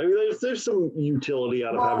don't know. I mean, there's some utility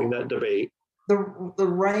out of having that debate. The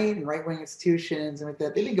right-wing institutions and like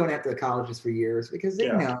that, they've been going after the colleges for years because they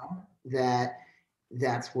know that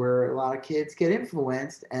that's where a lot of kids get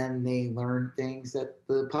influenced and they learn things that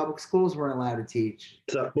the public schools weren't allowed to teach.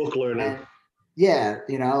 It's that book learning. And,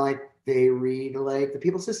 like they read like the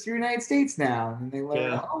People's History of the United States now, and they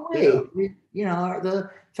learn, the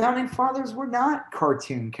founding fathers were not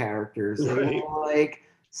cartoon characters. They were like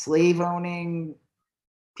slave-owning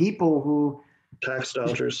people who tax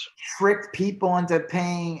dodgers tricked people into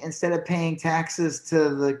paying, instead of paying taxes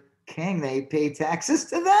to the king, they pay taxes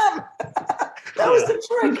to them. That was the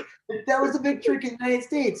trick. That was the big trick in the United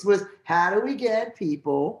States, was how do we get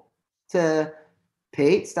people to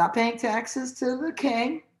stop paying taxes to the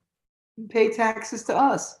king and pay taxes to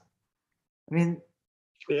us? I mean,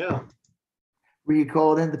 we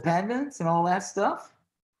call it independence and all that stuff.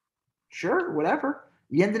 Sure, whatever.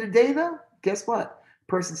 At the end of the day, though, guess what?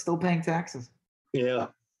 Person's still paying taxes. Yeah.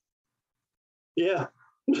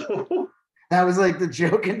 That was like the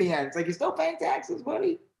joke in the end. It's like, you're still paying taxes,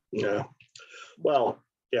 buddy. Yeah. Well,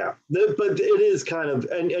 yeah. But it is kind of,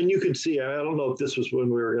 and you could see, I don't know if this was when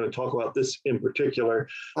we were going to talk about this in particular.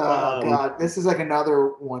 Oh, God. This is like another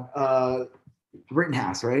one.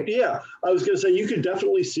 Rittenhouse, right? Yeah. I was going to say, you could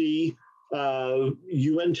definitely see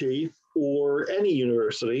UNT or any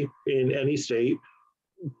university in any state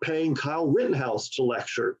paying Kyle Rittenhouse to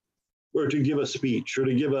lecture or to give a speech or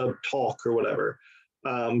to give a talk or whatever.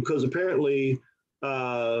 Because apparently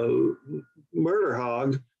Murder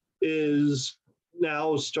Hog is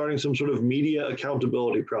now starting some sort of media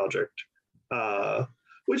accountability project,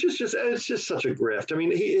 which is it's just such a grift. I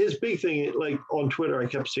mean, his big thing, like on Twitter, I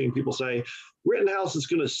kept seeing people say Rittenhouse is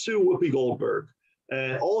going to sue Whoopi Goldberg,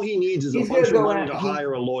 and all he needs is a bunch of money to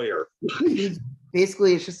hire a lawyer.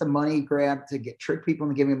 Basically, it's just a money grab to trick people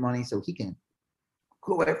into giving him money so he can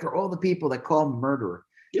go after all the people that call him murderer.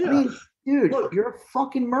 Yeah. I mean, dude, you're a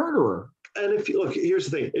fucking murderer. And if you look, here's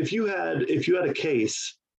the thing: if you had a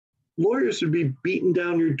case, lawyers would be beating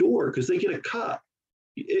down your door because they get a cut.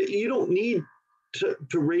 You don't need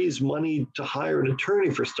to raise money to hire an attorney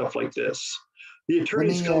for stuff like this. The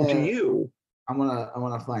attorneys come to you. I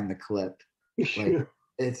wanna find the clip. Like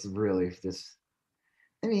it's really just.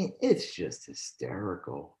 I mean, it's just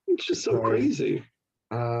hysterical. It's just so crazy.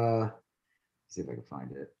 Let's see if I can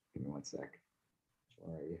find it. Give me 1 sec.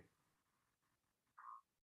 Where are you?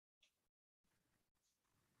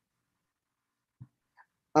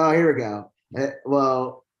 Oh, here we go.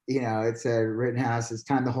 Well, it said Rittenhouse, it's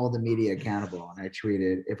time to hold the media accountable. And I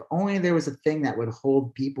tweeted, if only there was a thing that would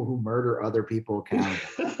hold people who murder other people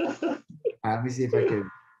accountable. Let me see if I could.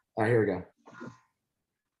 All right, here we go.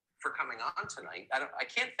 For coming on tonight. I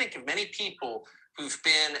can't think of many people who've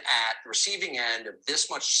been at the receiving end of this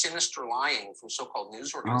much sinister lying from so-called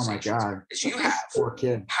news organizations. Oh my God. As you have. Poor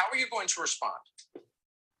kid. How are you going to respond?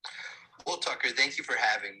 Well, Tucker, thank you for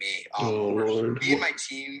having me. Lord. Me and my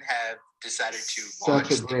team have decided to Such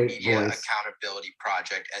launch a the great Media voice. Accountability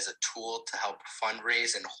Project as a tool to help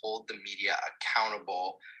fundraise and hold the media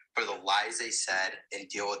accountable for the lies they said and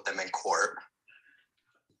deal with them in court.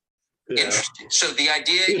 Yeah. Interesting. So the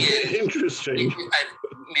idea is interesting.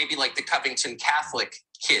 Maybe like the Covington Catholic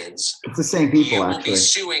kids. It's the same people, You will actually. be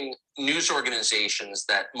suing news organizations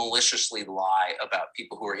that maliciously lie about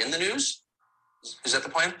people who are in the news. Is that the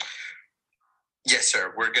plan? Yes,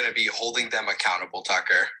 sir. We're going to be holding them accountable,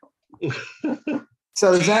 Tucker.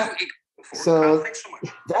 So is that so? Thanks so much.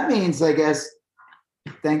 That means, I guess,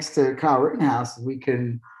 thanks to Kyle Rittenhouse, we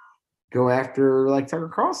can go after like Tucker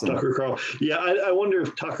Carlson. Tucker Carlson. Yeah, I wonder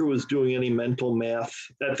if Tucker was doing any mental math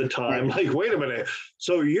at the time. Like, wait a minute.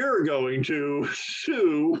 So you're going to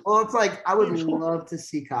sue? Well, it's like I would love to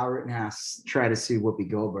see Kyle Rittenhouse try to sue Whoopi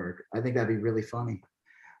Goldberg. I think that'd be really funny.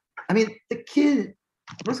 I mean, the kid.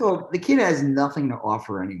 First of all, the kid has nothing to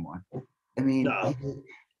offer anyone. I mean, No.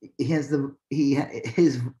 he has no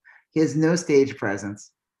stage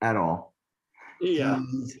presence at all. Yeah.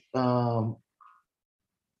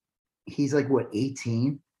 He's like what,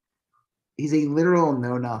 18? He's a literal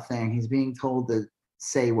know nothing. He's being told to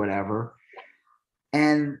say whatever.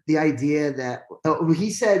 And the idea that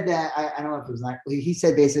he said that I don't know if it was not. He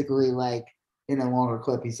said basically like in a longer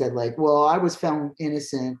clip, he said like, well, I was found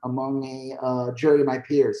innocent among a jury of my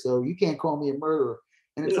peers, so you can't call me a murderer.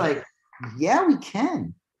 And it's like, yeah, we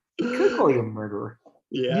can. We could call you a murderer.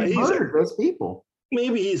 Yeah, you murdered those people.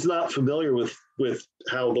 Maybe he's not familiar with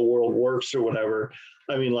how the world works or whatever.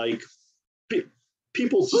 I mean, like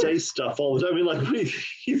people say stuff all the time. I mean, like, I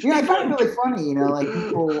find it really funny, like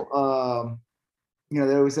people,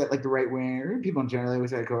 they always say like the right wing, people in general, they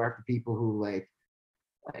always like go after people who like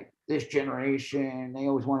this generation, they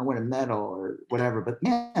always want to win a medal or whatever. But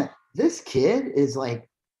man, this kid is like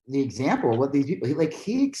the example of what these people,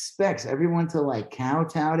 he expects everyone to like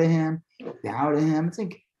kowtow to him, bow to him. It's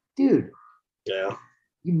like, dude, yeah,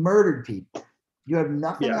 you murdered people. You have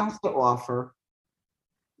nothing else to offer.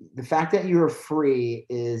 The fact that you're free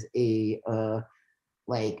is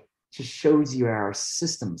just shows you our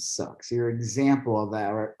system sucks. You're an example of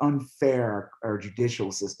how unfair our judicial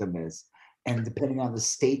system is. And depending on the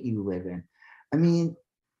state you live in. I mean,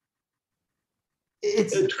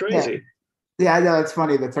 it's crazy. Yeah, I know. It's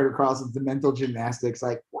funny that Tucker Carlson's the mental gymnastics.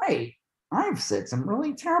 Like, wait, I've said some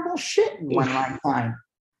really terrible shit in one lifetime.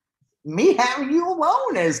 Me having you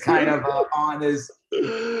alone is kind of on his.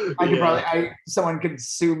 Someone could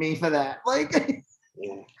sue me for that. Like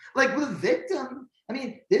the victim. I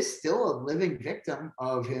mean, there's still a living victim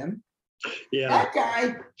of him. Yeah, that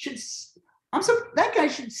guy should. That guy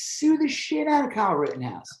should sue the shit out of Kyle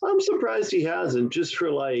Rittenhouse. I'm surprised he hasn't, just for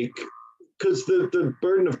because the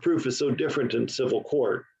burden of proof is so different in civil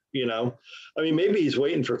court. I mean, maybe he's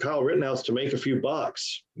waiting for Kyle Rittenhouse to make a few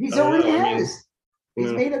bucks. He's already has.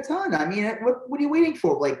 He's made a ton. I mean, what are you waiting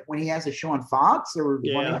for? Like when he has a show on Fox or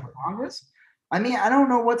running for Congress? I mean, I don't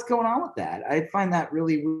know what's going on with that. I find that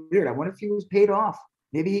really weird. I wonder if he was paid off.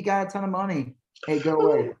 Maybe he got a ton of money. Hey, go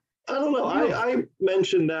away. I don't know. I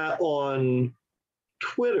mentioned that on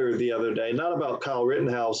Twitter the other day, not about Kyle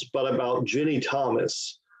Rittenhouse, but about Ginny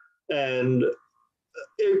Thomas. And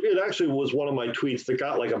it actually was one of my tweets that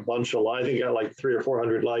got like a bunch of likes. I think it got like 300 or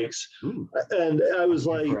 400 likes. Ooh. And I was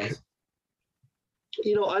like, for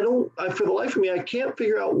the life of me, I can't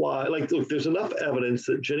figure out why. Like, look, there's enough evidence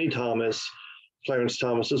that Ginny Thomas, Clarence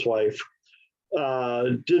Thomas's wife,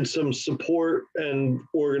 did some support and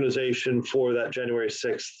organization for that January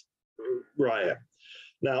 6th riot.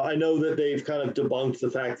 Now, I know that they've kind of debunked the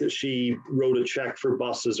fact that she wrote a check for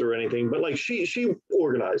buses or anything, but like she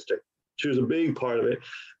organized it. She was a big part of it.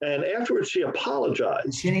 And afterwards, she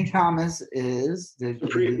apologized. Ginny Thomas is, did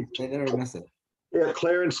I miss it? Yeah,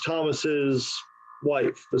 Clarence Thomas's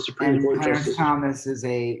wife, the Supreme And Court Clarence justice. Thomas is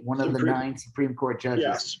one of the Supreme- 9 Supreme Court judges.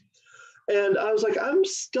 Yes. And I was like, I'm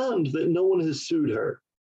stunned that no one has sued her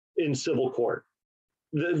in civil court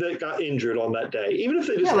that got injured on that day. Even if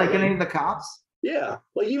they just like any of the cops. Yeah,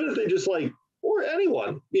 like even if they just like, or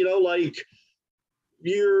anyone, you know, like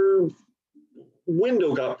your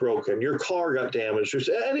window got broken, your car got damaged, or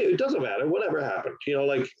it doesn't matter, whatever happened, you know,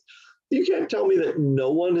 like you can't tell me that no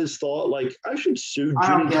one has thought like I should sue I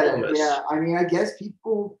don't Ginny get Thomas. it. Yeah, I mean, I guess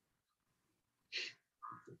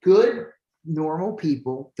good, normal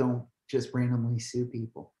people don't just randomly sue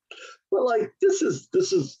people. But like this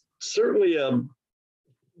is certainly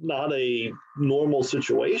not a normal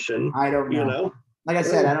situation. I don't know. You know, like I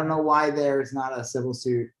said, I don't know why there's not a civil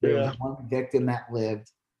suit. There was one victim that lived,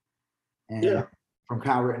 and from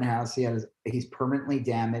Kyle Rittenhouse, he's permanently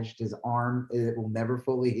damaged. His arm, it will never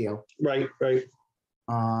fully heal. Right.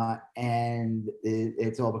 And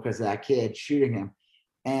it's all because of that kid shooting him.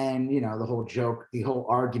 And you know, the whole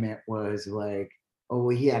argument was like, oh,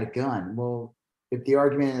 well, he had a gun. Well, if the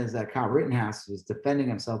argument is that Kyle Rittenhouse was defending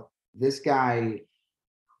himself, this guy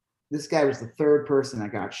was the third person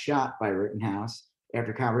that got shot by Rittenhouse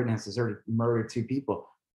after Kyle Rittenhouse has already murdered 2 people.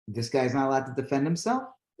 This guy's not allowed to defend himself?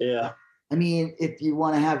 Yeah. I mean, if you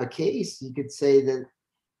want to have a case, you could say that,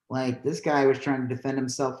 like, this guy was trying to defend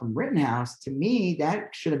himself from Rittenhouse. To me,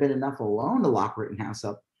 that should have been enough alone to lock Rittenhouse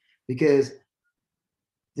up, because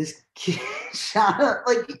this kid shot up,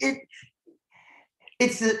 like,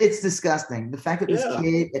 it's disgusting. The fact that this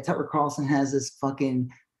kid at Tucker Carlson has this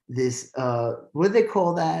what do they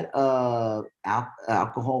call that?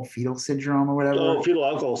 Alcohol fetal syndrome or whatever. Oh, fetal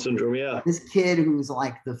alcohol syndrome. Yeah. This kid who's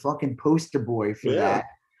like the fucking poster boy for that.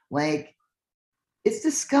 Like, it's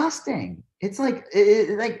disgusting. It's like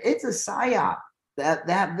it's a psyop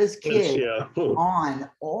that this kid on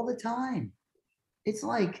all the time. It's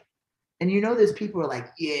like, and you know, there's people who are like,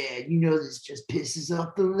 yeah, you know, this just pisses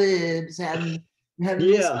off the libs having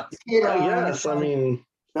this kid on. Yes, I mean,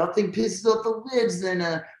 nothing pisses off the libs than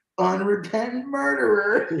a unrepentant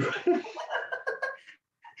murderer.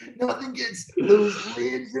 Nothing gets those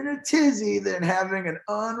libs in a tizzy than having an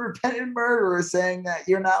unrepentant murderer saying that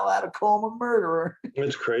you're not allowed to call him a murderer.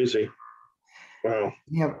 It's crazy. Wow.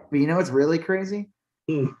 Yeah, but you know what's really crazy?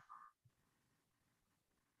 Putin.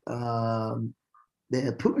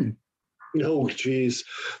 Oh, geez.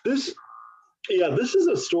 This is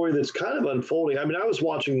a story that's kind of unfolding. I mean, I was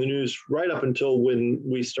watching the news right up until when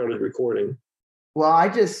we started recording. Well, I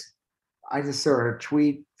just saw a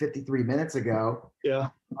tweet 53 minutes ago. Yeah.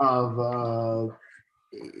 Well,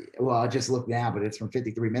 I just looked now, but it's from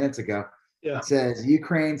 53 minutes ago. Yeah. It says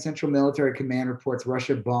Ukraine Central Military Command reports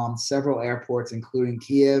Russia bombed several airports, including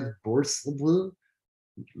Kiev, Borslavl.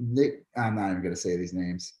 I'm not even going to say these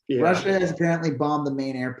names. Yeah. Russia has apparently bombed the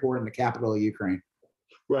main airport in the capital of Ukraine.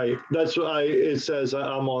 Right. That's what it says.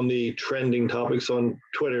 I'm on the trending topics on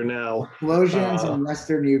Twitter now. Explosions in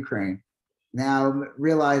Western Ukraine. Now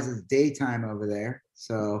realize it's daytime over there.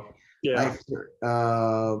 So yeah.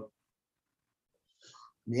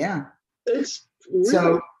 It's really...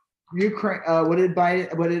 So Ukraine. What did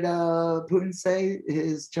Putin say?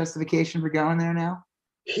 His justification for going there now?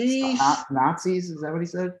 Nazis. Is that what he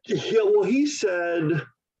said? Yeah. Well, he said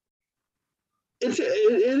it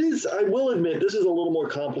is. I will admit this is a little more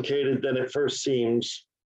complicated than it first seems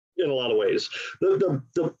in a lot of ways. The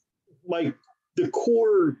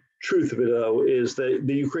core truth of it, though, is that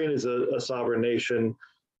the Ukraine is a sovereign nation,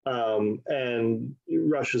 and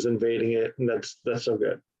Russia's invading it, and that's no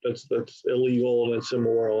good. That's illegal and it's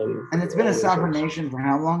immoral, and it's been a sovereign nation for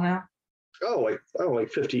how long now? Like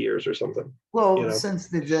 50 years or something. Well, since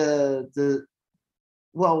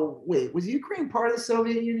wait, was Ukraine part of the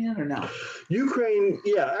Soviet Union or no? Ukraine,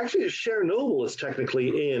 yeah, actually, Chernobyl is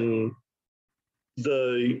technically in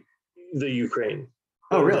the Ukraine.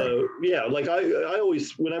 Oh, really? Yeah, like I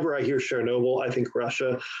always, whenever I hear Chernobyl, I think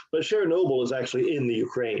Russia, but Chernobyl is actually in the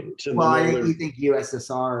Ukraine. You think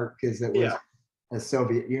USSR because it was a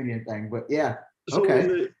Soviet Union thing, but yeah. So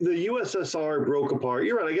when the USSR broke apart,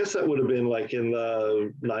 you're right. I guess that would have been like in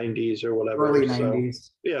the 90s or whatever. Early 90s.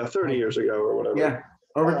 Yeah, 30 years ago or whatever. Yeah,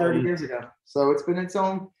 over 30 years ago. So it's been its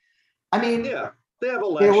own. I mean, yeah, they have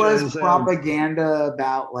elections. There was propaganda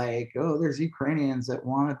about like, oh, there's Ukrainians that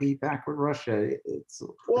want to be back with Russia.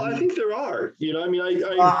 I think there are. I mean,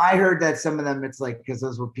 I heard that some of them, it's like because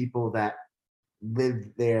those were people that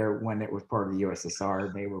lived there when it was part of the USSR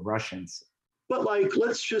and they were Russians. But like,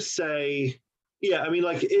 let's just say. Yeah, I mean,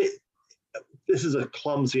 like this is a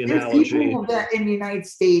clumsy analogy. There's people that in the United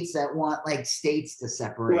States that want like states to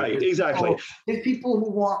separate. Right, exactly. There's people who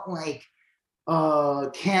want like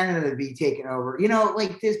Canada be taken over. You know,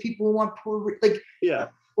 like there's people who want Yeah.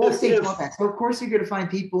 all states want that. So of course you're going to find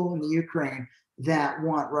people in the Ukraine that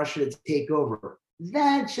want Russia to take over.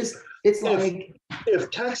 That's just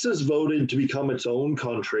if Texas voted to become its own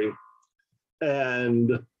country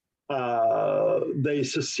and they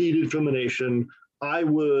seceded from the nation, I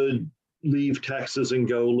would leave Texas and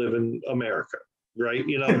go live in America, right?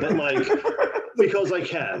 You know, but like because I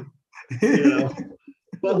can, you know.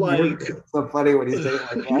 But like, it's so funny when you say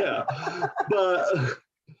it like that. Yeah,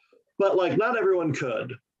 but like not everyone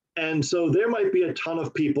could, and so there might be a ton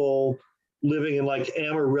of people living in like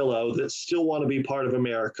Amarillo that still want to be part of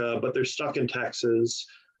America, but they're stuck in Texas,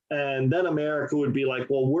 and then America would be like,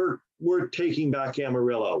 well, we're taking back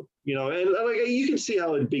Amarillo, you know, and like you can see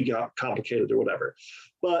how it'd be complicated or whatever,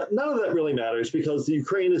 but none of that really matters because the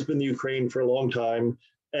Ukraine has been the Ukraine for a long time,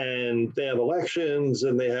 and they have elections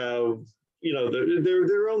and they have, you know,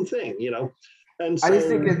 their own thing, you know. And so, I just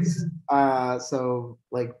think it's so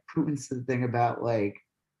like Putin's the thing about like,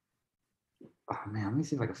 oh man, let me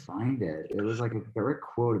see if I can find it. It was like a direct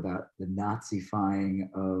quote about the Nazifying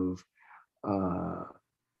of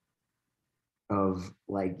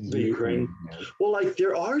like the Ukraine. Well, like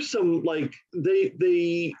there are some like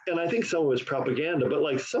they and I think some of it's propaganda, but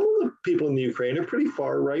like some of the people in the Ukraine are pretty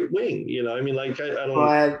far right wing, you know. I mean, like I don't.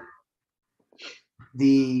 But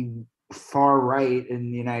the far right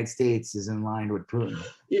in the United States is in line with Putin.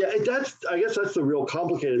 Yeah, I guess that's the real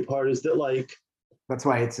complicated part is that like that's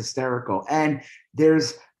why it's hysterical. And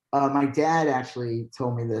there's my dad actually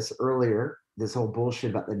told me this earlier. This whole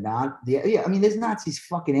bullshit about I mean, there's Nazis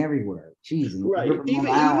fucking everywhere. Jeez, right.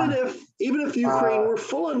 Even if Ukraine were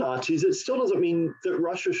full of Nazis, it still doesn't mean that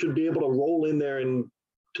Russia should be able to roll in there and.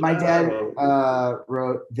 My dad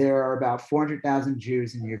wrote there are about 400,000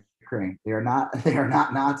 Jews in Ukraine. They are not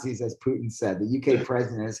Nazis, as Putin said. The UK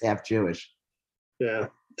president is half Jewish. Yeah,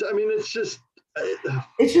 I mean, it's just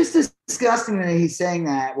disgusting that he's saying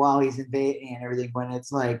that while he's invading and everything. When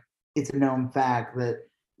it's like it's a known fact that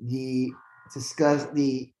the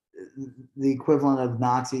equivalent of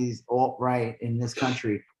Nazis alt-right in this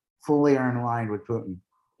country fully are in line with Putin.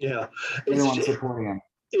 Yeah, everyone's supporting him.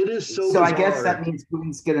 It is so bizarre. I guess that means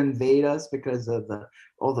Putin's gonna invade us because of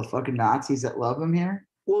all the fucking Nazis that love him here.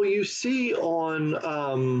 Well, you see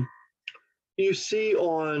on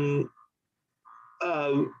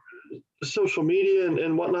social media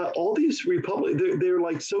and whatnot, all these they're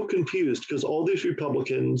like so confused because all these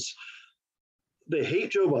Republicans, they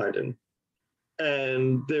hate Joe Biden,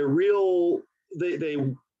 and they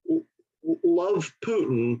love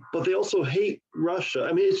Putin, but they also hate Russia.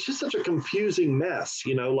 I mean, it's just such a confusing mess,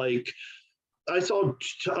 you know. Like I saw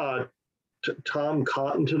Tom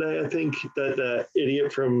Cotton today, I think, that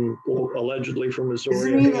idiot allegedly from Missouri.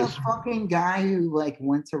 Isn't he the fucking guy who like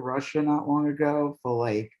went to Russia not long ago for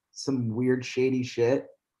like some weird shady shit?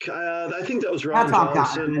 I think that was Ron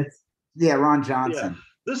Johnson. Yeah, Ron Johnson. Yeah.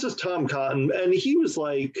 This is Tom Cotton, and he was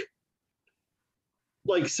like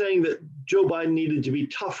saying that Joe Biden needed to be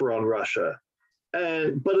tougher on Russia,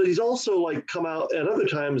 but he's also like come out at other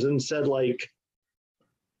times and said like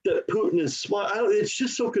that Putin is smart. It's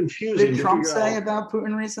just so confusing. Did Trump say about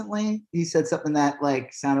Putin recently? He said something that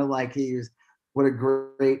like sounded like he was what a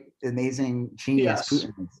great, amazing genius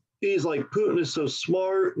Putin is. He's like, Putin is so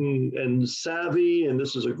smart and savvy, and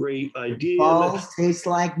this is a great idea. Balls taste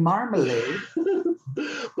like marmalade.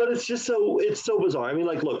 But it's so bizarre. I mean,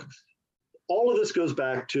 like, look, all of this goes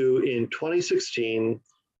back to in 2016,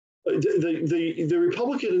 the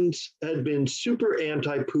Republicans had been super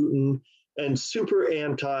anti-Putin and super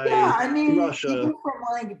anti-Russia. Yeah, I mean, even from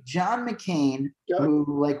like John McCain, who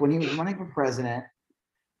like when he was running for president,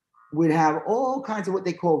 would have all kinds of what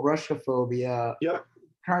they call Russia-phobia. Yep.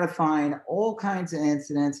 Try to find all kinds of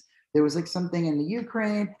incidents. There was like something in the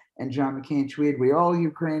Ukraine, and John McCain tweeted, "We're all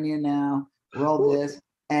Ukrainian now. We're all this,"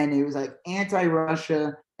 and it was like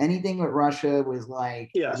anti-Russia. Anything with Russia was like,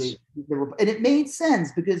 yes. And it made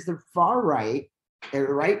sense because the far right, the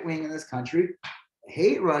right wing in this country,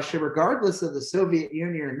 hate Russia regardless of the Soviet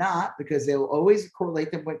Union or not, because they will always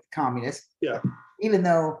correlate them with communists. Yeah. Even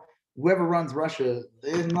though whoever runs Russia,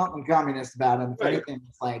 there's nothing communist about them. If anything,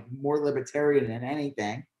 it's like more libertarian than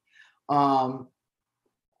anything. So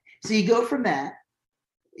you go from that,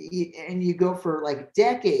 and you go for like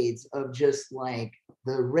decades of just like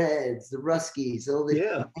the Reds, the Ruskies, all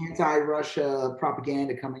the anti-Russia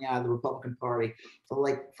propaganda coming out of the Republican Party for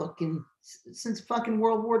like since fucking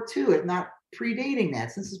World War II, if not predating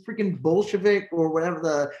that, since it's freaking Bolshevik or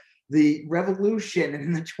whatever the revolution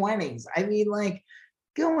in the 20s. I mean, like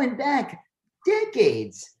going back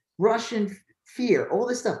decades, Russian fear, all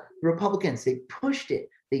this stuff. The Republicans, they pushed it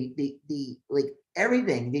They like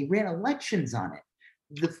everything. They ran elections on it.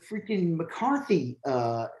 The freaking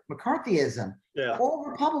McCarthyism, Yeah. all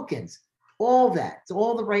Republicans, all that. It's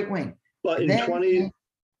all the right wing. But And in then,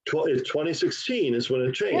 2016 is when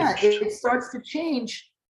it yeah, changed. it starts to change.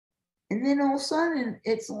 And then all of a sudden,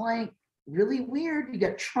 it's like really weird. You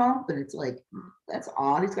got Trump, and it's like, that's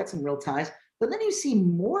odd. He's got some real ties. But then you see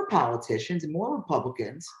more politicians and more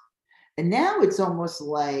Republicans. And now it's almost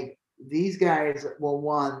like these guys, well,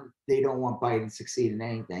 one, they don't want Biden to succeed in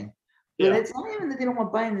anything. But Yeah. it's not even that they don't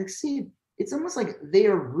want Biden to succeed. It's almost like they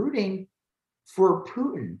are rooting for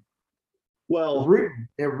Putin. Well,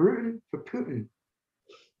 They're rooting for Putin.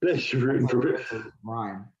 that's rooting for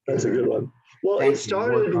Rhyme. That's a good one. Well, Thank it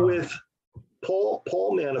started you. with Paul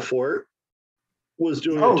Manafort was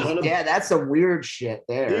doing Oh, a ton of that's some weird shit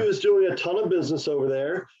there. He was doing a ton of business over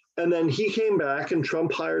there. And then he came back and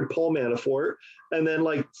Trump hired Paul Manafort. And then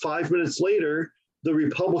like 5 minutes later, the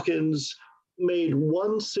Republicans made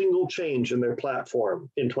one single change in their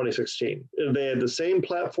platform in 2016. They had the same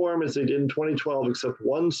platform as they did in 2012, except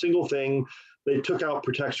one single thing. They took out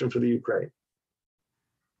protection for the Ukraine.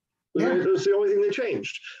 Yeah. It was the only thing they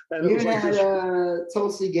changed. And You it was like had this.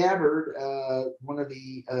 Tulsi Gabbard, one of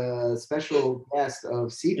the special guests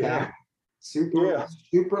of CPAC, Yeah.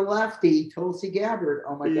 super lefty Tulsi Gabbard.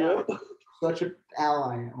 Oh my God, Yep. such an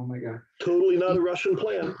ally. Oh my God, Totally not a Russian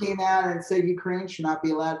plan. He came out and said Ukraine should not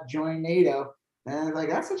be allowed to join NATO, and I was like,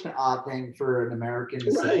 that's such an odd thing for an American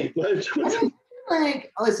to say. Like,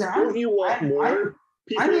 listen, don't you want more?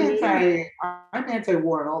 I'm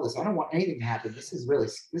anti-war and all this. I don't want anything to happen. This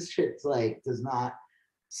shit's like does not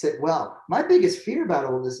sit well. My biggest fear about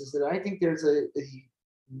all this is that I think there's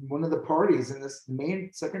one of the parties in this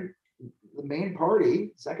second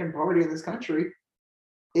party in this country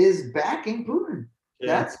is backing Putin.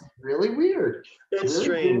 Yeah. That's really weird. It's really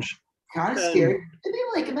strange. Kind of scary. I mean,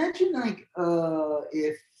 like, imagine like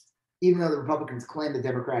if even though the Republicans claim the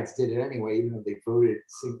Democrats did it anyway, even though they voted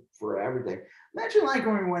for everything. Imagine like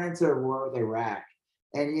when we went into a war with Iraq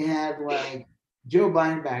and you had like Joe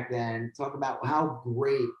Biden back then talking about how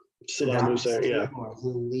great Saddam Hussein was as a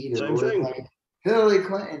leader, Same or thing. like Hillary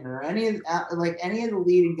Clinton or any of the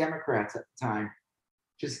leading Democrats at the time.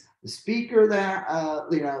 Just the speaker that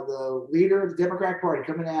the leader of the Democratic Party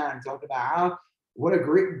coming out and talking about what a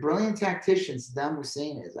great, brilliant tactician Saddam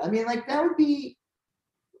Hussein is. I mean, like that'd be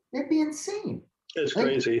insane. It's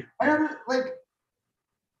crazy.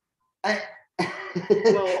 The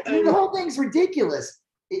whole thing's ridiculous.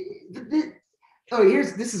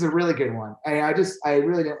 This is a really good one. I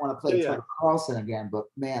really didn't want to play Tucker Carlson again, but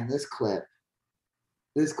man, this clip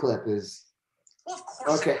is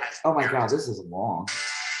okay. Oh my God, this is long.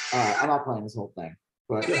 I'm not playing this whole thing,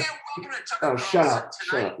 but shut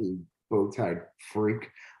up, you bow-tied freak.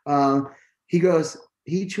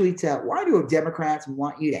 He tweets out, why do Democrats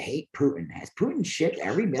want you to hate Putin? Has Putin shipped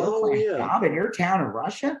every middle-class job in your town in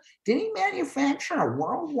Russia? Did he manufacture a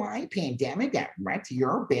worldwide pandemic that wrecked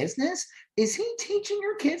your business? Is he teaching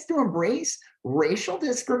your kids to embrace racial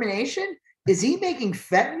discrimination? Is he making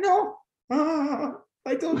fentanyl?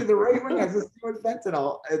 I told you the right wing has this doing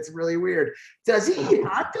fentanyl. It's really weird. Does he eat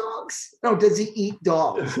hot dogs? No, does he eat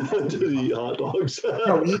dogs? Does he eat hot dogs?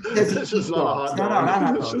 No, does he eat dogs? No, not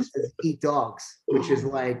hot dogs. Just... Does he eat dogs, which is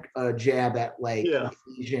like a jab at like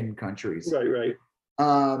Asian countries. Right.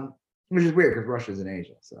 Which is weird because Russia's in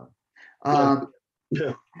Asia. So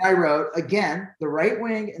I wrote, again, the right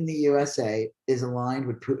wing in the USA is aligned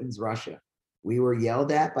with Putin's Russia. We were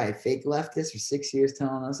yelled at by a fake leftist for 6 years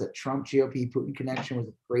telling us that Trump GOP Putin connection was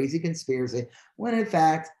a crazy conspiracy, when in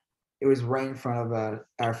fact it was right in front of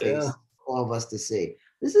our face, all of us to see.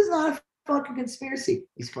 This is not a fucking conspiracy.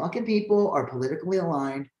 These fucking people are politically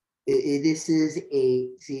aligned. The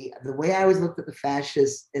way I always looked at the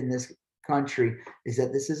fascists in this country is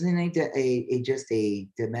that this isn't just a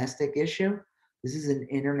domestic issue. This is an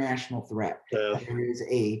international threat. Yeah. There is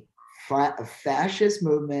a fascist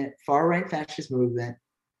movement, far-right fascist movement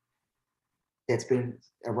that's been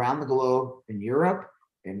around the globe in Europe,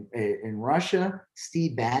 in Russia.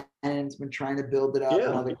 Steve Bannon's been trying to build it up in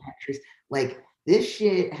other countries. Like this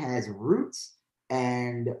shit has roots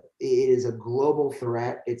and it is a global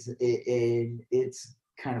threat. It's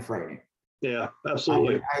kind of frightening. Yeah,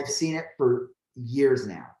 absolutely. I've seen it for years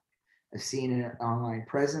now. I've seen an online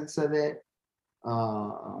presence of it.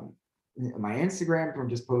 My Instagram from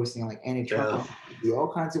just posting like anti-Trump,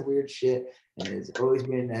 all kinds of weird shit, and it's always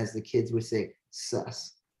been, as the kids would say,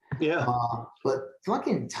 sus. Yeah. But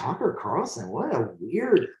fucking Tucker Carlson, what a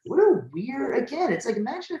weird. Again, it's like,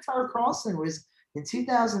 imagine if Tucker Carlson was in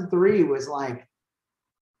 2003 was like,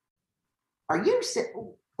 are you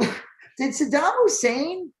Did Saddam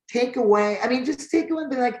Hussein take away? I mean, just take away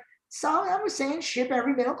and be like, Saddam Hussein ship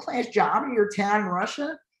every middle class job to your town in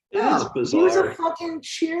Russia? It is bizarre. He was a fucking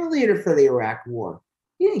cheerleader for the Iraq War.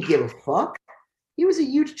 He didn't give a fuck. He was a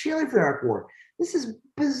huge cheerleader for the Iraq War. This is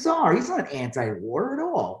bizarre. He's not anti-war at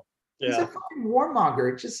all. He's a fucking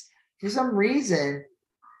warmonger. Just for some reason,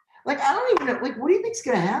 like, I don't even know. Like, what do you think's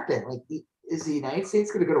gonna happen? Like, is the United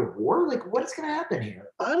States gonna go to war? Like, what's gonna happen here?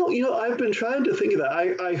 I don't. I've been trying to think of that.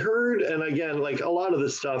 I heard, and again, like a lot of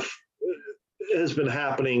this stuff has been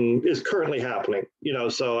happening, is currently happening.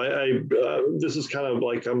 So this is kind of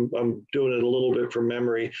like I'm doing it a little bit from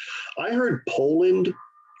memory. I heard Poland,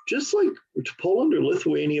 just like Poland or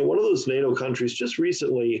Lithuania, one of those NATO countries, just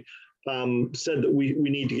recently said that we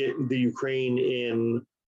need to get the Ukraine in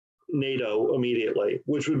NATO immediately,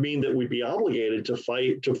 which would mean that we'd be obligated to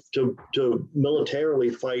fight, to militarily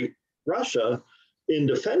fight Russia in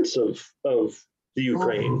defense of the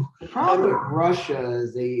Ukraine. Well, the problem with Russia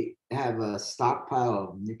is they have a stockpile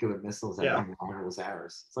of nuclear missiles that rivals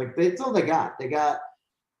ours. It's like that's all they got. They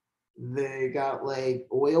got like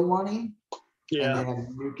oil money. Yeah. And they have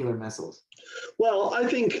nuclear missiles. Well, I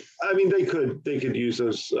mean, they could use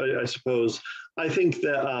those, I suppose. I think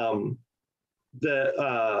that I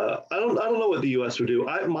don't know what the U.S. would do.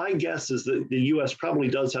 My guess is that the U.S. probably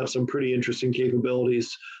does have some pretty interesting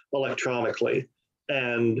capabilities electronically,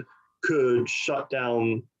 and could shut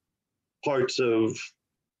down parts of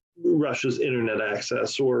Russia's internet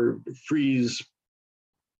access or freeze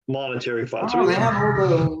monetary funds. Oh, they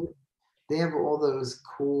have all those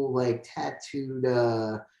cool, like, tattooed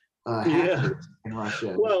hackers in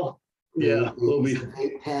Russia. Well, yeah, they'll be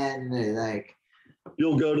fake pen. Like,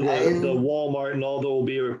 you'll go to the Walmart and all there will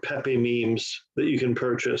be are Pepe memes that you can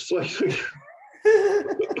purchase. Like,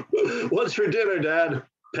 what's for dinner, Dad?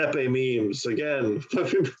 Pepe memes again.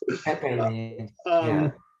 Pepe memes. I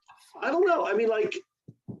don't know. I mean, like,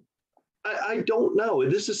 I don't know.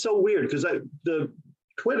 This is so weird because the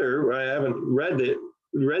Twitter, I haven't read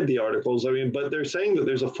the articles. I mean, but they're saying that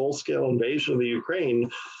there's a full-scale invasion of the Ukraine.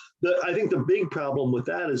 I think the big problem with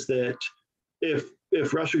that is that if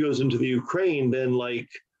Russia goes into the Ukraine, then like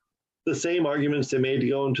the same arguments they made to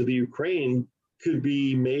go into the Ukraine could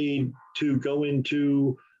be made to go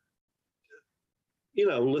into,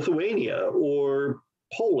 Lithuania or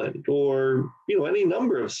Poland or, any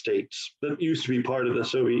number of states that used to be part of the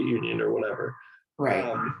Soviet Union or whatever. Right.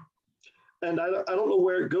 And I don't know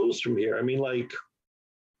where it goes from here. I mean, like,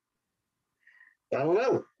 I don't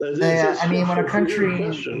know. I mean, when a country,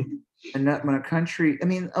 I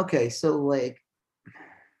mean, okay, so like,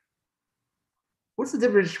 what's the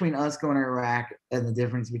difference between us going to Iraq and the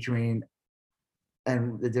difference between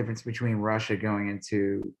Russia going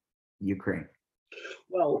into Ukraine?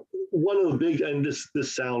 Well, one of the big, and this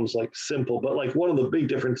sounds like simple, but like one of the big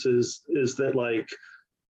differences is that like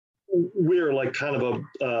we're like kind of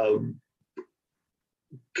a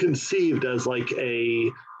conceived as like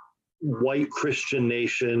a white Christian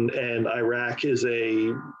nation, and Iraq is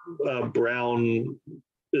a brown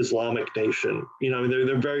Islamic nation. I mean,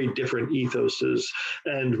 they're very different ethoses.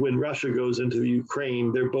 And when Russia goes into the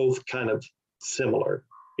Ukraine, they're both kind of similar.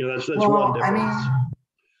 That's one difference. I mean,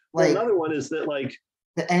 like, another one is that like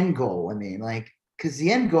the end goal. I mean, like, because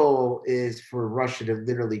the end goal is for Russia to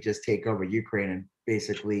literally just take over Ukraine and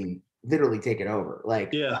basically literally take it over.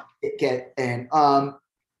 Like,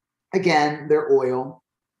 again, their oil.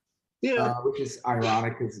 Yeah, which is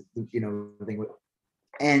ironic because the thing with,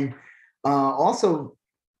 and also,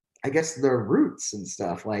 I guess their roots and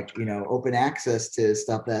stuff, like open access to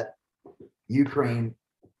stuff that Ukraine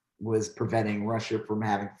was preventing Russia from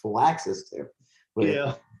having full access to. But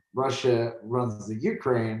if Russia runs the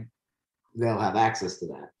Ukraine, they'll have access to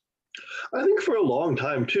that. I think for a long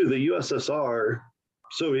time too, the USSR,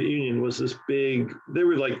 Soviet Union, was this big. They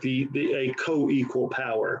were like a co-equal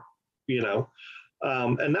power,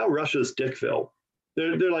 and now Russia's Dickville.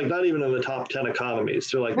 They're like not even in the top 10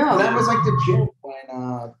 economies. They're like, no, that was like the joke when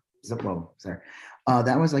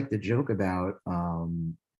that was like the joke about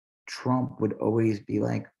Trump would always be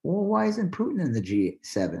like, well, why isn't Putin in the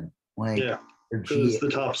G7? Like, it's the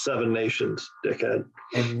top 7 nations, dickhead.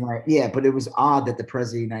 And like, but it was odd that the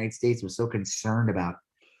president of the United States was so concerned about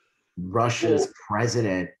Russia's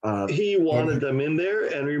president. He wanted them in there,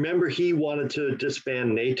 and remember, he wanted to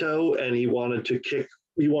disband NATO, and he wanted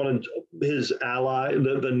his ally,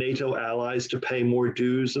 the NATO allies, to pay more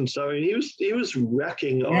dues and so. And he was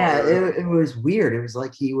wrecking. It was weird. It was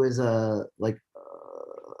like he was a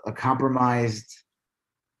compromised.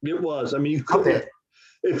 It was. I mean, you could,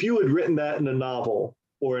 if you had written that in a novel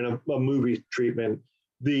or in a movie treatment,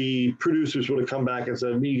 the producers would have come back and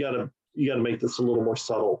said, you got to you got to make this a little more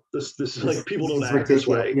subtle. This is like people don't is act this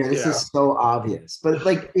way. Yeah, this is so obvious. But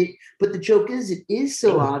but the joke is, it is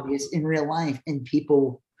so obvious in real life, and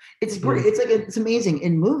people, it's great. It's like, it's amazing.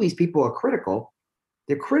 In movies, people are critical.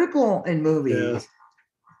 They're critical in movies.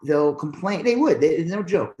 They'll complain. There's no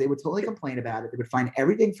joke. They would totally complain about it. They would find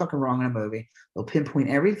everything fucking wrong in a movie. They'll pinpoint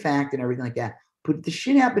every fact and everything like that. But the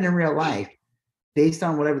shit happened in real life, based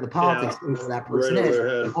on whatever the politics of that person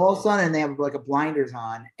is. All of a sudden, they have like a blinders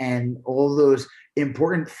on, and all those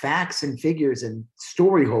important facts and figures and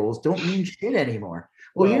story holes don't mean shit anymore.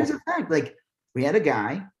 Well, here's a fact. Like, we had a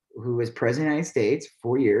guy who was president of the United States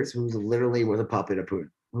 4 years, who literally was a puppet of Putin,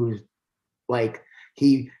 who's like,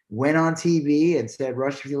 he went on TV and said,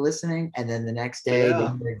 "Russia, if you're listening," and then the next day, they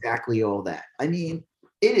did exactly all that. I mean,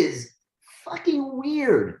 it is fucking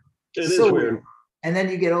weird. It is weird. And then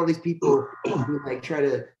you get all these people who like try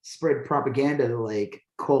to spread propaganda to like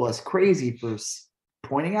call us crazy for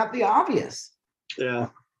pointing out the obvious. Yeah.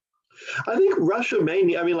 I think Russia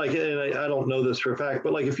mainly, I mean, like, and I don't know this for a fact,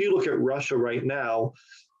 but like, if you look at Russia right now,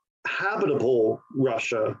 habitable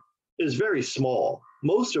Russia is very small.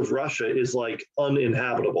 Most of Russia is like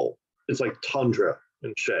uninhabitable. It's like tundra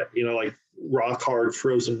and shit, you know, like rock hard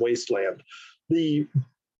frozen wasteland.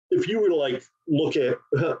 If you were to like look at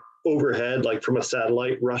overhead, like from a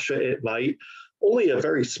satellite, Russia at night, only a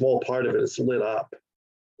very small part of it is lit up.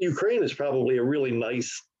 Ukraine is probably a really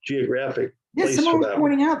nice geographic place someone for was them.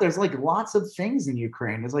 pointing out there's like lots of things in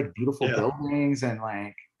Ukraine. There's like beautiful buildings and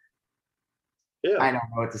like, I don't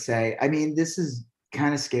know what to say. I mean, this is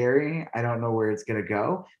kind of scary. I don't know where it's gonna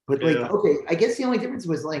go. But like, okay, I guess the only difference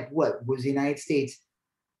was like, what was the United States'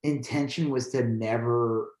 intention was to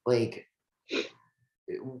never like,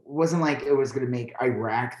 it wasn't like it was going to make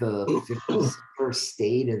Iraq the 51st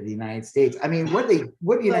state of the United States. I mean, what the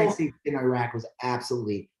United States in Iraq was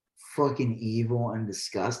absolutely fucking evil and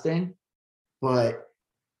disgusting,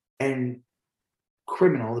 and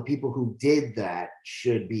criminal. The people who did that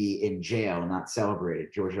should be in jail, not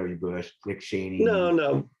celebrated. George W. Bush, Dick Cheney.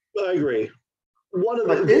 No, I agree.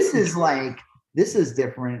 This is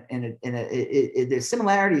different, and there's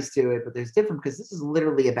similarities to it, but there's different because this is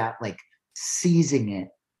literally about like seizing it,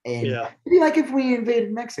 and it'd be like if we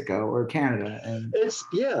invaded Mexico or Canada, and it's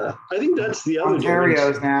I think that's the other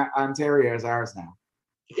Ontario's ours now.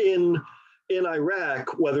 In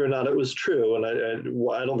Iraq, whether or not it was true, and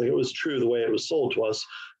I don't think it was true the way it was sold to us,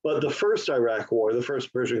 but the first Iraq War, the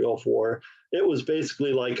first Persian Gulf War, it was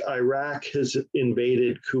basically like Iraq has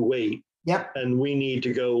invaded Kuwait, and we need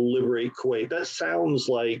to go liberate Kuwait. That sounds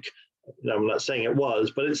like, I'm not saying it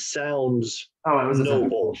was, but it sounds it was noble.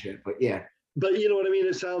 Bullshit, but But you know what I mean?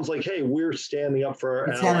 It sounds like, hey, we're standing up for our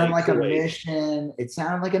ally. It sounded like Kuwait. A mission. It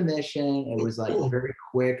sounded like a mission. It was like very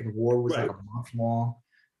quick. The war was like a month long.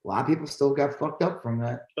 A lot of people still got fucked up from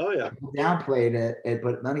that. Oh yeah, people downplayed it.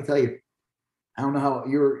 But let me tell you, I don't know how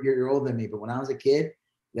you're older than me, but when I was a kid,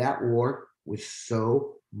 that war was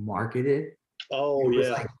so marketed. Oh, it was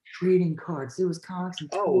like trading cards. There was comics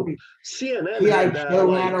and toys. CNN had a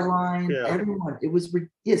line. Everyone. It was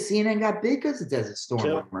CNN got big because of Desert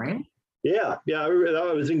Storm, right? Yeah. I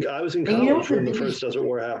was in college when the first Desert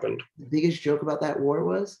War happened. The biggest joke about that war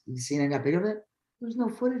was CNN got big of it. There was no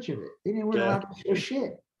footage of it. They didn't want to allowed to show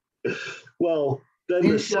shit. Well, then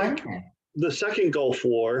the second Gulf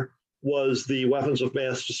War was the weapons of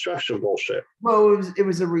mass destruction bullshit. Well, it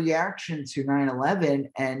was a reaction to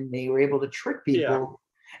 9/11, and they were able to trick people. Yeah.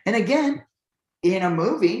 And again, in a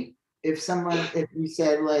movie, if you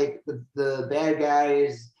said like the bad guy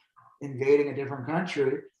is invading a different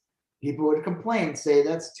country, people would complain, say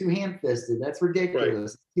that's too ham-fisted, that's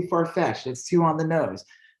ridiculous, too far-fetched, it's too on the nose.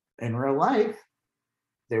 In real life,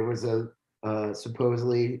 there was a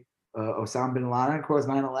supposedly Osama bin Laden caused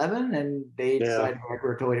 9/11, and they decided to work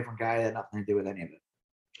with a totally different guy that had nothing to do with any of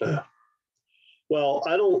it. Well,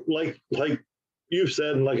 I don't like you've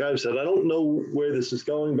said and like I've said, I don't know where this is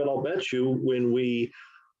going, but I'll bet you when we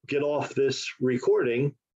get off this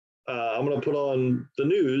recording, I'm going to put on the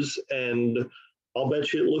news, and I'll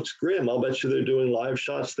bet you it looks grim. I'll bet you they're doing live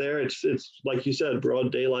shots there. It's like you said,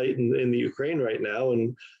 broad daylight in the Ukraine right now,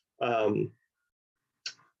 and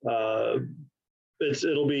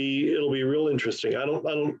it'll be real interesting.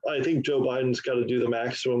 I think Joe Biden's got to do the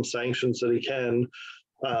maximum sanctions that he can.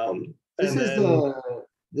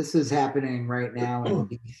 This is happening right now in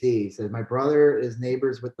D.C. It says, my brother is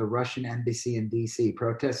neighbors with the Russian embassy in D.C.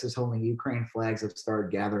 Protesters holding Ukraine flags have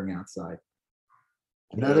started gathering outside.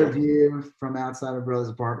 Another view from outside of brother's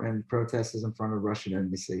apartment, protesters in front of Russian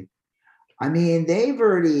embassy. I mean, they've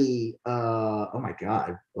already, oh my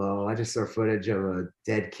God. Well, I just saw footage of a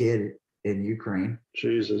dead kid in Ukraine.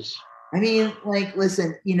 Jesus. I mean, like,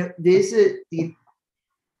 listen, this is the.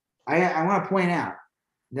 I want to point out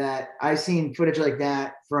that I've seen footage like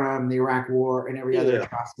that from the Iraq War and every other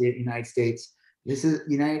atrocity in the United States. The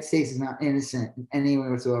United States is not innocent in any way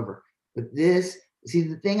whatsoever. But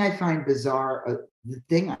the thing I find bizarre, the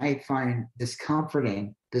thing I find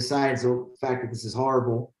discomforting, besides the fact that this is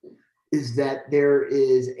horrible, is that there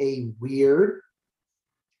is a weird,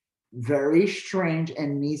 very strange,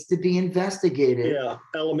 and needs to be investigated.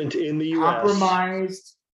 Element in the U.S.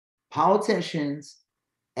 Compromised politicians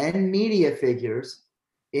and media figures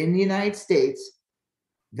in the United States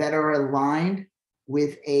that are aligned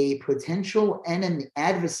with a potential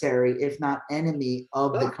adversary, if not enemy,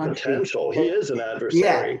 of the country. Potential. He is an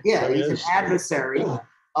adversary. Yeah, he's an adversary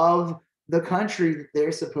of the country that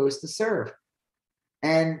they're supposed to serve.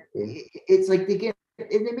 And it's like they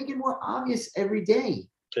make it more obvious every day.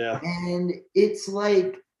 Yeah. And it's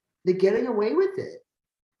like they're getting away with it.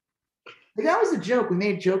 Like, that was a joke. We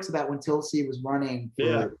made jokes about when Tulsi was running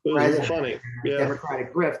for president. Funny.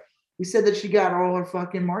 Democratic grift. We said that she got all her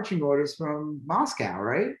fucking marching orders from Moscow,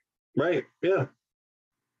 right? Right. Yeah.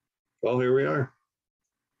 Well, here we are.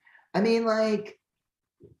 I mean,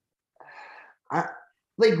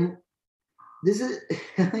 this is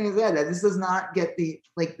like I said, this does not get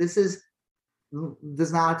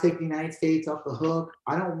does not take the United States off the hook.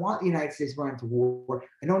 I don't want the United States going to war.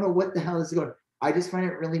 I don't know what the hell is going on. I just find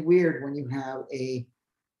it really weird when you have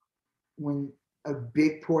when a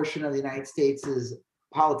big portion of the United States'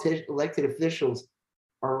 elected officials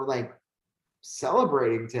are like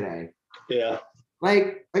celebrating today. Yeah.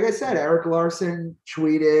 Like I said, Eric Larson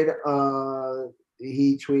tweeted,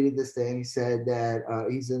 he tweeted this thing. He said that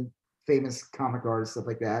he's a famous comic artist, stuff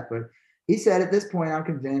like that. But he said, at this point, I'm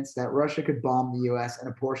convinced that Russia could bomb the U.S. and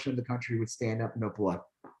a portion of the country would stand up, no blood.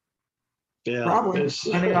 Yeah, probably.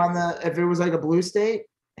 Depending on if it was like a blue state,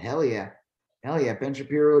 hell yeah. Ben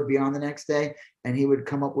Shapiro would be on the next day, and he would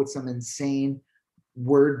come up with some insane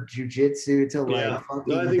word jujitsu to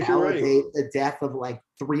fucking validate the death of like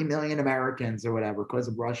 3 million Americans or whatever because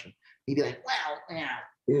of Russia. He'd be like,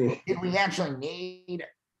 well, did we actually need?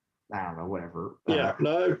 I don't know, whatever.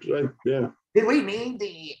 Did we need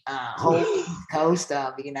the whole coast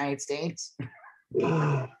of the United States?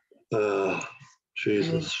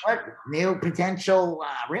 Jesus. What new potential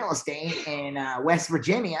real estate in West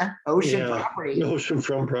Virginia?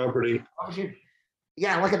 Oceanfront property. You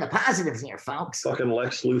gotta look at the positives here, folks. Fucking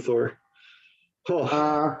Lex Luthor.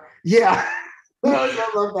 Yeah.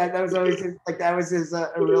 I love that. That was always his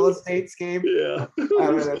real estate scheme. Yeah.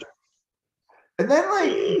 And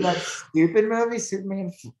then that stupid movie,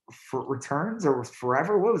 Superman Returns or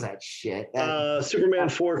Forever. What was that shit? Superman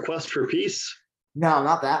 4: Quest for Peace. No,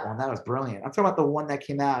 not that one. That was brilliant. I'm talking about the one that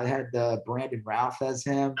came out. It had Brandon Routh as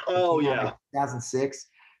him. Oh, yeah. 2006.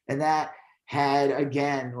 And that had,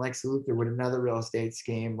 again, Lex Luthor with another real estate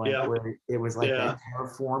scheme, where it was that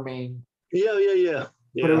terraforming. Yeah.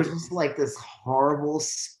 But it was just like this horrible,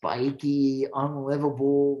 spiky,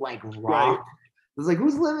 unlivable, rock. Right. It was like,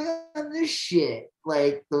 who's living on this shit?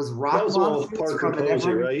 Like those rock. That was all Parker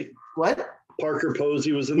Posey, right? What? Parker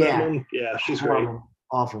Posey was in that one. Yeah, she's great.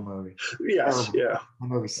 Awful movie. Yes, yeah. The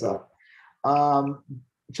movie sucked.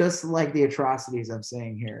 Just like the atrocities I'm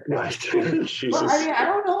saying here. Right. Jesus. But, I mean, I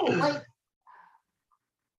don't know.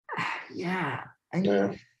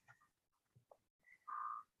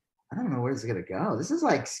 I don't know where it's gonna go. This is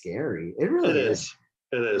scary. It really is.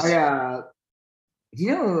 It is. Do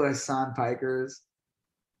you know who Hassan Piker is?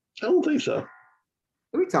 I don't think so.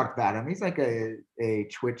 We talked about him. He's like a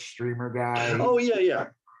Twitch streamer guy. Oh, yeah.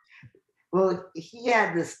 Well, he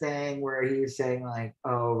had this thing where he was saying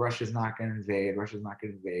oh, Russia's not going to invade, or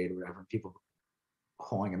whatever, and people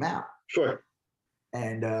calling him out. Sure.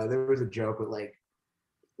 And there was a joke with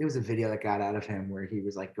there was a video that got out of him where he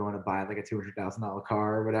was going to buy a $200,000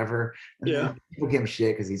 car or whatever. And people give him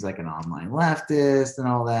shit because he's an online leftist and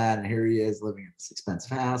all that. And here he is living in this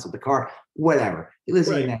expensive house with the car, whatever. He lives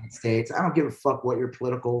in the United States. I don't give a fuck what your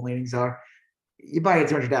political leanings are. You buy a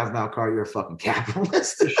 $200,000 car, you're a fucking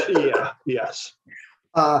capitalist. Yeah. Yes.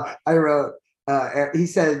 I wrote, he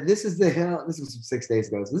said, this is the hill. This was from 6 days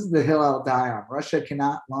ago. So this is the hill I'll die on. Russia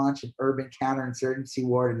cannot launch an urban counterinsurgency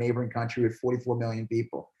war in a neighboring country with 44 million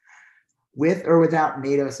people, with or without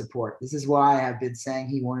NATO support. This is why I have been saying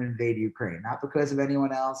he won't invade Ukraine. Not because of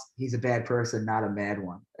anyone else. He's a bad person, not a mad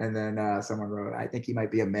one. And then someone wrote, I think he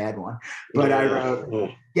might be a mad one. But I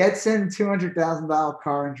wrote, gets in $200,000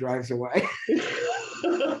 car and drives away.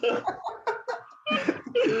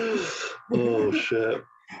 Oh, shit.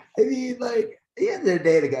 I mean, at the end of the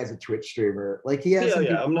day, the guy's a Twitch streamer. He has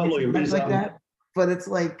I'm not looking like that. But it's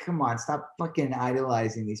like, come on, stop fucking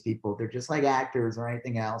idolizing these people. They're just like actors or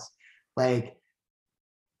anything else. Like,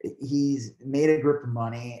 he's made a grip of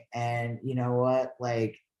money, and you know what?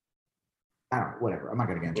 Like, I don't know, whatever. I'm not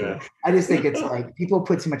gonna get into it. I just think it's like people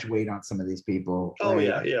put too much weight on some of these people. Oh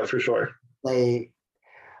like, yeah, for sure. Like,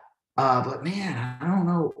 but man, I don't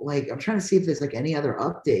know. Like, I'm trying to see if there's like any other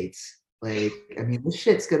updates. Like, I mean, this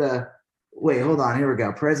shit's gonna wait, hold on. Here we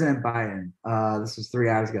go. President Biden. This was 3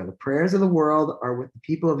 hours ago. The prayers of the world are with the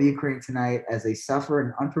people of Ukraine tonight as they suffer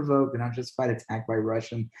an unprovoked and unjustified attack by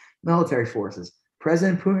Russian military forces.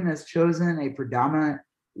 President Putin has chosen a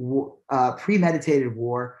premeditated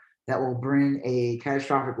war that will bring a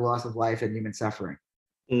catastrophic loss of life and human suffering.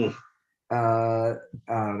 I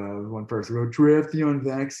don't know. One person wrote, "Draft the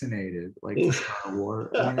unvaccinated." Like,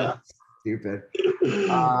 war. I mean, that's stupid.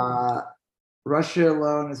 Russia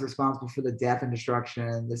alone is responsible for the death and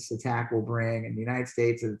destruction this attack will bring, and the United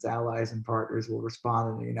States and its allies and partners will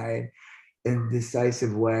respond in a united and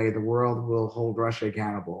decisive way. The world will hold Russia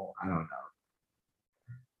accountable. I don't know.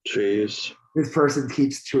 Jeez. This person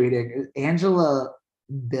keeps tweeting. Angela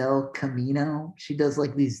Bel Camino. She does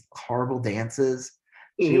like these horrible dances.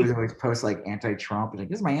 She was always post like anti-Trump, and like,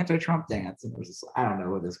 this is my anti-Trump dance. And it was just, I don't know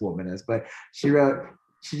who this woman is, but she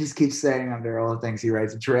just keeps saying under all the things he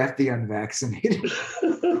writes, "Draft the unvaccinated."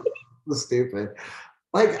 Stupid.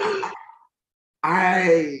 Like,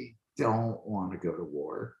 I don't want to go to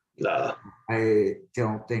war. Nah. I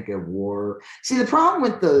don't think a war. See, the problem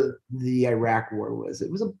with the Iraq war was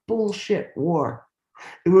it was a bullshit war.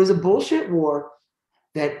 It was a bullshit war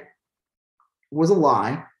that was a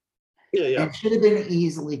lie. Yeah. It should have been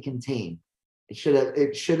easily contained.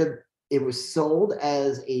 It was sold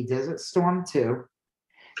as a Desert Storm 2,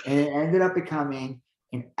 and it ended up becoming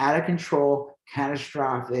an out of control,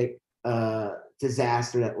 catastrophic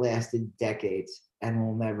disaster that lasted decades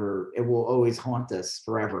and it will always haunt us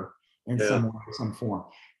forever in some way or some form.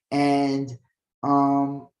 And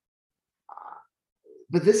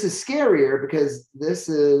but this is scarier because this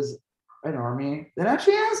is an army that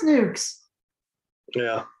actually has nukes.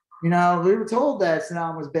 Yeah. You know, we were told that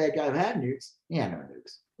Saddam was a bad guy who had nukes. He had no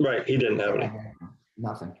nukes. Right. He didn't have any.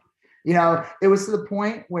 Nothing. You know, it was to the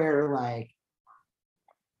point where, like,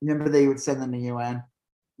 remember they would send them to UN,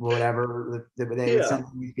 whatever. They would send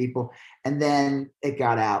them these people. And then it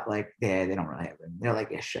got out, like, they don't really have them. They're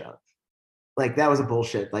like, yeah, shut up. Like, that was a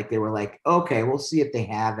bullshit. Like, they were like, okay, we'll see if they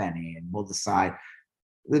have any, and we'll decide.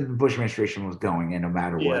 The Bush administration was going in no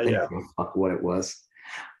matter what. They didn't give a fuck what it was.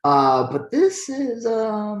 But this is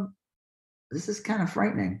kind of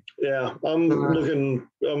frightening. Yeah,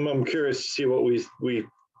 I'm curious to see what we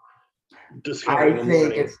discover. I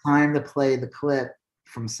think it's time to play the clip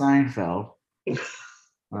from Seinfeld.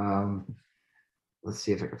 Let's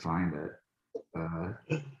see if I can find it.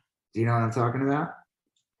 Do you know what I'm talking about?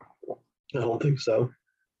 I don't think so.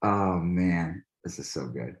 Oh man, this is so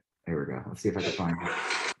good. Here we go. Let's see if I can find it.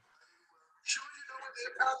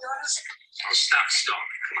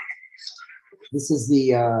 This is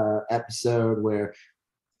the episode where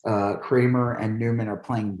Kramer and Newman are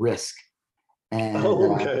playing Risk, and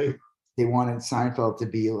they wanted Seinfeld to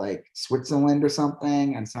be like Switzerland or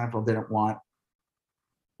something, and Seinfeld didn't want.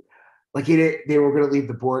 Like, they were going to leave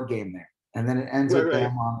the board game there, and then it ends with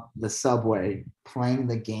them on the subway playing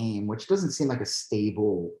the game, which doesn't seem like a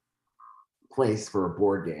stable place for a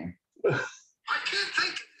board game. I can't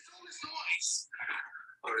think. It's all this noise.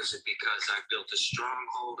 Or is it because I've built a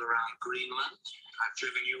stronghold around Greenland? I've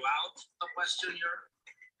driven you out of Western Europe,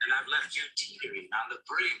 and I've left you teetering on the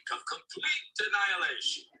brink of complete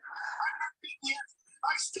annihilation. I'm not being yet.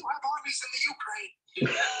 I still have armies in the Ukraine.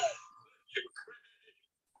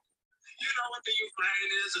 You know what the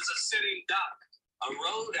Ukraine is? It's a sitting duck, a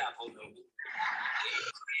road apple noodle. The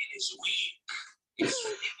Ukraine is weak. It's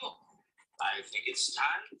feeble. I think it's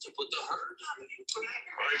time to put the herd on the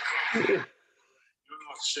Ukraine. You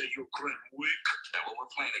not say Ukraine weak. Yeah, well, we're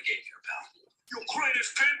playing a game here, pal. Ukraine is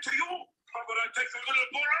tame to you. How about I take the little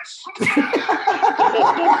Boris?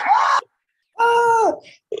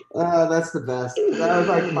 That's the best. That was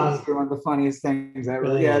like possibly one of the funniest things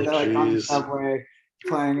ever. Yeah, they're like on the subway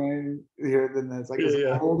playing here. Then it's like this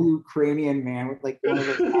old Ukrainian man with like one of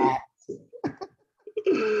his hats.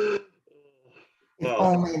 If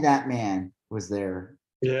only that man was there.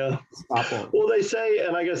 Yeah. Well, they say,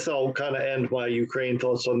 and I guess I'll kind of end my Ukraine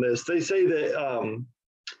thoughts on this. They say that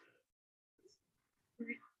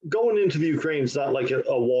going into the Ukraine is not like a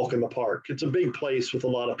walk in the park. It's a big place with a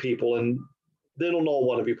lot of people, and they don't all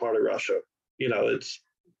want to be part of Russia. You know,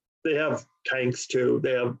 they have tanks too.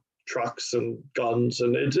 They have trucks and guns,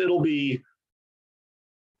 and it'll get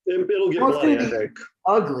bloody, I think.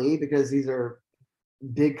 Ugly because these are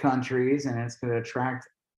big countries, and it's going to attract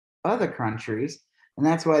other countries. And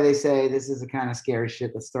that's why they say this is the kind of scary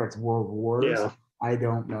shit that starts world wars. Yeah. I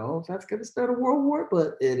don't know if that's going to start a world war,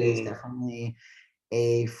 but it is definitely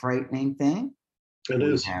a frightening thing. It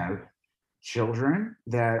is. We have children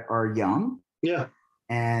that are young. Yeah.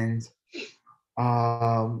 And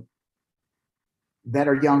that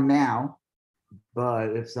are young now.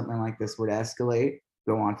 But if something like this were to escalate,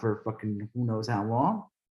 go on for fucking who knows how long.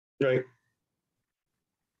 Right.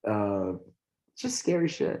 Just scary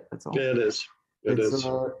shit. That's all. Yeah, it is. It's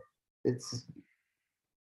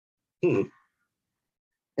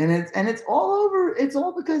and it's all over. It's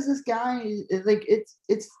all because this guy is like it's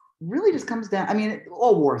really just comes down. I mean,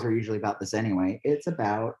 all wars are usually about this anyway. It's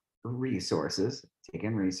about resources,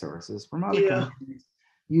 taking resources from other countries,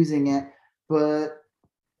 using it, but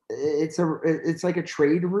it's like a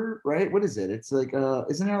trade route, right? What is it? It's like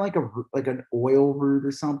isn't there like an oil route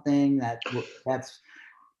or something that's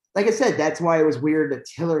like I said, that's why it was weird that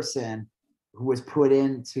Tillerson, who was put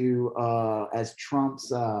into as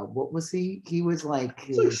Trump's what was he? He was like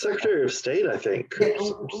his, like Secretary of State, I think. Yeah,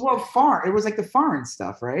 well, it was like the foreign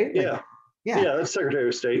stuff, right? Like, yeah, that's Secretary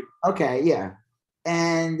of State. Okay, yeah.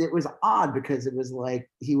 And it was odd because it was like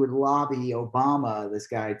he would lobby Obama, this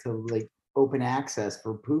guy, to like open access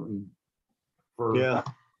for Putin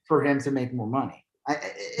for him to make more money.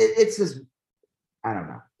 It's just, I don't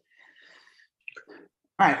know.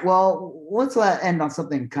 All right, well, let's end on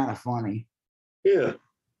something kind of funny. Yeah.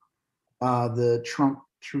 The Trump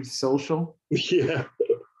Truth Social. Yeah.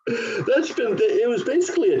 It was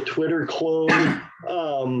basically a Twitter clone.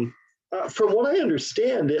 From what I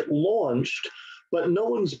understand, it launched, but no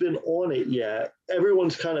one's been on it yet.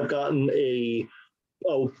 Everyone's kind of gotten a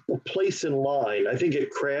place in line. I think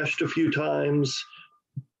it crashed a few times,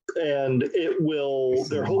 and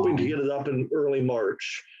they're hoping to get it up in early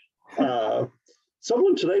March.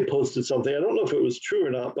 Someone today posted something. I don't know if it was true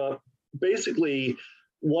or not, but basically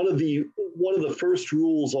one of the first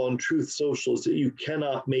rules on Truth Social is that you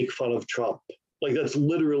cannot make fun of Trump. Like, that's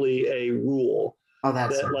literally a rule. Oh,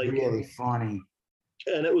 that's really funny.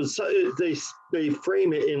 And it was they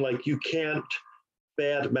frame it in like, you can't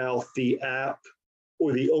badmouth the app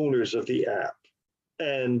or the owners of the app,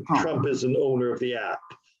 and Trump is an owner of the app.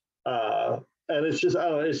 And it's just, I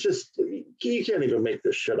don't know, it's just, you can't even make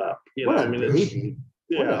this shit up. You know, I mean,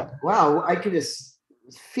 wow, I could just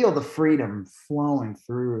feel the freedom flowing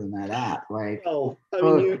through in that app. Like,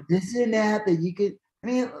 this is an app that you could, I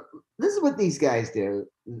mean, this is what these guys do,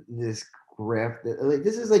 this grift. Like,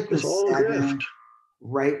 this is like the seventh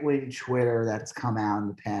right-wing Twitter that's come out in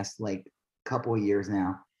the past, like, couple of years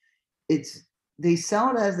now. They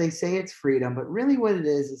sell it as they say it's freedom, but really what it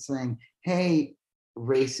is, it's saying, hey,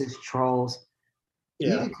 racist trolls,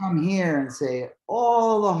 you can come here and say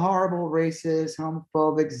all the horrible racist,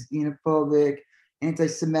 homophobic, xenophobic,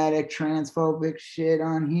 anti-Semitic, transphobic shit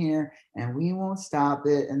on here, and we won't stop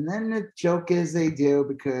it. And then the joke is they do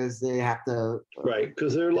because they have to. Right,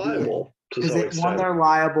 because they're liable. Because they're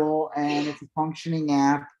liable, and it's a functioning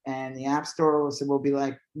app, and the App Store will be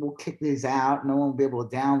like, we'll kick these out. No one will be able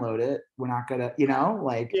to download it. We're not going to,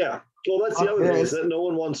 like. Yeah. Well, that's the other thing, is that no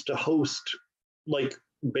one wants to host, like,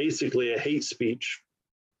 basically a hate speech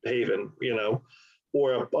haven,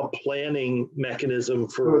 or a planning mechanism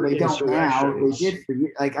for insurrection. They did for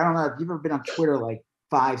you. Like, I don't know if you've ever been on Twitter like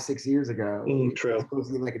 5-6 years ago. True. It's supposed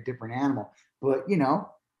to be like a different animal, but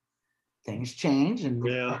things change, and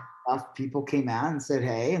enough people came out and said,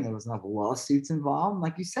 hey, and there was enough lawsuits involved. And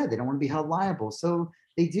like you said, they don't want to be held liable, so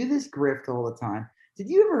they do this grift all the time. Did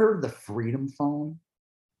you ever heard of the Freedom Phone?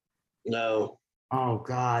 No. Oh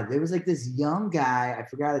God, there was like this young guy. I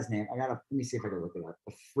forgot his name. Let me see if I can look it up.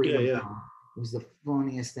 The Freedom Phone. It was the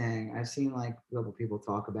funniest thing. I've seen like a couple people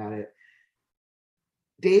talk about it.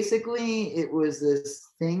 Basically, it was this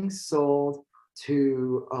thing sold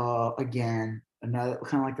to again, another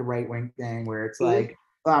kind of like the right-wing thing where it's like,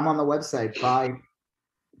 I'm on the website,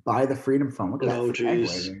 buy the Freedom Phone. Look at that. Oh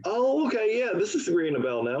geez. Oh, okay, yeah. This is ringing a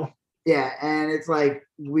bell now. Yeah, and it's like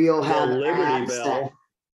we'll have Liberty Bell.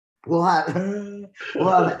 We'll have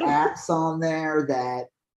apps on there that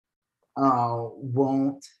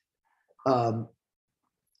won't are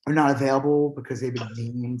not available because they've been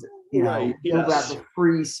deemed, about the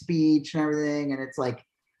free speech and everything. And it's like,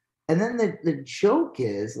 and then the joke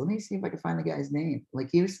is, let me see if I can find the guy's name. Like,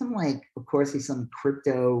 he was some, like, of course he's some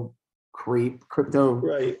crypto coin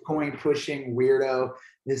pushing weirdo.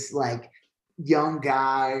 This like young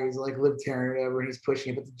guy who's like libertarian or whatever, and he's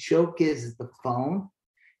pushing it. But the joke is the phone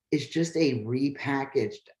is just a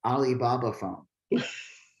repackaged Alibaba phone.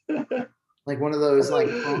 Like one of those, like,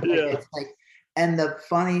 it's like And the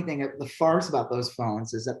funny thing, the farce about those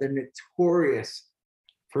phones is that they're notorious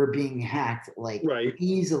for being hacked like Right.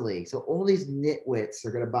 easily. So all these nitwits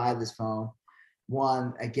are going to buy this phone.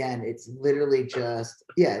 One, again, it's literally just,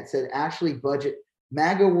 it said actually budget,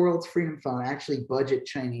 MAGA World's Freedom Phone, actually budget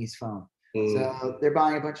Chinese phone. So they're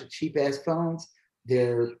buying a bunch of cheap ass phones.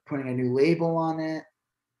 They're putting a new label on it,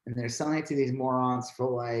 and they're selling it to these morons for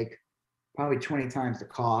like probably 20 times the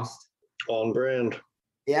cost. On brand.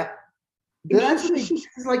 Yep. That's this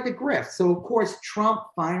is like the grift. So of course, Trump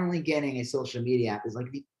finally getting a social media app is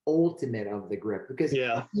like the ultimate of the grift because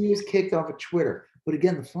he was kicked off of Twitter. But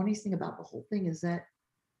again, the funniest thing about the whole thing is that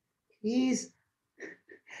he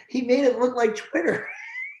made it look like Twitter.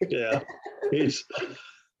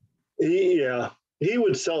 He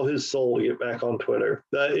would sell his soul to get back on Twitter.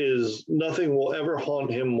 That is, nothing will ever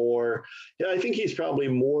haunt him more. Yeah, I think he's probably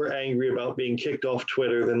more angry about being kicked off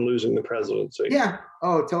Twitter than losing the presidency. Yeah.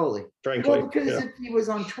 Oh, totally. Frankly. Well, because if he was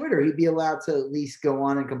on Twitter, he'd be allowed to at least go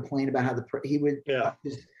on and complain about how he would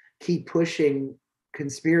just keep pushing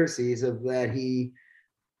conspiracies of that he,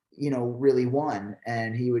 really won.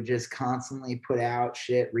 And he would just constantly put out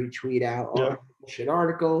shit, retweet out shit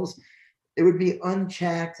articles. It would be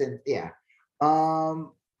unchecked and I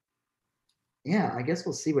guess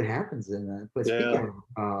we'll see what happens in that. But speaking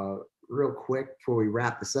of, real quick before we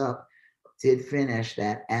wrap this up, did finish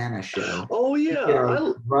that Anna show. Oh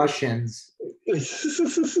yeah, Russians.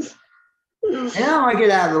 Now I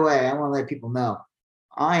get out of the way. I want to let people know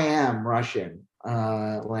I am Russian.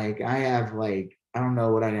 I don't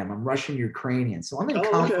know what I am. I'm Russian Ukrainian, so I'm in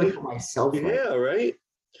conflict with myself. Yeah, right.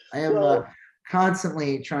 I am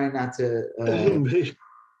constantly trying not to.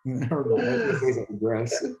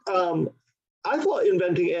 Gross. I thought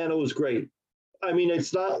Inventing Anna was great. I mean,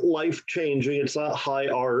 it's not life-changing, it's not high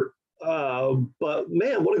art, but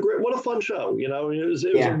man, what a fun show! It was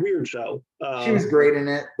a weird show. She was great in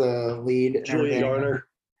it. The lead, Julia Garner.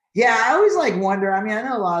 Yeah, I always wonder. I mean, I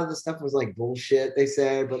know a lot of the stuff was bullshit they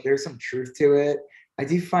said, but there's some truth to it. I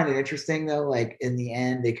do find it interesting though. In the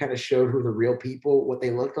end, they kind of showed who the real people, what they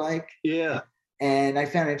looked like. Yeah. And I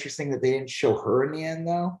found it interesting that they didn't show her in the end,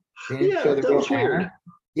 though. They didn't show the that was weird. Anna.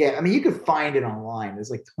 Yeah, I mean, you could find it online.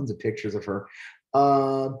 There's tons of pictures of her.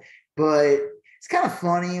 But it's kind of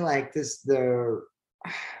funny, I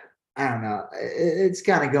don't know. It's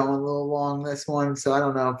kind of going a little long, this one. So I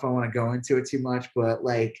don't know if I want to go into it too much. But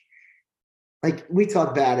we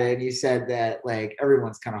talked about it, and you said that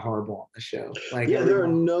everyone's kind of horrible on the show. There are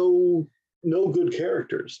no good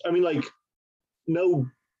characters. I mean,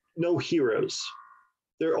 no heroes.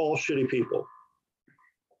 They're all shitty people.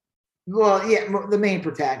 Well, yeah, the main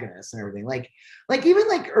protagonist and everything. Even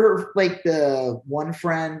her, the one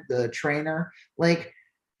friend, the trainer,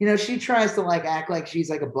 she tries to act like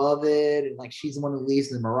she's above it, and she's the one who leaves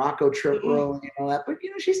the Morocco trip role and all that. But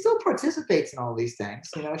she still participates in all these things.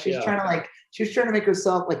 She's trying to make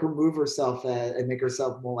herself remove herself and make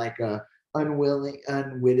herself more a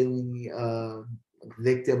unwittingly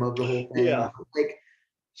victim of the whole thing. Yeah.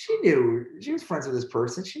 She knew she was friends with this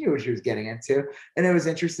person. She knew what she was getting into. And it was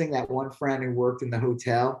interesting that one friend who worked in the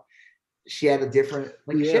hotel, she had a different,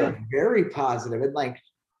 she had a very positive, and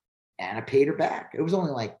Anna paid her back. It was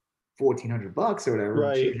only $1,400 or whatever.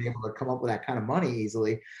 Right. She was able to come up with that kind of money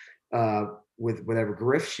easily with whatever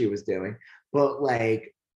grift she was doing. But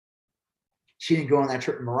she didn't go on that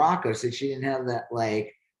trip to Morocco, so she didn't have that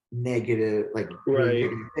negative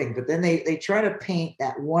negative thing. But then they try to paint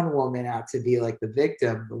that one woman out to be the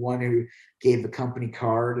victim, the one who gave the company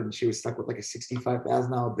card and she was stuck with a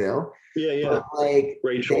 $65,000 bill. But,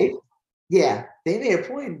 Rachel. they made a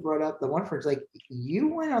point and brought up the one friend,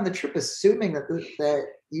 you went on the trip assuming that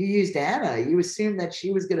you used Anna. You assumed that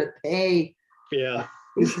she was going to pay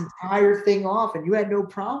this entire thing off, and you had no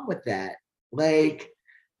problem with that.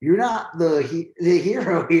 You're not the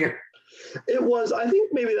hero here. It was, I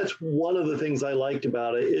think maybe that's one of the things I liked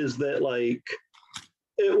about it, is that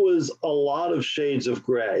it was a lot of shades of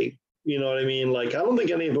gray. You know what I mean? I don't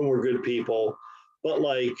think any of them were good people, but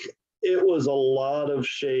it was a lot of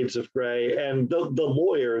shades of gray. And the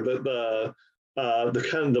lawyer, the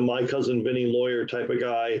kind of the My Cousin Vinny lawyer type of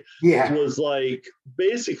guy, was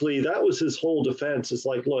basically that was his whole defense. It's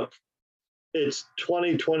look, it's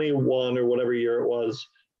 2021 or whatever year it was,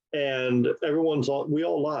 and we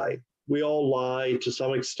all lie. We all lie to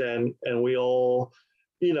some extent, and we all,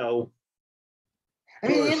 I mean, at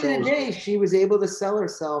the end of the day, she was able to sell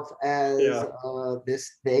herself as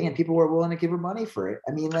this thing, and people were willing to give her money for it.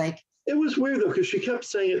 I mean, it was weird though, because she kept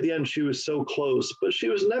saying at the end she was so close, but she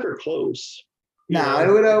was never close. No,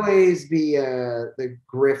 it would always be the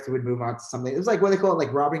grift would move on to something. It was like what they call it,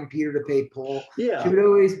 like robbing Peter to pay Paul. Yeah. She would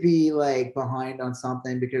always be like behind on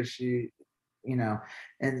something because she,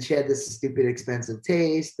 and she had this stupid expensive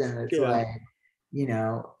taste, and it's like,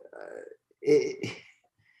 it.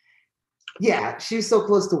 Yeah, she was so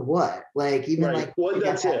close to what? Like even like what?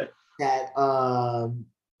 That's it. That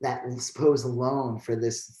supposed loan for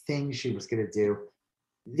this thing she was gonna do.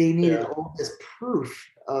 They needed all this proof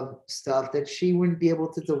of stuff that she wouldn't be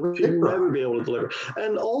able to deliver. She'd never be able to deliver.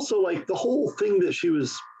 And also, like, the whole thing that she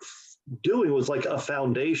was doing was like a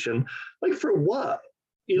foundation. Like, for what?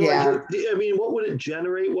 Like, I mean, what would it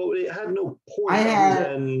generate? It had no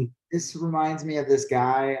point. This reminds me of this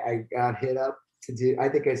guy I got hit up to do. I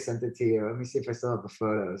think I sent it to you. Let me see if I still have the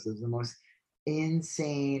photos. It was the most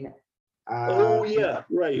insane. Oh, yeah,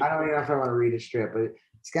 right. I don't even know if I want to read a strip, but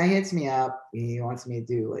this guy hits me up. He wants me to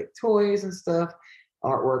do like toys and stuff,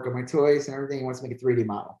 artwork of my toys and everything. He wants to make a 3D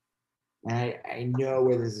model. And I know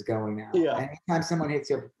where this is going now. Yeah. Anytime someone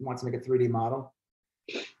hits you up and wants to make a 3D model,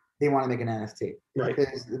 they want to make an NFT. Right.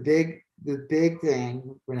 Because the big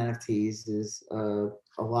thing for NFTs is a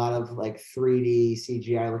lot of like 3D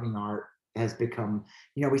CGI looking art has become,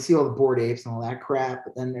 we see all the Bored Apes and all that crap,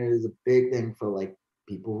 but then there's a big thing for like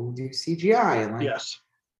people who do CGI and like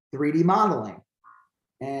 3D modeling.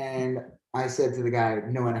 And I said to the guy,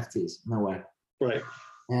 no NFTs, no way. Right.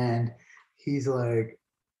 And he's like,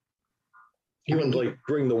 you want to like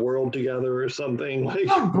bring the world together or something?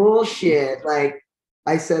 Like bullshit. Like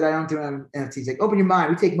I said, I don't do NFTs. Like, open your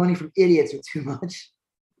mind. We take money from idiots with too much.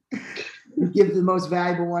 We give the most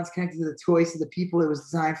valuable ones connected to the toys to the people it was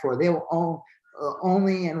designed for. They will own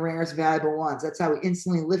only and rarest valuable ones. That's how we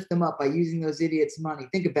instantly lift them up by using those idiots' money.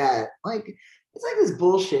 Think about it. Like, it's like this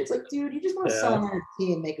bullshit. It's like, dude, you just want to sell an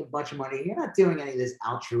NFT and make a bunch of money. You're not doing any of this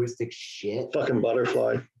altruistic shit. Fucking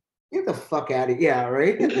butterfly. Get the fuck out of here. Yeah,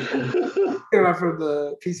 right? You're from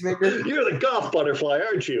the Peacemaker. You're the golf butterfly,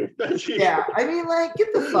 aren't you? Yeah, I mean, like,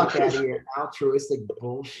 get the fuck out of here. Altruistic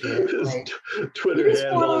bullshit. Like, Twitter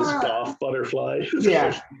handle is golf butterfly.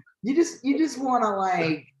 Yeah. You just want to,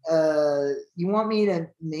 like, you want me to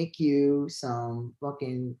make you some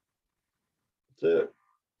fucking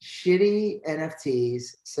shitty NFTs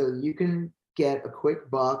so you can get a quick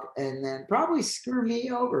buck and then probably screw me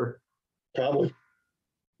over. Probably.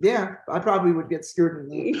 Yeah, I probably would get screwed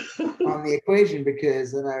on the equation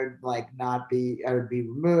because then I would be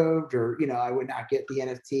removed, or I would not get the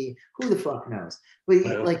NFT. Who the fuck knows? But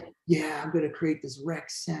I'm gonna create this rec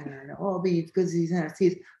center and all because of these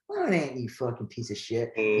NFTs. Well, it ain't, you fucking piece of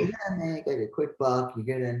shit. You're gonna make like a quick buck.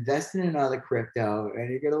 You're gonna invest in another crypto, and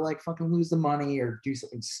you're gonna like fucking lose the money or do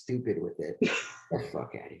something stupid with it. Get the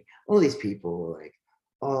fuck out of here. All these people are like,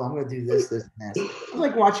 oh, I'm gonna do this, and this. I was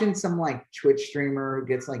like watching some like Twitch streamer who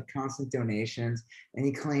gets like constant donations, and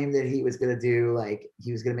he claimed that he was gonna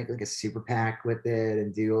make like a super PAC with it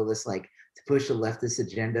and do all this like to push the leftist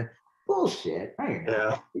agenda. Bullshit. I don't know.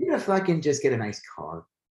 Yeah. You're gonna fucking just get a nice car,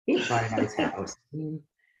 buy a nice house.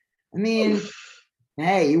 I mean,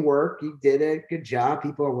 hey, you work, you did it, good job.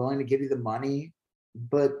 People are willing to give you the money,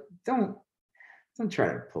 but don't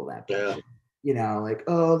try to pull that bullshit. Like,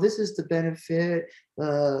 oh, this is to benefit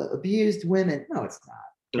abused women. No, it's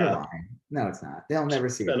not. No, it's not. They'll never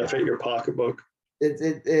see benefit your pocketbook.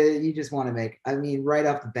 You just want to make. I mean, right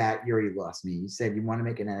off the bat, you already lost me. You said you want to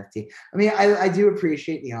make an NFT. I mean, I do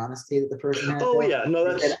appreciate the honesty that the person had. Oh yeah, no,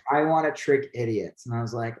 that's. I want to trick idiots, and I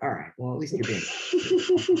was like, all right, well, at least you're being.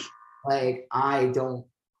 Like, I don't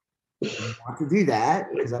want to do that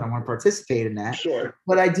because I don't want to participate in that. Sure.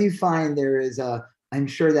 But I do find there is I'm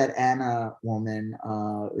sure that Anna woman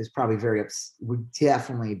is probably would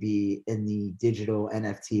definitely be in the digital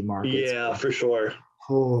NFT market. Yeah, for sure.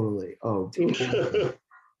 Totally. Oh, totally.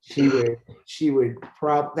 she would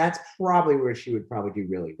that's probably where she would probably do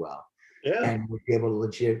really well. Yeah. And would be able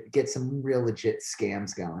to get some real legit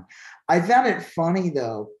scams going. I found it funny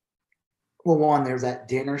though. Well, one, there's that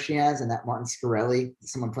dinner she has and that Martin Scarelli,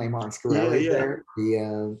 someone playing Martin Scarelli there,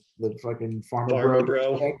 the fucking farmer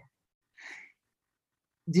bro.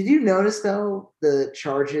 Did you notice though the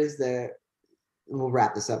charges that we'll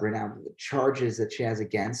wrap this up right now? The charges that she has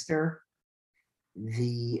against her. Did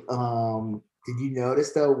you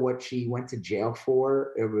notice though what she went to jail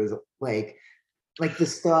for? It was like the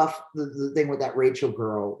stuff, the thing with that Rachel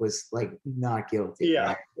girl was like not guilty.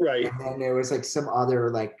 Yeah, right. And then there was like some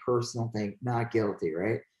other like personal thing, not guilty,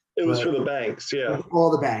 right? It was for the banks, yeah.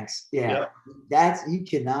 All the banks, yeah. Yep. You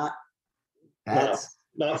cannot. That's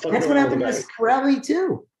what happened to Scarelli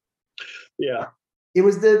too. Yeah. It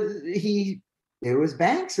was it was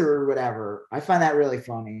banks or whatever. I find that really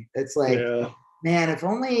funny. It's like Man, if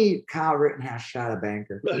only Kyle Rittenhouse shot a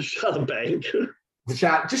banker. Shot a bank.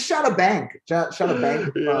 Just shot a bank. Shot a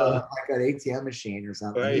bank, Yeah. like an ATM machine or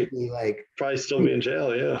something. Right. He'd be like, Probably still be in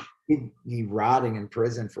jail. Yeah. he'd be rotting in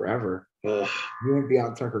prison forever. Ugh. He wouldn't be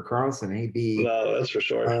on Tucker Carlson. He'd be No, that's for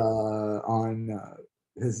sure. on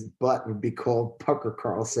his butt would be called Pucker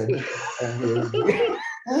Carlson. And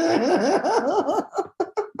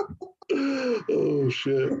Oh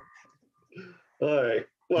shit. All right.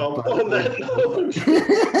 Well, on that note.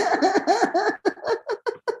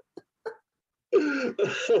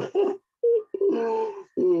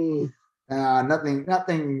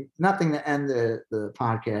 nothing to end the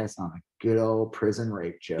podcast on a good old prison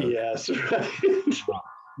rape joke. Yes, right.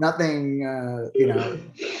 Nothing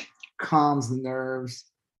calms the nerves.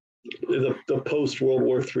 The post World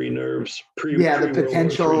War III nerves. The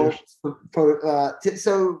potential.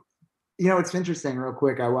 So, it's interesting. Real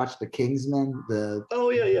quick, I watched the Kingsman.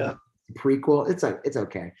 Yeah. Prequel. It's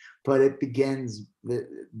okay, but it begins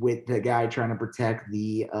with the guy trying to protect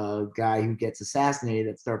the guy who gets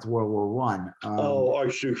assassinated that starts World War One.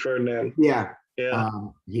 Archduke Ferdinand. Yeah.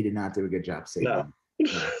 He did not do a good job saving him.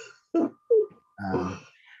 No.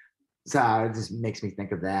 So it just makes me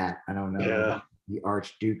think of that. I don't know. Yeah. The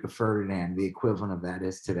Archduke of Ferdinand, the equivalent of that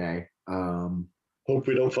is today. Hope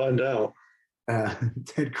we don't find out.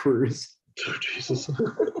 Ted Cruz. Oh, Jesus.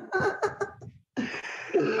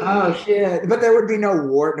 Oh shit! But there would be no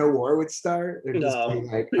war. No war would start. It'd just be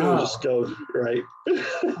like, just go right.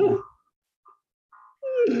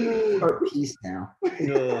 Or peace now.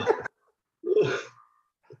 It's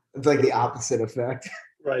like the opposite effect.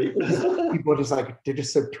 Right. People just they're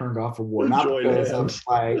just so turned off of war. Not Join because hands. of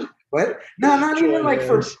like what? No, not Join even like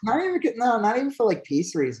hands. not even for like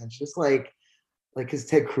peace reasons. Just like because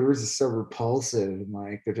Ted Cruz is so repulsive and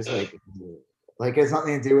like they're just like it has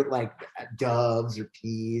nothing to do with like doves or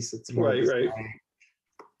peace. It's more right. like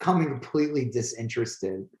coming completely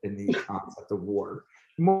disinterested in the concept of war.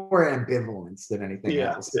 More ambivalence than anything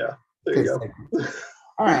else. Yeah. There you go.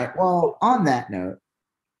 All right. Well, on that note,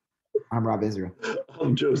 I'm Rob Israel.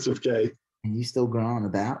 I'm Joseph K. And you still going on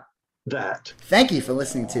about that. Thank you for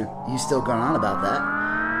listening to You Still Going On About That.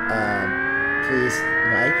 Please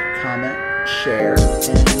like, comment, share,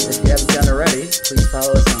 and if you haven't done already, please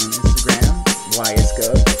follow us on Instagram,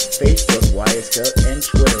 YSGOAT, Facebook, YSGOAT, and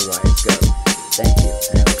Twitter, YSGOAT. Thank you,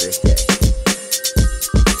 and have a great day.